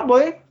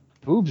Probably.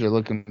 boobs are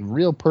looking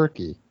real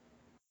perky.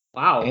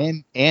 Wow.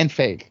 And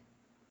fake.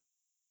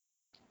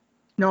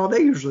 No, they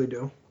usually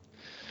do.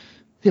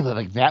 Yeah, but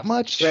like that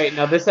much? Right,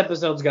 now this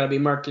episode's got to be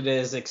marked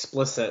as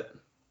explicit.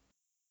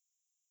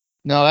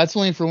 No, that's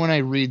only for when I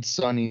read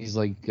Sonny's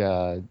like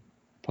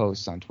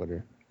posts on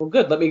Twitter. Well,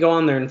 good. Let me go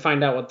on there and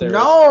find out what they're...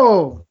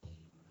 No!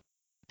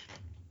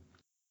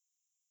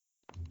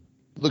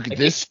 Look at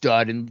this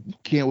stud, and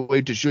can't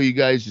wait to show you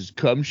guys his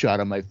cum shot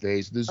on my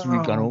face this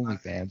week on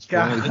OnlyFans for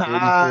only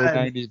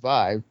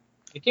 $34.95.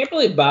 I can't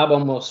believe Bob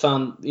almost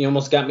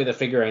got me the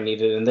figure I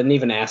needed and didn't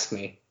even ask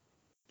me.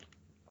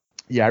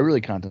 Yeah, I really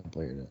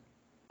contemplated it.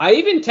 I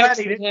even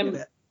texted him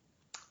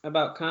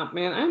about comp.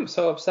 Man, I'm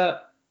so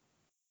upset.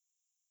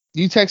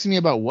 You texted me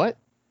about what?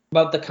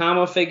 About the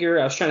comma figure.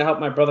 I was trying to help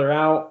my brother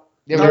out.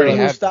 Yeah, we already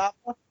have.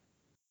 Mustafa?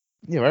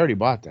 Yeah, I already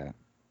bought that.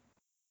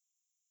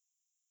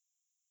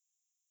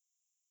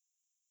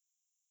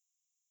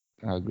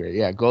 Oh, great.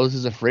 Yeah, Ghost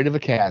is afraid of a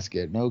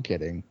casket. No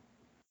kidding.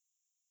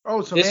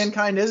 Oh, so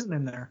Mankind isn't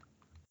in there.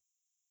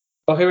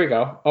 Oh, here we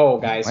go. Oh,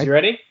 guys, you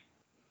ready?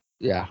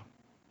 Yeah.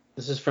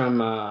 This is from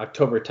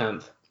October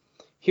 10th.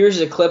 Here's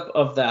a clip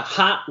of the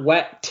hot,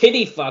 wet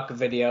titty fuck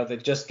video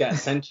that just got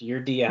sent to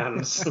your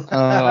DMs. Oh,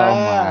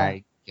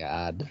 my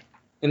God.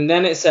 And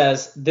then it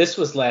says, this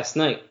was last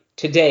night.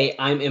 Today,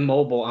 I'm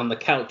immobile on the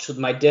couch with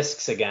my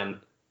discs again.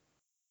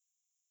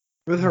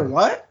 With her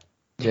what?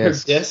 Her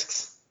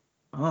discs.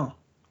 Oh.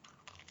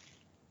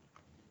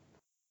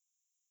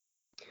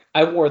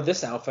 I wore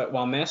this outfit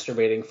while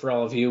masturbating for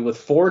all of you with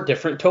 4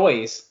 different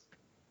toys.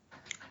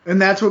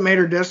 And that's what made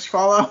her discs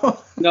fall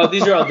out? No,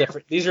 these are all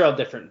different. These are all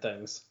different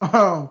things.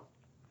 Oh.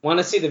 Want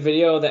to see the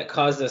video that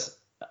caused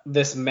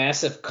this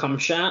massive cum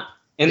shot?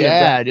 And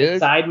yeah, dude.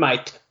 Inside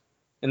my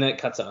and then it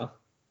cuts off.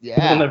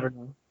 Yeah. We'll never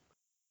know.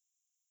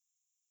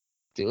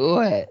 Do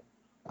it.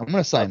 I'm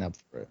going to sign up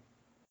for it.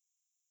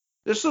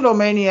 This little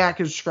maniac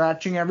is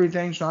scratching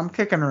everything, so I'm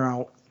kicking her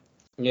out.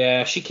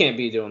 Yeah, she can't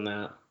be doing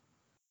that.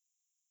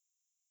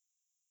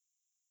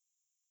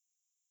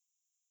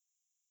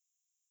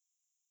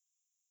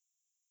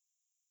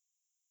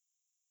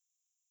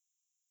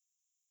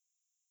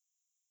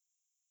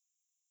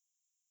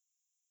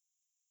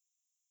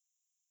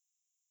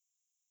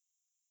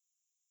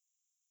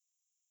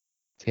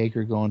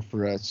 Taker going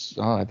for us.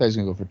 Oh, I thought he was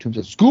going to go for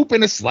Tombstone. Scoop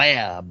in a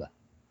slab.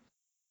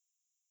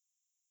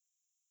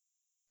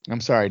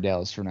 I'm sorry,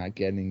 Dallas, for not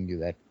getting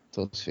you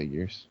those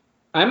figures.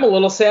 I'm a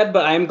little sad,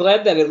 but I'm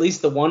glad that at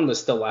least the one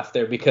was still left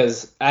there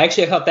because I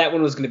actually thought that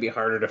one was going to be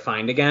harder to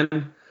find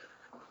again.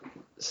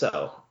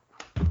 So,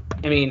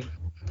 I mean,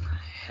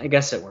 I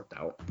guess it worked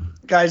out.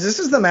 Guys, this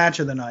is the match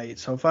of the night,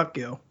 so fuck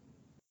you.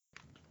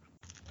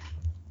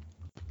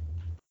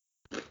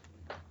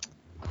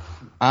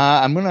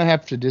 I'm going to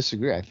have to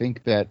disagree. I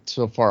think that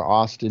so far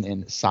Austin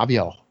and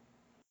Savio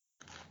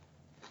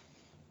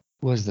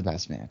was the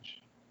best match.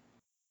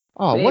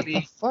 Oh, Maybe. What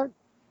the fuck?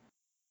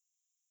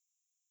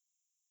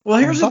 Well,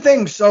 here's the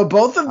thing. So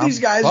both of these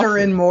guys are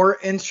buffering. in more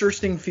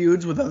interesting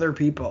feuds with other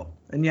people,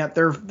 and yet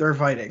they're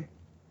fighting.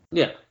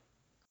 Yeah.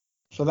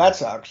 So that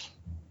sucks.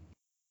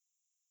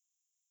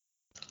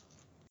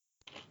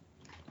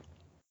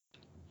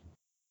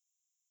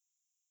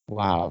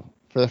 Wow.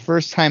 For the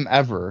first time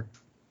ever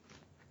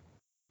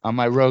on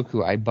my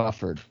Roku, I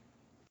buffered.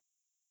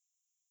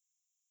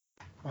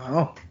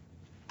 Wow.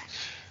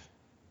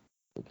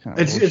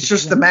 It's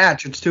just the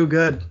match. It's too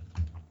good.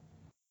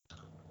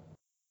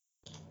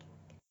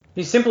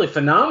 He's simply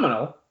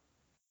phenomenal.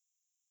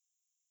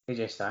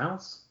 AJ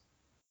Styles.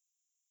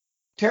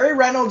 Terry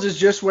Reynolds is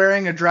just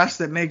wearing a dress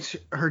that makes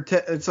her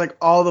it's like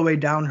all the way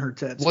down her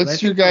tits.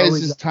 What's your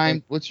guys'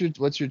 time? What's your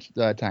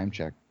time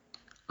check?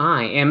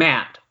 I am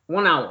at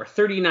 1 hour,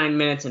 39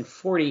 minutes, and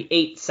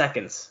 48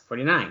 seconds.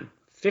 49,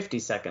 50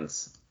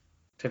 seconds,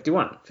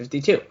 51,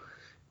 52,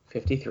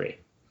 53,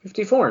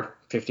 54,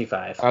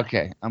 55.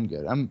 Okay, I'm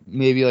good. I'm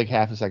maybe like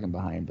half a second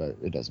behind, but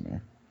it doesn't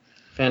matter.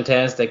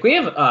 Fantastic. We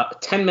have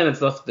 10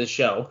 minutes left of the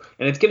show,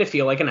 and it's going to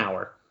feel like an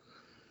hour.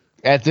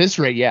 At this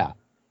rate, yeah.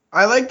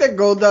 I like that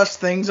Goldust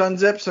things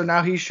unzipped, so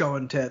now he's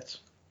showing tits.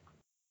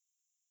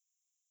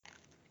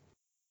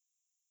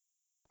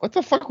 What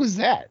the fuck was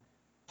that?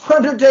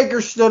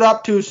 Undertaker stood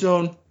up too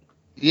soon.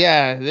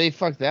 Yeah, they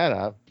fucked that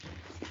up.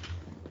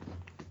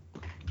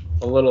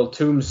 A little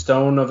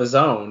tombstone of his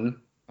own.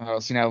 Oh,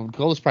 see, now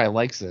Goldust probably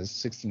likes this.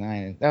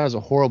 69. That was a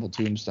horrible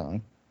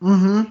tombstone.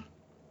 Mm-hmm.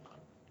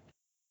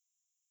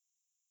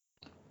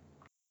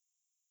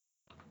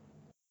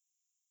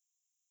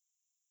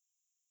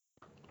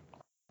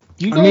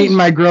 I'm eating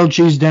my grilled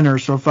cheese dinner,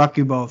 so fuck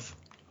you both.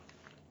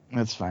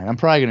 That's fine. I'm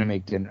probably gonna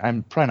make dinner.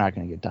 I'm probably not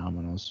gonna get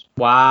Domino's.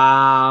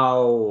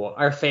 Wow.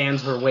 Our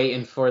fans were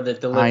waiting for the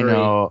delivery. I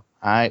know.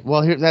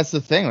 Well, that's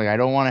the thing. Like, I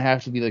don't want to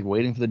have to be like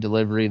waiting for the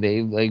delivery.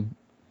 They like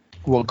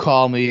will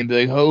call me and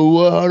be like,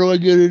 "Oh, how do I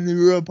get into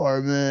your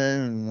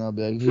apartment?" And I'll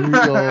be like, "Here you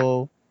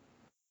go.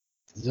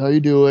 This is how you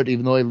do it."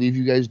 Even though I leave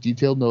you guys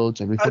detailed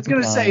notes every I was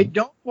fucking gonna say, time.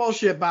 don't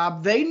bullshit,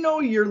 Bob. They know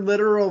your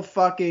literal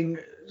fucking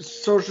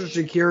social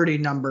security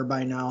number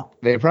by now.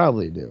 They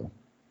probably do.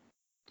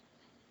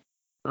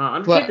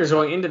 Undertaker's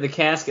going into the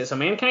casket, so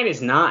Mankind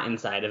is not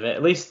inside of it.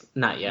 At least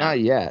not yet.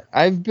 Not yet.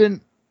 I've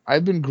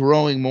been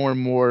growing more and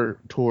more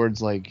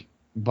towards like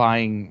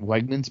buying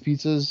Wegmans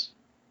pizzas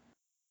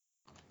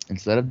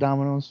instead of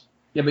Domino's.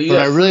 Yeah, but you But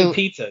have I free really-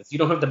 pizzas. You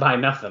don't have to buy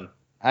nothing.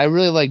 I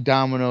really like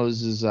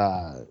Domino's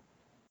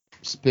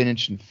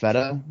spinach and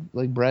feta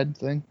like bread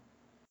thing.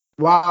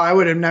 Wow, I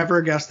would have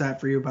never guessed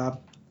that for you, Bob.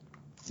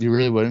 You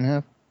really wouldn't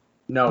have?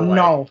 No way.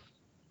 No.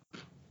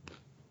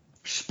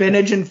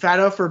 Spinach and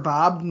feta for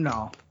Bob?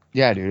 No.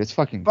 Yeah, dude, it's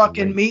fucking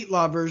Fucking great. meat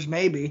lovers,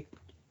 maybe.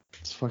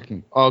 It's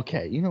fucking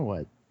okay. You know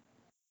what?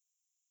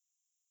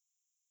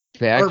 Or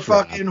Backdrop.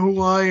 fucking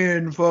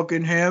Hawaiian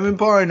fucking ham and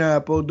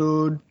pineapple,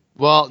 dude.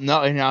 Well,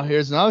 no, and now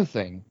here's another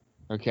thing.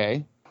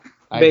 Okay,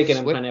 Bacon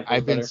and pineapple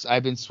is better.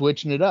 I've been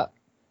switching it up.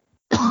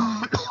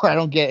 I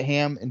don't get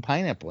ham and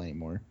pineapple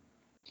anymore.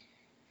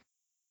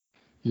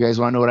 You guys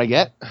want to know what I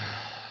get?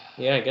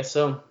 Yeah, I guess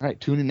so. All right,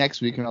 tune in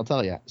next week and I'll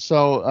tell you.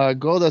 So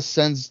Goldust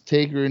sends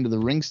Taker into the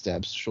ring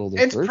steps, shoulder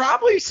It's first.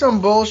 probably some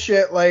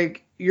bullshit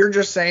like you're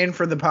just saying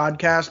for the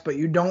podcast, but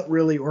you don't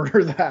really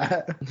order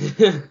that.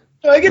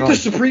 I get No. the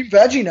Supreme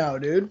Veggie now,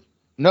 dude.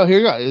 No, here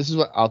you go. This is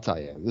what I'll tell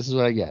you. This is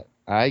what I get.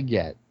 I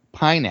get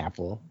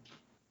pineapple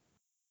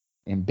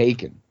and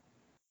bacon.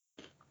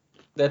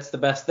 That's the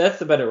best. That's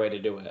the better way to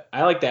do it.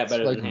 I like that It's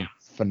better than fucking ham.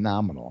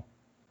 phenomenal.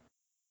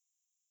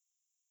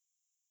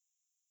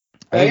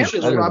 I Ham actually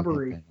is like-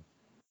 rubbery.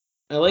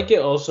 I like it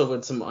also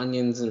with some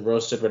onions and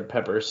roasted red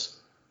peppers.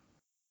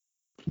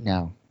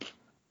 No,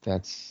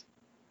 that's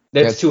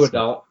That's too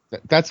adult.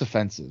 that's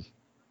offensive.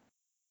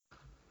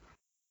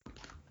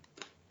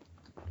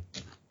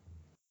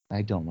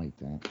 I don't like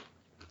that.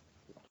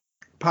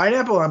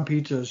 Pineapple on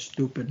pizza is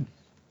stupid.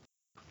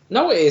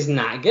 No, it is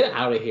not. Get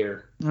out of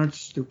here. That's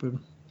stupid.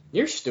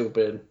 You're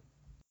stupid.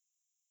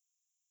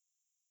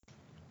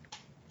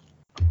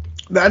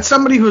 That's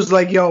somebody who's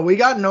like, yo, we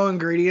got no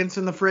ingredients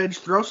in the fridge.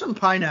 Throw some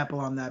pineapple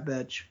on that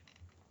bitch.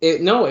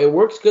 It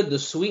works good. The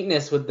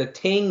sweetness with the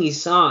tangy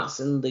sauce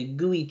and the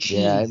gooey cheese.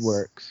 Yeah, it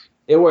works.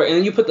 It works. And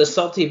then you put the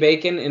salty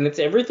bacon, and it's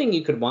everything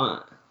you could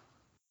want.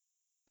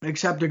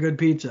 Except a good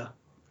pizza.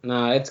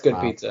 Nah, it's good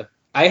Wow. pizza.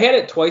 I had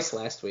it twice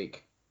last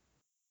week.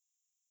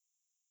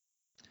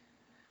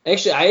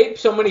 Actually, I ate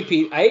so many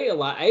pizza. I ate a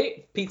lot. I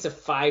ate pizza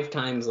 5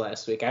 times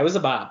last week. I was a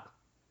Bob.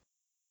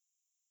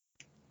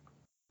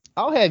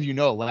 I'll have you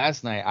know,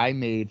 last night I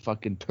made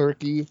fucking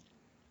turkey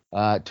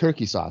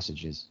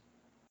sausages.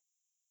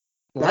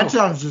 Wow. That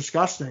sounds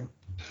disgusting.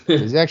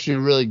 It's actually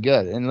really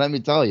good. And let me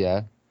tell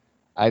you,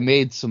 I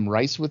made some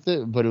rice with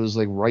it, but it was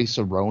like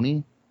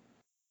rice-a-roni.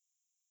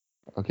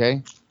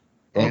 Okay?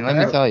 And let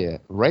me Okay. tell you,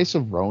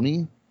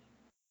 rice-a-roni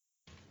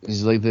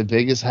is like the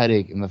biggest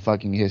headache in the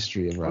fucking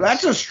history of rice.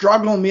 That's a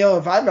struggle meal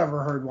if I've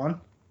ever heard one.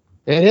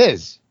 It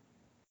is.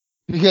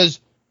 Because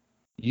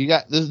you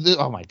got this,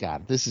 oh my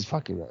god, this is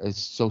fucking, it's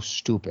so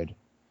stupid.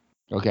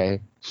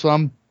 Okay? So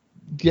I'm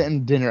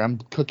cooking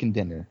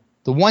dinner.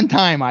 The one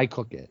time I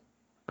cook it.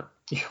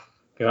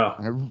 Yeah.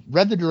 And I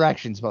read the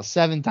directions about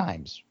 7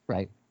 times,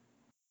 right?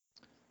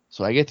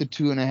 So I get the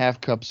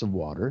 2.5 cups of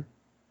water,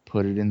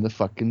 put it in the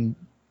fucking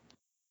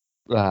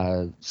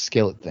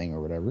skillet thing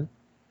or whatever,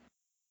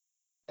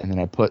 and then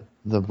I put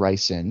the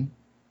rice in.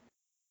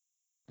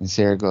 And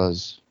Sarah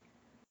goes,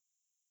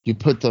 "You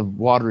put the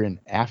water in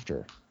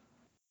after."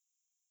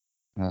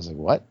 And I was like,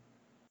 "What?"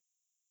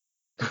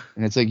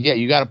 And it's like, "Yeah,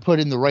 you got to put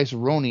in the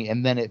rice-a-roni,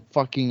 and then it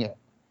fucking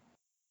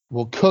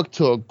will cook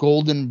to a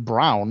golden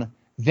brown.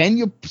 Then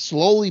you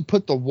slowly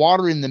put the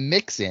water in the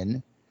mix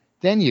in.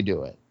 Then you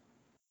do it."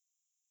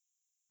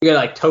 You gotta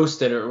like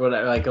toast it or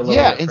whatever, like a little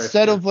Yeah, bit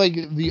instead crispier. of like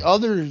the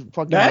other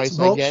fucking That's rice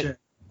I bullshit.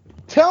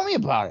 get. Tell me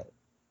about it.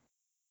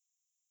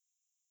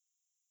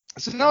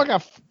 So now I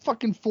got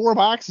fucking 4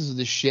 boxes of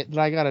this shit that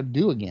I gotta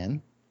do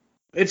again.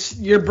 It's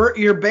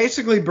you're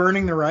basically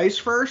burning the rice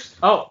first.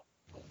 Oh,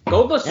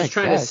 Goldust Yeah, was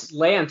trying yes. to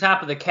lay on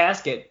top of the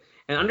casket,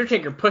 and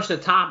Undertaker pushed the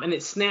top, and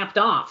it snapped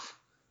off,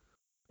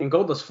 and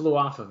Goldust flew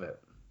off of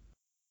it.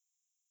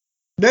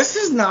 This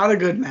is not a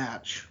good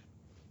match.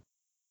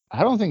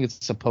 I don't think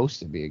it's supposed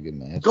to be a good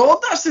match.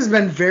 Goldust has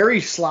been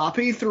very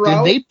sloppy Did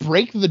throughout. they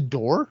break the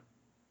door?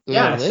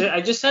 Yeah, The lid?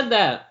 I just said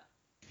that.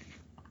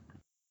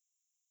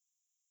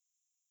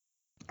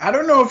 I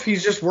don't know if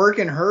he's just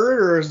working hurt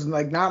or is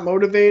like not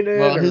motivated.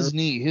 Well, or- his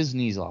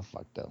knee's all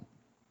fucked up.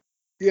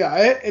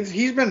 yeah,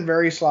 he's been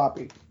very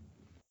sloppy.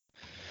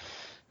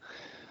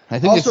 I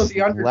think Also, it's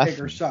the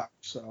Undertaker left. sucks.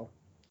 So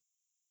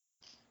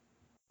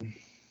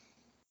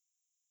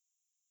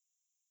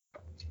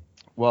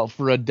Well,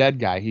 for a dead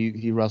guy,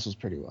 he wrestles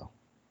pretty well.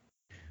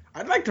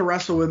 I'd like to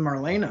wrestle with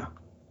Marlena.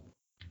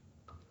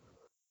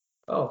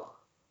 Oh,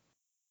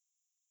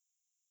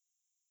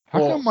 How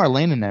Well- come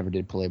Marlena never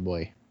did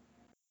Playboy?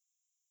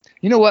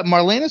 You know what?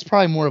 Marlena's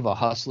probably more of a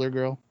hustler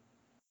girl.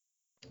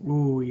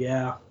 Ooh,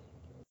 yeah.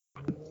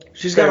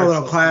 She's got a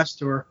little class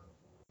to her.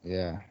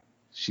 Yeah.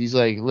 She's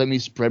like, let me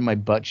spread my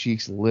butt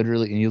cheeks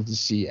literally, and you'll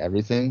just see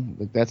everything.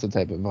 Like, that's the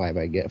type of vibe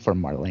I get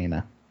from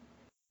Marlena.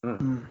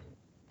 Mm.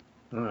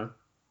 Uh,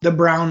 The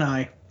brown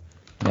eye.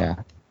 Yeah.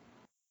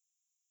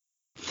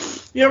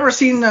 You ever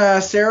seen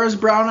Sarah's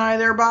brown eye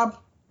there, Bob?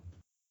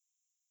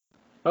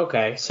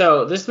 Okay,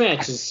 so this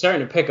match is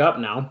starting to pick up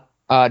now.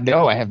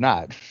 No, I have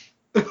not.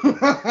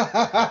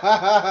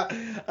 I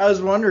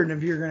was wondering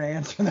if you were going to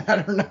answer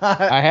that or not.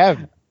 I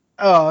have.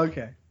 Oh,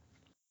 okay.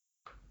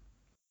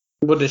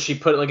 What, does she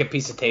put like a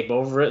piece of tape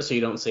over it so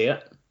you don't see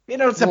it? You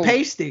know, it's a Well,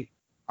 pasty.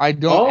 I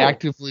don't Oh.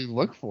 actively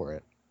look for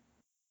it.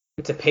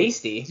 It's a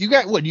pasty. You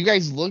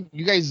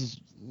guys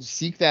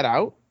seek that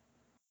out?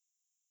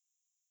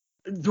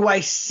 Do I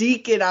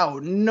seek it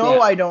out? No, Yeah.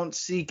 I don't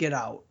seek it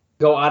out.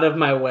 Go out of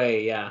my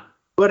way, yeah.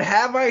 But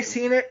have I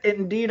seen it?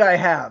 Indeed, I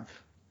have.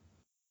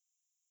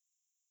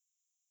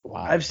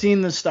 Wow. I've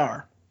seen the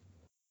star.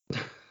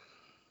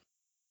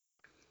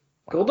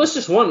 Goldust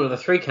just won with a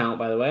 3 count,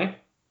 by the way.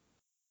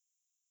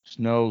 There's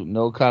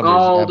no covers.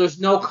 Oh, there's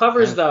no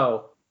covers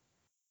though.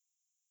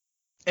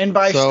 And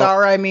by So-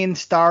 star, I mean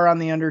star on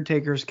the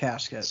Undertaker's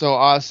casket. So,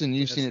 Austin,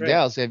 you've That's seen it. right.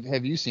 Dallas,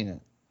 have you seen it?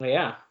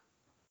 Yeah.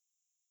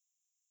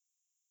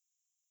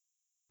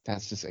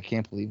 That's just, I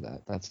can't believe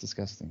that. That's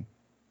disgusting.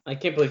 I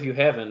can't believe you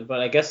haven't, but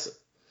I guess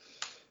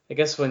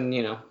when,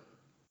 you know.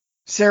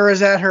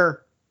 Sarah's at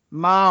her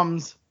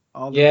mom's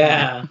all the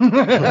Yeah. time.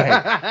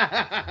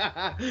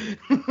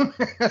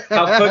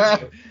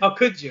 How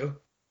could you?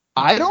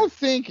 I don't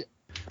think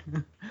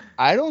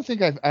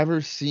I've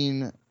ever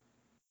seen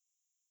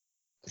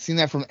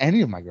that from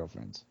any of my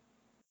girlfriends.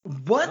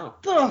 What Oh.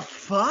 the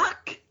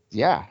fuck?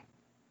 Yeah.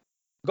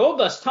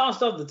 Goldust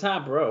tossed off the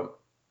top rope.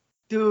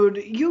 Dude,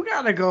 you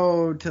gotta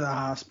go to the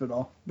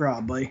hospital,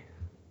 probably.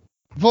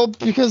 Well,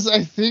 because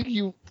I think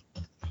you.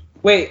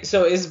 Wait,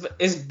 so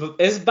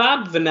is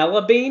Bob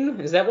Vanilla Bean?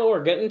 Is that what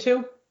we're getting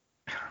to?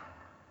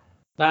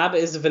 Bob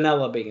is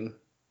Vanilla Bean.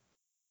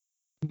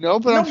 No,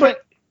 but No, I'm trying.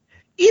 but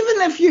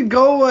even if you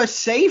go a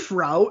safe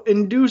route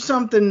and do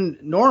something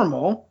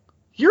normal,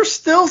 you're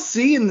still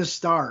seeing the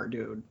star,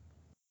 dude.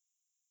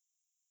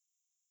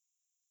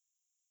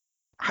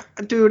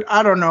 Dude,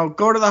 I don't know.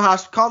 Go to the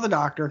hospital. Call the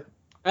doctor.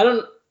 I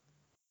don't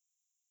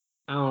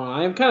know.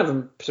 I'm kind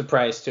of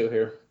surprised too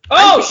here.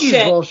 I Oh think he's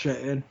shit!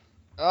 bullshitting.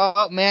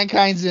 Oh,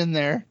 Mankind's in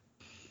there.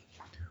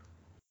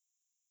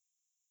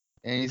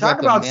 And he's Talk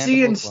got the about mandible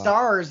seeing claw.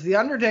 stars. The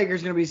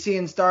Undertaker's going to be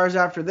seeing stars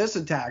after this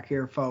attack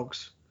here,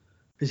 folks.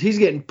 Because he's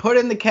getting put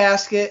in the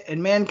casket,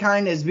 and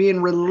Mankind is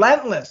being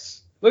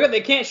relentless. Look at,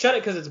 they can't shut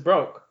it because it's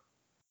broke.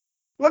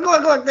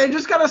 Look. They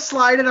just got to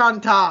slide it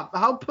on top.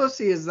 How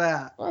pussy is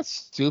that? That's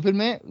stupid,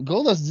 man.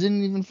 Goldust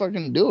didn't even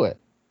fucking do it.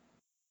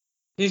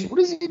 What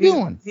is he He's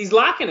doing? He's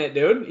locking it,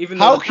 dude. Even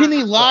though How it's can not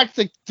he lock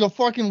the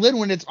fucking lid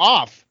when it's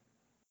off?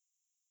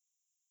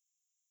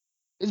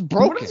 It's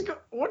broken.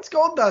 What's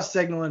Goldust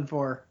signaling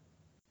for?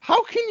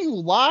 How can you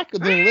lock the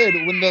lid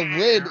when the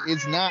lid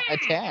is not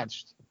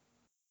attached?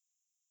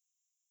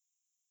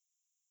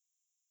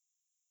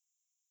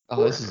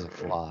 Oh, this is a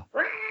flaw.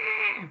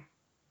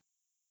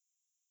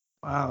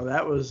 Wow,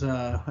 that was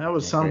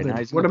something. Now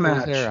he's What a gonna pull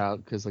his match. hair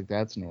out because like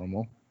that's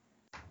normal.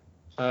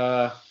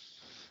 The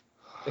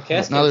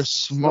casket. Now there's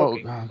smoke.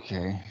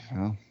 Okay.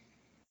 Well.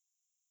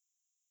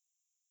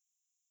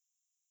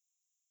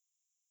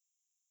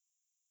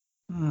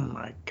 Oh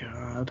my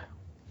god.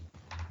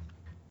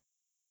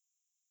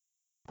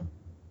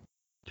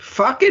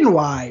 Fucking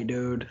why,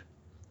 dude?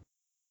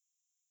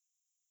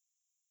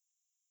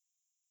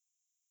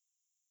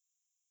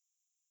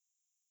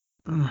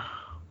 Oh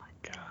my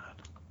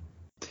god.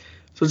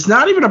 So it's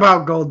not even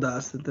about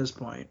Goldust at this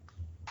point.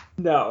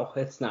 No,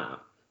 it's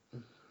not.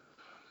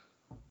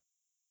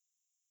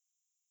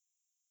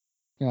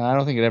 Yeah, I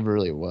don't think it ever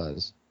really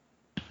was.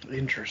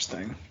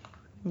 Interesting.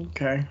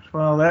 Okay.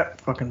 Well,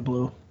 that fucking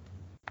blew.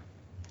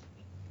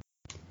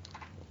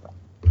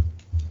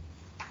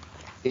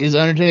 Is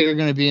Undertaker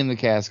going to be in the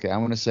casket? I'm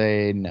going to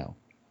say no.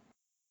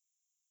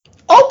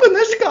 Open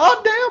this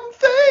goddamn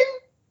thing!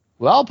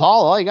 Well,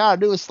 Paul, all you got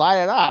to do is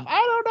slide it off. I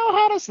don't know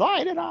how to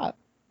slide it off.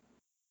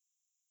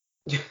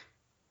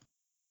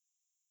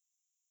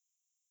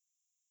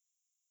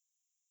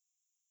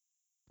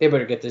 They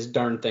better get this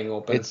darn thing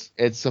open.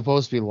 It's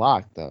supposed to be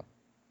locked, though.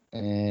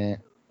 And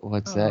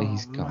what's that?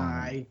 He's Oh coming.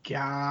 my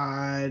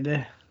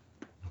god.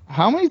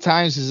 How many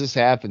times has this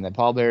happened that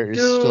Paul Bearer is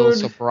still Dude.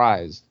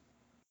 surprised?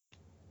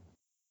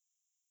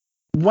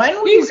 When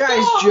will He's you guys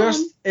gone.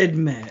 just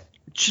admit?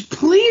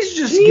 Please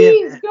just He's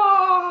give in.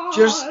 gone.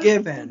 Just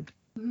give in.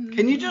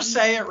 Can you just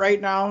say it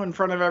right now in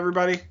front of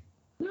everybody?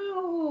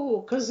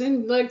 No, because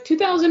in like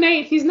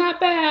 2008, he's not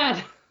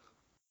bad.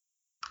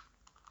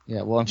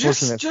 Yeah, well,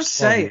 unfortunately, Just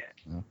say it.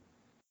 No.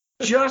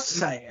 Just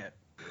say it.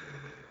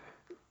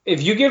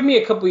 If you give me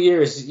a couple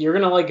years, you're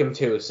gonna like him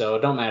too, so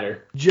it don't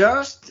matter.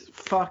 Just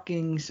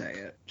fucking say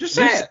it. Just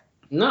say There's- it.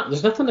 No,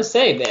 there's nothing to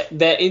say.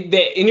 That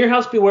in your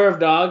house, beware of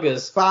dog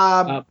is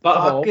Bob,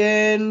 butthole.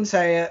 fucking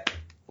say it.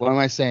 What am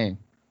I saying?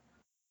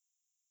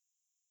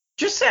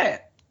 Just say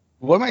it.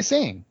 What am I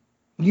saying?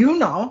 You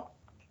know.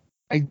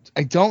 I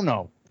don't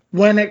know.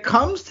 When it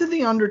comes to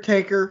The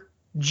Undertaker,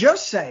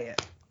 just say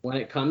it. When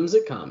it comes,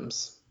 it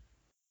comes.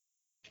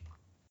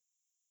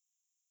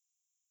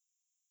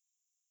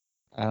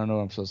 I don't know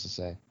what I'm supposed to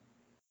say.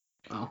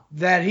 Oh.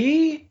 That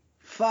he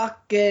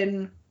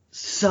fucking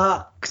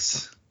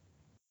sucks.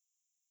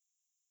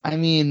 I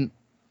mean,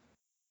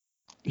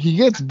 he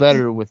gets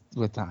better with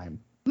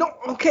time. No,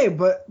 okay,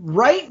 but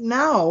right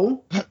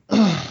now,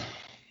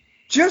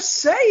 just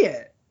say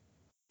it.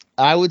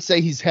 I would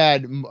say he's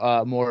had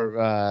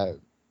more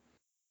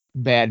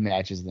bad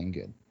matches than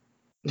good.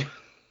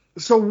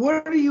 So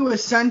what are you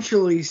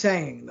essentially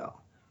saying, though?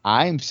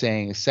 I'm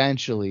saying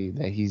essentially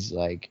that he's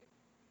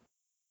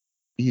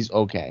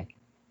okay.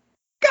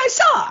 Guy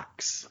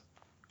sucks.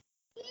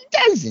 He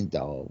doesn't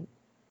though.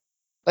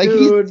 Like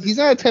Dude. he's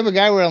not the type of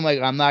guy where I'm like,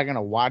 I'm not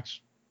gonna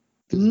watch.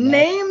 this match.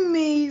 Name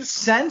me,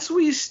 since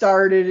we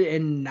started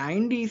in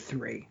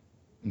 93,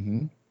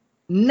 Mhm.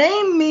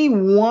 name me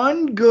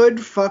one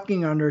good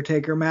fucking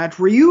Undertaker match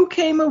where you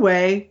came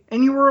away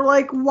and you were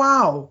like,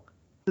 wow,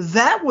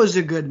 that was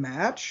a good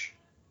match.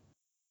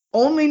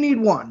 Only need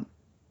one.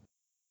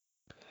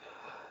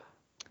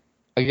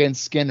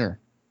 Against Skinner.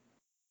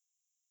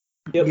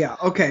 Yep. Yeah,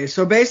 okay,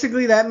 so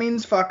basically that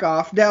means fuck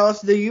off.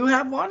 Dallas, do you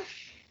have one?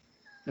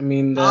 I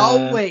mean,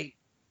 I'll wait.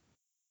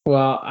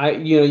 Well,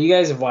 you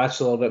guys have watched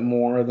a little bit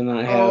more than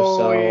I have, Oh,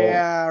 so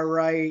yeah,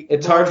 right.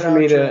 it's Blow hard it for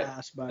me out your to.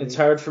 ass, buddy. It's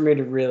hard for me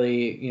to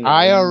really, nail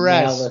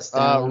this IRS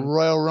down.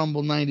 Royal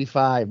Rumble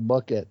 95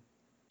 bucket.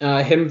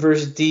 Him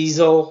versus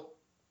Diesel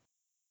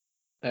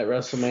at Fuck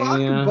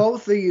WrestleMania.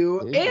 both of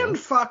you, There you and go.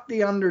 fuck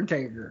The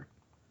Undertaker.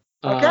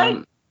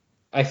 Okay?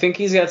 I think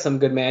he's got some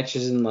good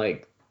matches in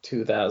like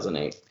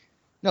 2008.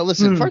 No,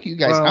 listen, fuck you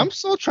guys. well- I'm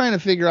still trying to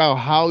figure out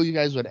how you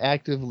guys would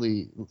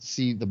actively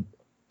see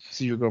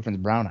your girlfriend's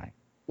brown eye.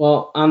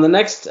 Well, on the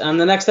next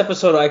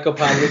episode of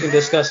IcoPod, we can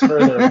discuss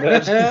further.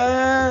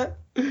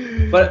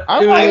 But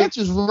I want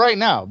answers right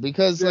now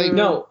because like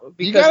no,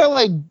 you because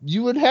gotta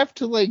you would have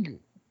to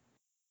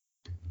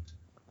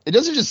it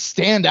doesn't just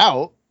stand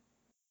out.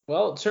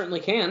 well, it certainly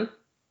can.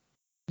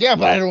 Yeah,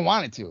 but I don't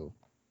want it to.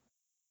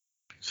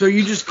 So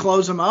you just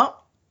close them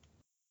up?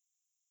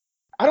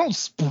 I don't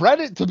spread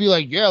it to be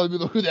like, yeah, let me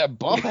look at that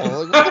ball. Like,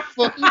 what the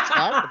fuck are you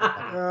talking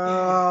about?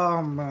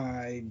 Oh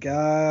my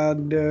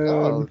god, dude.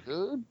 Oh,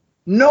 dude.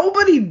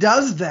 Nobody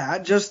does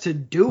that just to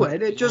do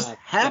it. It just God,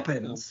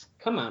 happens.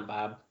 Come on,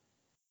 Bob.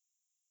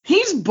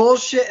 He's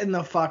bullshitting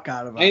the fuck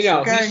out of us. I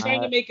know Okay? he's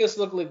trying to make us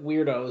look like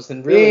weirdos,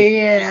 and really,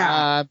 Yeah.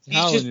 I'm he's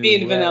telling just you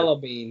being right- Vanilla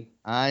Bean.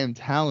 I am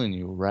telling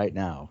you right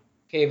now.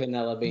 Okay,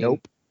 Vanilla Bean.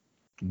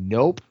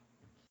 Nope.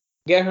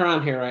 Get her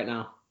on here right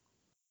now.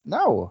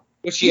 No.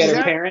 Was she at She's her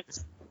at-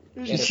 parents?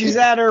 She's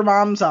at her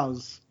mom's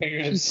house.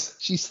 Parents.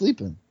 She's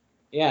sleeping.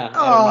 Yeah. at her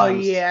Oh,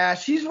 mom's. yeah.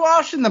 She's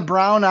washing the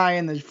brown eye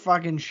in the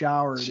fucking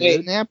shower, She's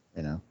dude.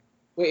 napping,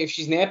 Wait, if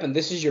she's napping,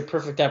 this is your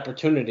perfect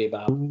opportunity,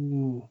 Bob.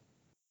 Ooh.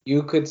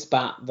 You could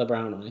spot the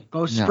brown eye.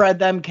 Go spread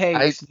them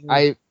cakes. dude.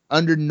 I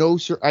under no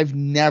I've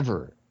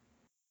never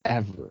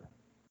ever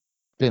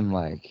been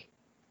like,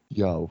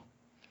 yo.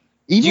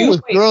 Even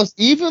with wait. girls,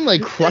 even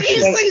like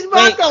crushes, He's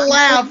about to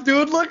laugh,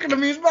 dude. Look at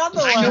him. He's about to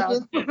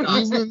laugh.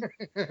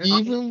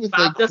 even with Bob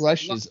like doesn't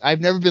crushes, I've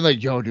never been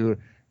like, yo, dude,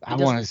 I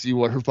doesn't- want to see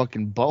what her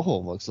fucking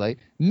butthole looks like.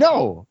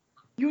 No.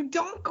 You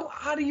don't go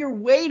out of your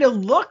way to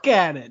look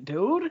at it,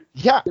 dude.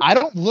 Yeah, I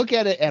don't look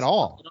at it at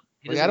all.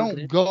 He Like, doesn't I look at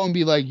don't it. go and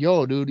be like,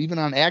 yo, dude, even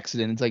on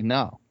accident. It's like,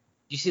 no.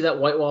 You see that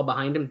white wall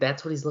behind him?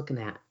 That's what he's looking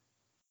at.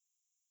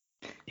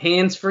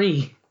 Hands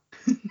free.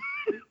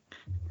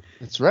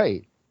 That's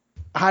right.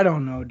 I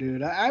don't know,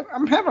 dude.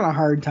 I'm having a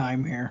hard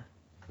time here.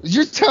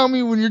 You're telling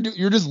me when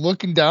you're just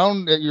looking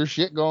down at your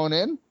shit going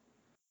in?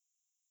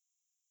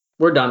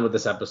 We're done with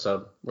this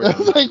episode. We're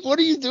done. Like, what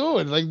are you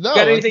doing? Like, no.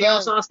 Got it's anything not-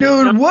 else, Austin?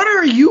 Dude, No. what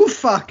are you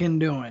fucking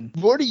doing?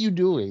 What are you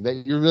doing?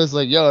 That you're just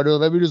like, yo,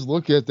 dude, let me just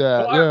look at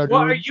that. What, Yeah, what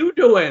dude. are you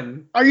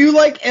doing? Are you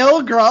like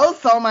ill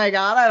growth? Oh my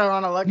god, I don't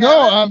want to look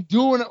No, at it. I'm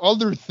doing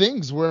other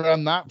things where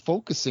I'm not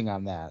focusing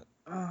on that.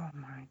 Oh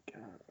my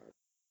god.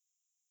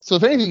 So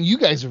if anything, you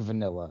guys are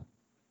vanilla.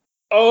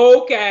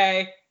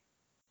 Okay.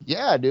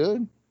 Yeah,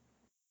 dude.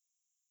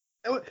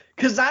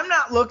 Because I'm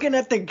not looking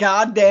at the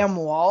goddamn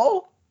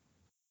wall.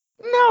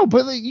 No,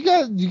 but like you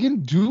can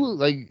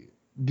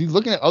be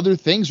looking at other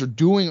things or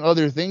doing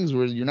other things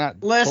where you're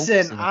not. Listen,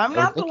 focusing on- I'm or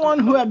not the looking one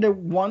at who it. had to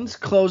once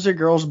close a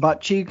girl's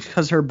butt cheeks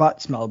because her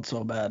butt smelled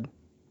so bad.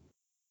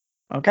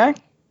 Okay?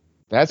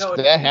 No,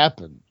 That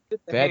happened.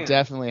 Hit the That hand.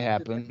 definitely Hit the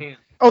happened. hand.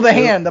 Oh, the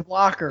hand, the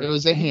blocker. It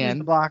was a He used hand.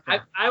 The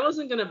blocker. I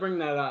wasn't gonna bring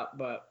that up,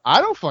 but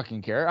I don't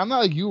fucking care. I'm not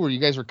like you where you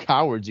guys are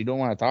cowards. You don't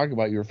want to talk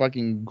about your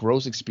fucking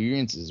gross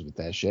experiences with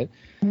that shit.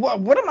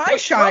 What am I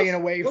What's shying gross?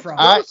 away What's from?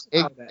 gross?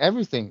 about that?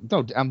 Everything.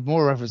 No, I'm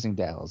more referencing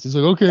Dallas. He's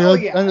like, okay, Oh, at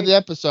the yeah, end of the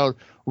episode,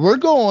 we're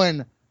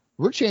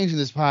changing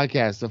this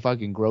podcast to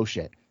fucking gross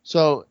shit.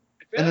 So,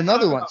 and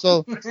another one.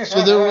 So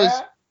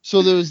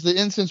there was the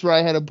instance where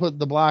I had to put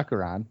the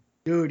blocker on.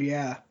 Dude,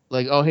 yeah.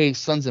 like, oh, hey,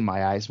 sun's in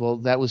my eyes. Well,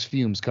 that was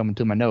fumes coming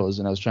to my nose,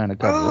 and I was trying to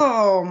cover it.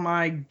 Oh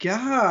my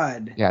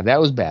God. Yeah, that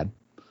was bad.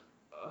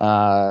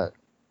 And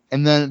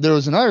then there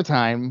was another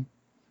time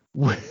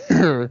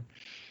where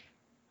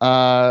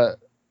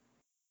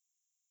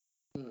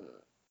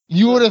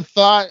you would have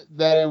thought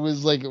that it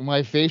was like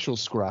my facial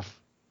scruff.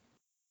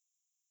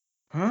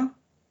 Huh?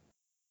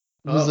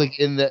 It was like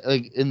in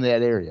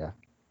that area.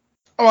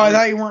 Oh, I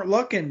thought you weren't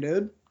looking,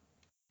 dude.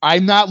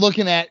 I'm not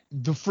looking at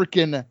the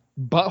freaking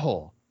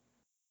butthole.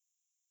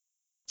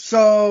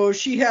 So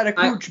she had a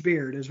cooch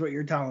beard, is what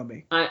you're telling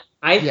me.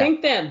 I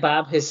think that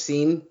Bob has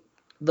seen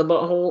the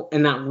butthole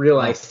and not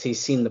realized he's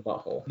seen the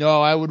butthole.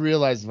 No, I would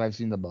realize if I've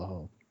seen the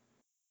butthole.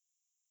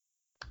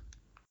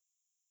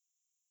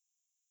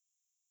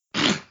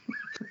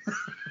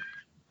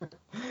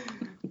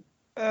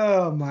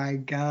 Oh my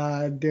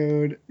God,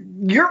 dude.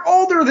 You're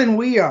older than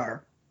we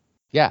are.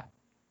 Yeah.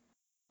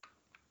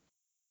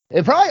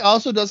 It probably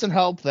also doesn't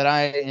help that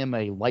I am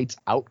a lights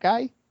out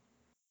guy.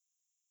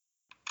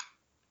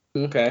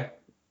 Okay.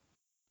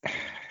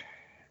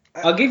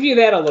 I'll give you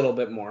that a little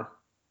bit more.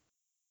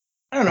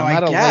 I don't know, I'm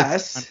not I a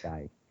guess. lights out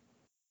guy.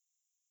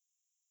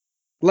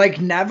 Like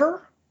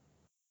never?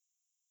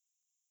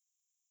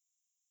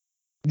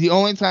 The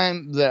only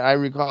time that I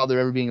recall there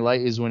ever being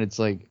light is when it's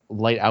like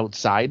light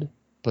outside,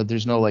 but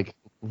there's no like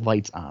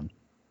lights on.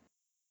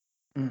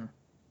 And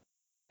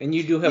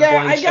you do have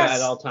blind shot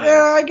at all times.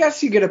 Yeah, I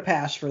guess you get a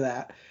pass for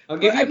that. I'll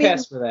give you a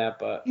pass for that,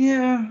 but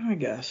yeah, I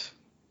guess.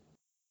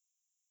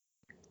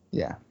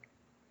 Yeah.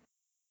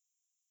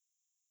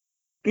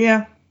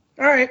 Yeah.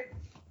 All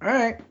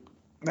right.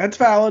 That's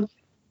valid.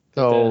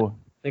 So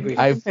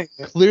I've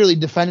clearly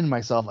defended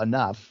myself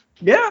enough.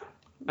 Yeah.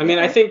 I mean,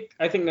 I think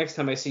next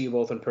time I see you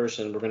both in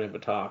person, we're gonna have a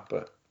talk,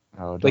 but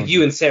like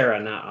you and Sarah,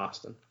 not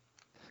Austin.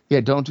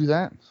 Yeah, don't do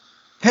that.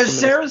 Has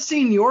Sarah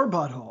seen your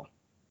butthole?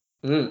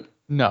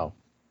 No.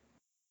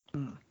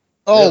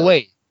 Oh,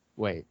 wait.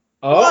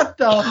 Oh. What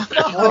the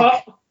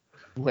fuck?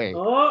 Wait.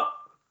 Oh.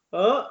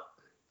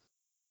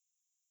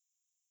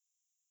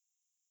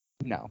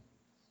 No.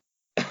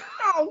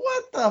 Oh,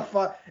 what the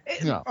fuck?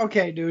 No.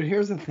 Okay, dude,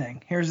 here's the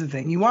thing.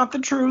 You want the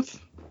truth?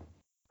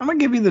 I'm going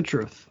to give you the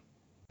truth.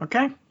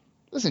 Okay?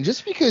 Listen,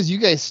 just because you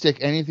guys stick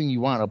anything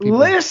you want up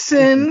people's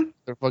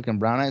their fucking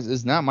brown eyes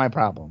is not my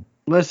problem.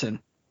 Listen.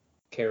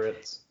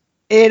 Carrots.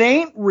 It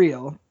ain't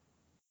real.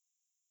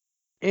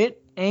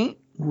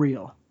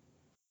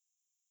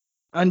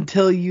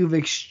 Until you've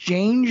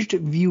exchanged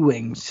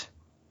viewings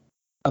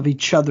of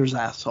each other's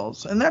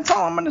assholes. And that's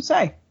all I'm going to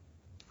say.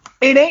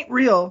 It ain't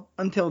real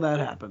until that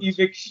happens. You've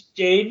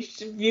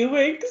exchanged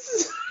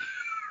viewings?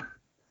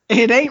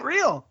 It ain't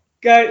real.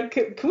 Guys,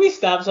 can we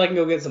stop so I can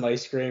go get some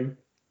ice cream?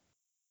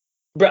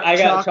 Bro, I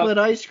got chocolate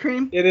ice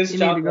cream? It is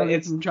chocolate. Need to go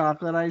get some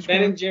chocolate ice cream?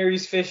 Ben and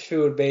Jerry's fish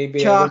food, baby.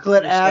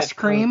 Chocolate ass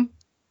cream?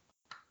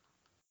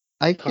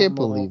 I can't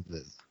believe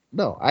this.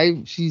 No,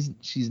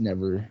 she's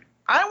never.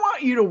 I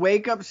want you to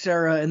wake up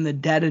Sarah in the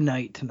dead of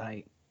night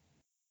tonight.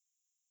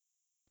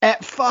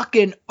 At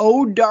fucking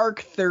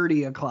dark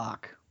 30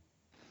 o'clock.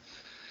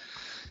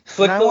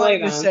 Flick and the I want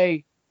light you to on.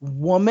 say,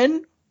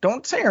 woman,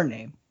 don't say her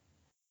name.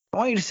 I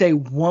want you to say,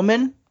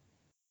 woman,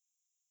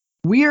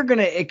 we are going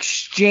to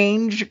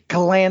exchange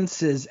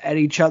glances at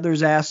each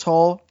other's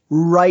asshole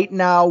right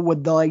now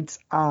with the lights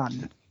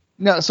on.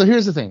 No, so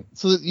here's the thing.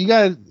 So you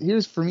gotta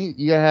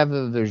have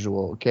a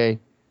visual, okay?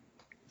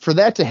 For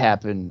that to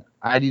happen,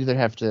 I'd either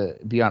have to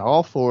be on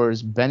all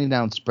fours, bending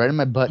down, spreading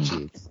my butt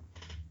cheeks,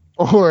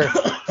 or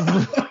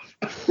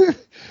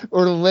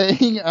or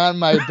laying on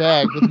my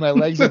back with my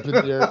legs up in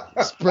the air,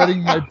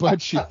 spreading my butt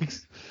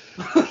cheeks.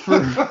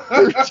 That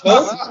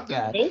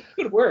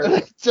could work.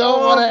 I don't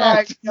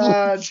want to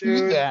God, do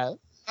dude. that.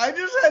 I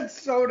just had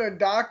soda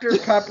Dr.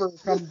 Pepper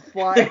come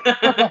flying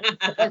out my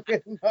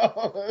fucking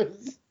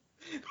nose.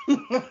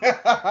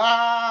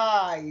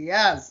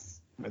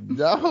 Yes.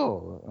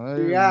 No,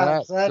 I'm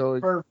Yes, not that's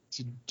going perfect.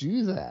 to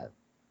do that.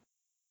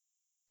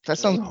 That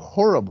sounds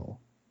horrible.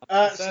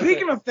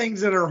 Speaking of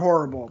things that are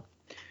horrible,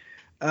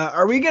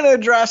 are we going to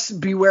address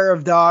Beware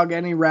of Dog?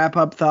 Any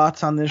wrap-up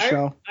thoughts on this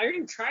show? I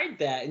already tried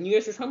that, and you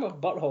guys were talking about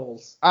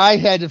buttholes. I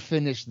had to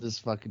finish this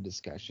fucking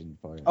discussion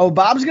for you. Oh,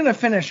 Bob's going to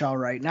finish all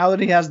right now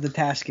that he has the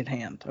task at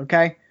hand,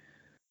 okay?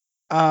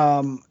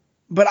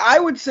 But I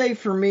would say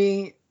for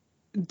me,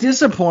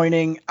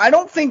 disappointing. I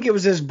don't think it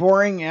was as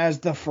boring as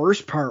the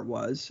first part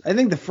was. I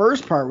think the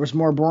first part was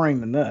more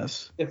boring than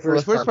this. The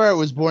first part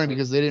was boring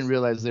because they didn't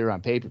realize they were on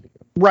pay-per-view.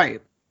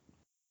 Right.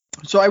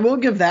 So I will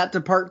give that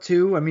to part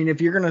 2. I mean, if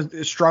you're going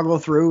to struggle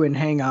through and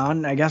hang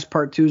on, I guess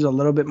part 2 is a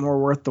little bit more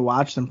worth the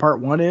watch than part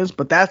 1 is,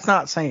 but that's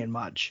not saying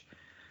much.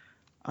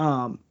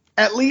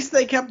 At least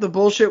they kept the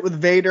bullshit with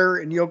Vader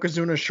and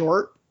Yokozuna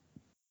short.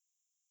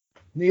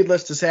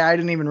 Needless to say, I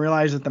didn't even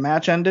realize that the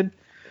match ended.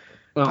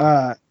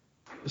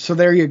 So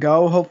there you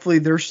go. Hopefully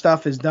their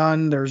stuff is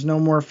done. There's no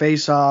more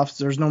face-offs.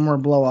 There's no more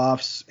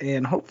blow-offs.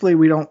 And hopefully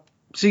we don't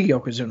see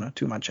Yokozuna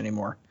too much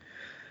anymore.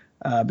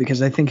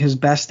 Because I think his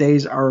best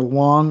days are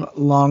long,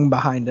 long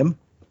behind him.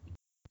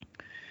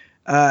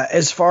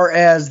 As far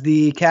as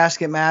the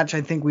casket match,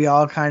 I think we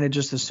all kind of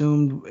just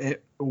assumed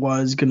it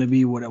was going to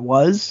be what it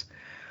was.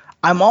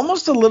 I'm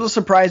almost a little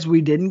surprised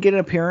we didn't get an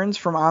appearance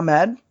from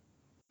Ahmed.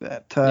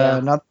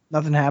 That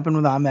nothing happened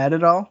with Ahmed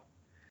at all.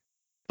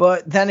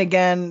 But then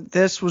again,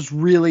 this was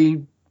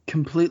really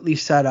completely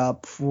set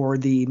up for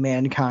the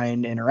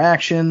Mankind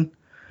interaction.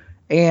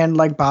 And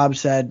like Bob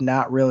said,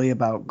 not really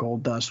about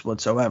Goldust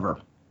whatsoever.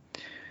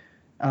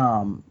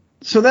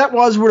 So that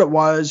was what it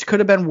was. Could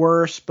have been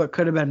worse, but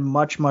could have been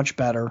much, much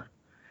better.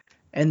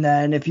 And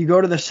then if you go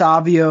to the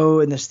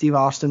Savio and the Steve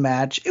Austin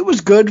match, it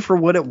was good for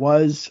what it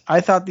was.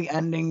 I thought the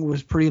ending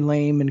was pretty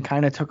lame and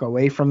kind of took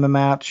away from the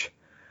match.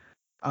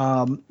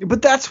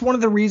 But that's one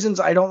of the reasons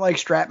I don't like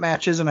strap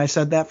matches, and I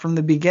said that from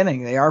the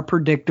beginning. They are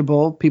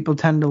predictable. People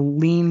tend to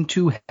lean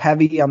too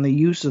heavy on the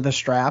use of the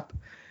strap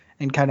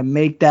and kind of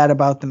make that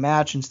about the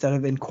match instead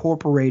of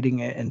incorporating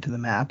it into the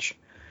match.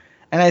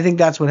 And I think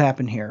that's what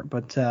happened here.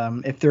 But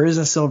if there is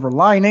a silver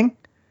lining,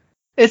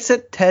 it's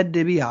that Ted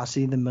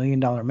DiBiase, the $1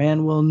 Million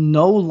Man, will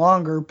no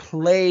longer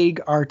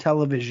plague our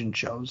television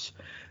shows.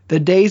 The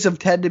days of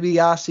Ted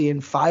DiBiase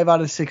in 5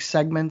 out of 6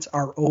 segments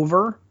are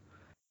over.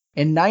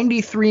 And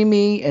 93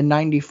 Me and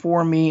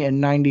 94 Me and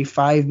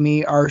 95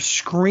 Me are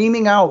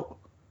screaming out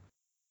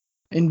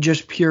in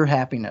just pure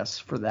happiness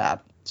for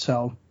that.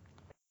 So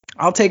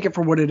I'll take it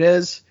for what it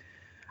is.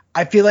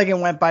 I feel like it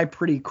went by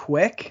pretty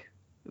quick.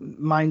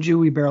 Mind you,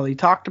 we barely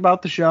talked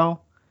about the show,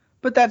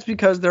 but that's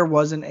because there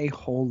wasn't a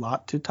whole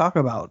lot to talk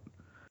about,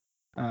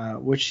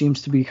 which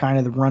seems to be kind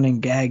of the running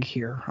gag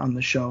here on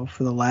the show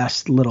for the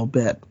last little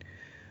bit.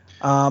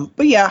 But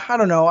yeah, I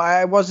don't know.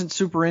 I wasn't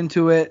super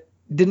into it.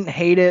 Didn't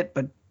hate it,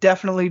 but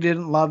definitely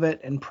didn't love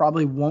it, and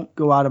probably won't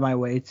go out of my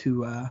way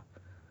to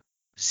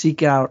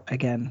seek it out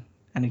again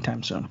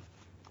anytime soon.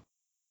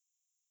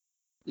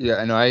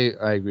 Yeah,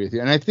 I agree with you.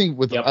 And I think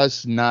with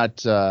us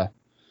not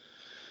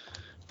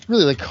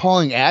really like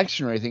calling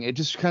action or anything, it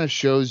just kind of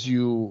shows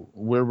you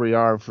where we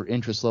are for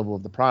interest level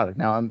of the product.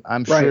 Now,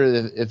 I'm sure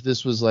that if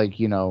this was like,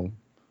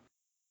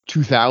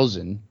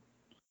 2000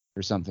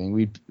 or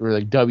something, or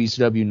like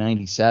WCW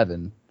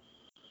 97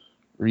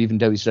 or even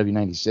WCW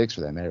 96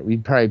 for that matter,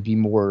 we'd probably be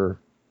more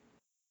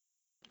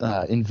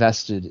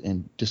invested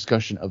in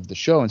discussion of the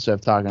show instead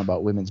of talking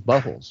about women's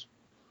buttholes.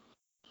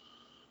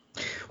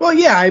 Well,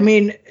 yeah, I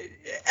mean,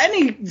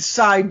 any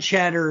side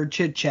chatter or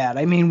chit chat.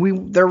 I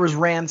mean, there was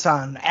rants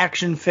on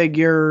action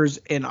figures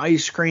and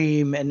ice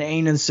cream and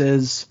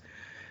anuses.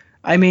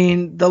 I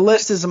mean, the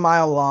list is a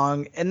mile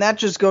long, and that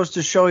just goes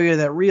to show you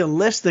that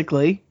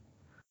realistically,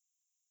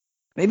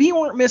 maybe you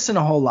weren't missing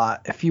a whole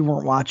lot if you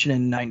weren't watching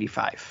in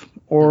 95.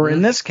 Or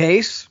in this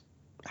case,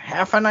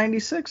 half of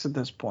 96 at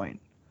this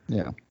point.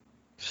 Yeah.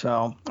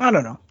 So, I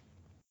don't know.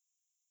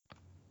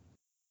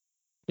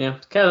 Yeah,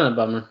 it's kind of a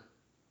bummer,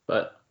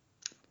 but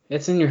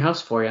it's in your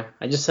house for you.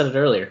 I just said it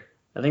earlier.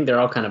 I think they're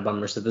all kind of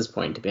bummers at this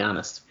point, to be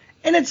honest.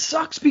 And it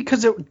sucks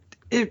because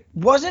it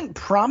wasn't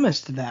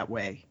promised that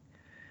way.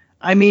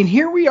 I mean,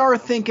 here we are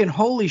thinking,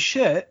 holy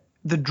shit,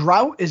 the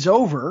drought is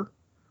over.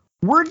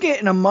 We're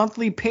getting a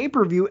monthly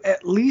pay-per-view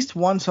at least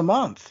once a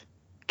month.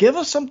 Give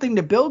us something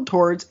to build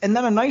towards, and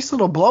then a nice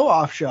little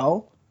blow-off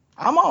show.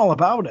 I'm all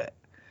about it.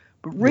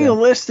 But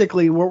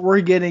realistically, what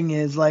we're getting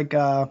is like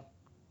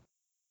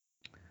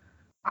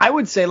I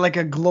would say like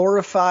a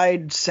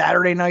glorified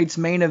Saturday night's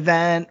main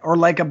event, or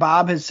like a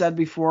Bob has said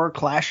before,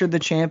 Clash of the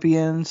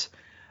Champions.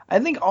 I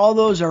think all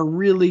those are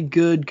really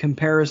good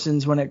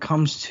comparisons when it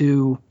comes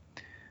to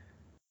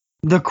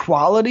the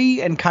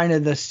quality and kind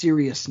of the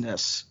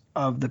seriousness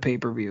of the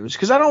pay-per-views.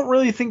 Because I don't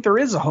really think there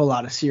is a whole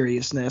lot of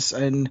seriousness,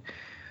 and,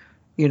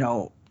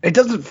 it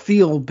doesn't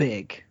feel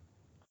big.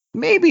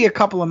 Maybe a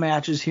couple of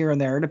matches here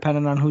and there,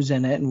 depending on who's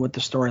in it and what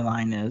the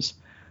storyline is.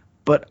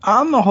 But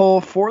on the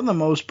whole, for the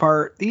most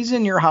part, these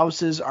in your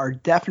houses are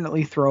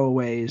definitely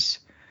throwaways.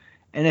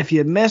 And if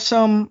you miss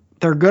them,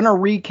 they're going to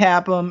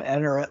recap them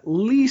and or at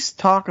least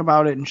talk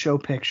about it and show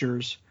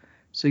pictures.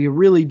 So you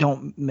really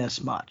don't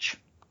miss much.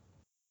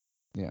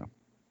 Yeah.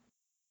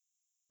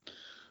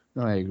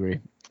 No, I agree.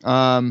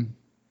 All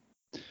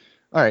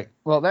right.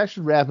 Well, that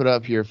should wrap it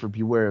up here for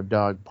Beware of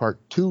Dog Part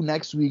 2.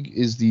 Next week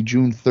is the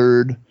June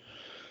 3rd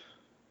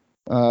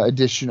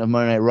edition of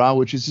Monday Night Raw,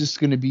 which is just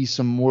going to be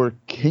some more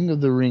King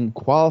of the Ring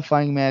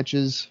qualifying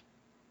matches.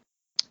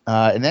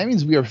 And that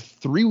means we are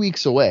 3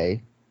 weeks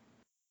away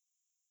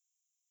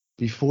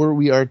before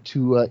we are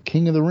to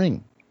King of the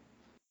Ring.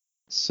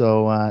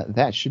 So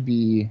that should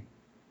be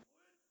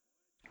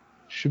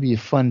a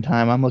fun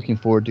time. I'm looking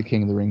forward to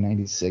King of the Ring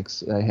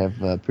 96. I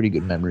have pretty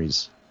good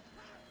memories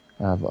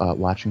of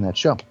watching that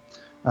show.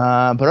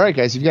 But all right,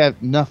 guys, if you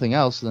have nothing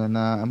else, then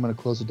I'm going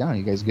to close it down.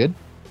 You guys good?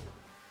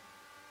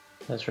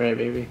 That's right,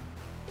 baby.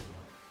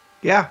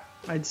 Yeah,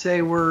 I'd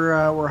say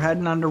we're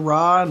heading on to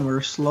Raw, and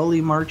we're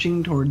slowly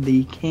marching toward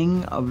the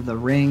King of the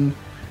Ring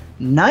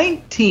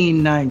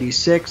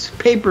 1996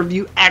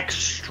 pay-per-view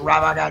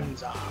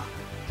extravaganza.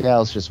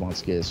 Dallas just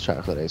wants to get his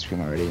chocolate ice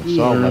cream already,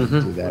 so I'll let him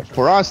do that.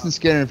 For Austin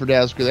Skinner and for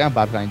Dallas Gridley, I'm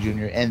Bob Conley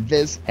Jr., and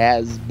this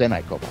has been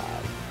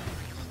IcoPod.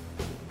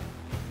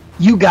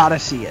 You gotta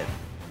see it.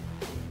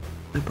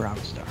 the Brown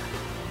Star.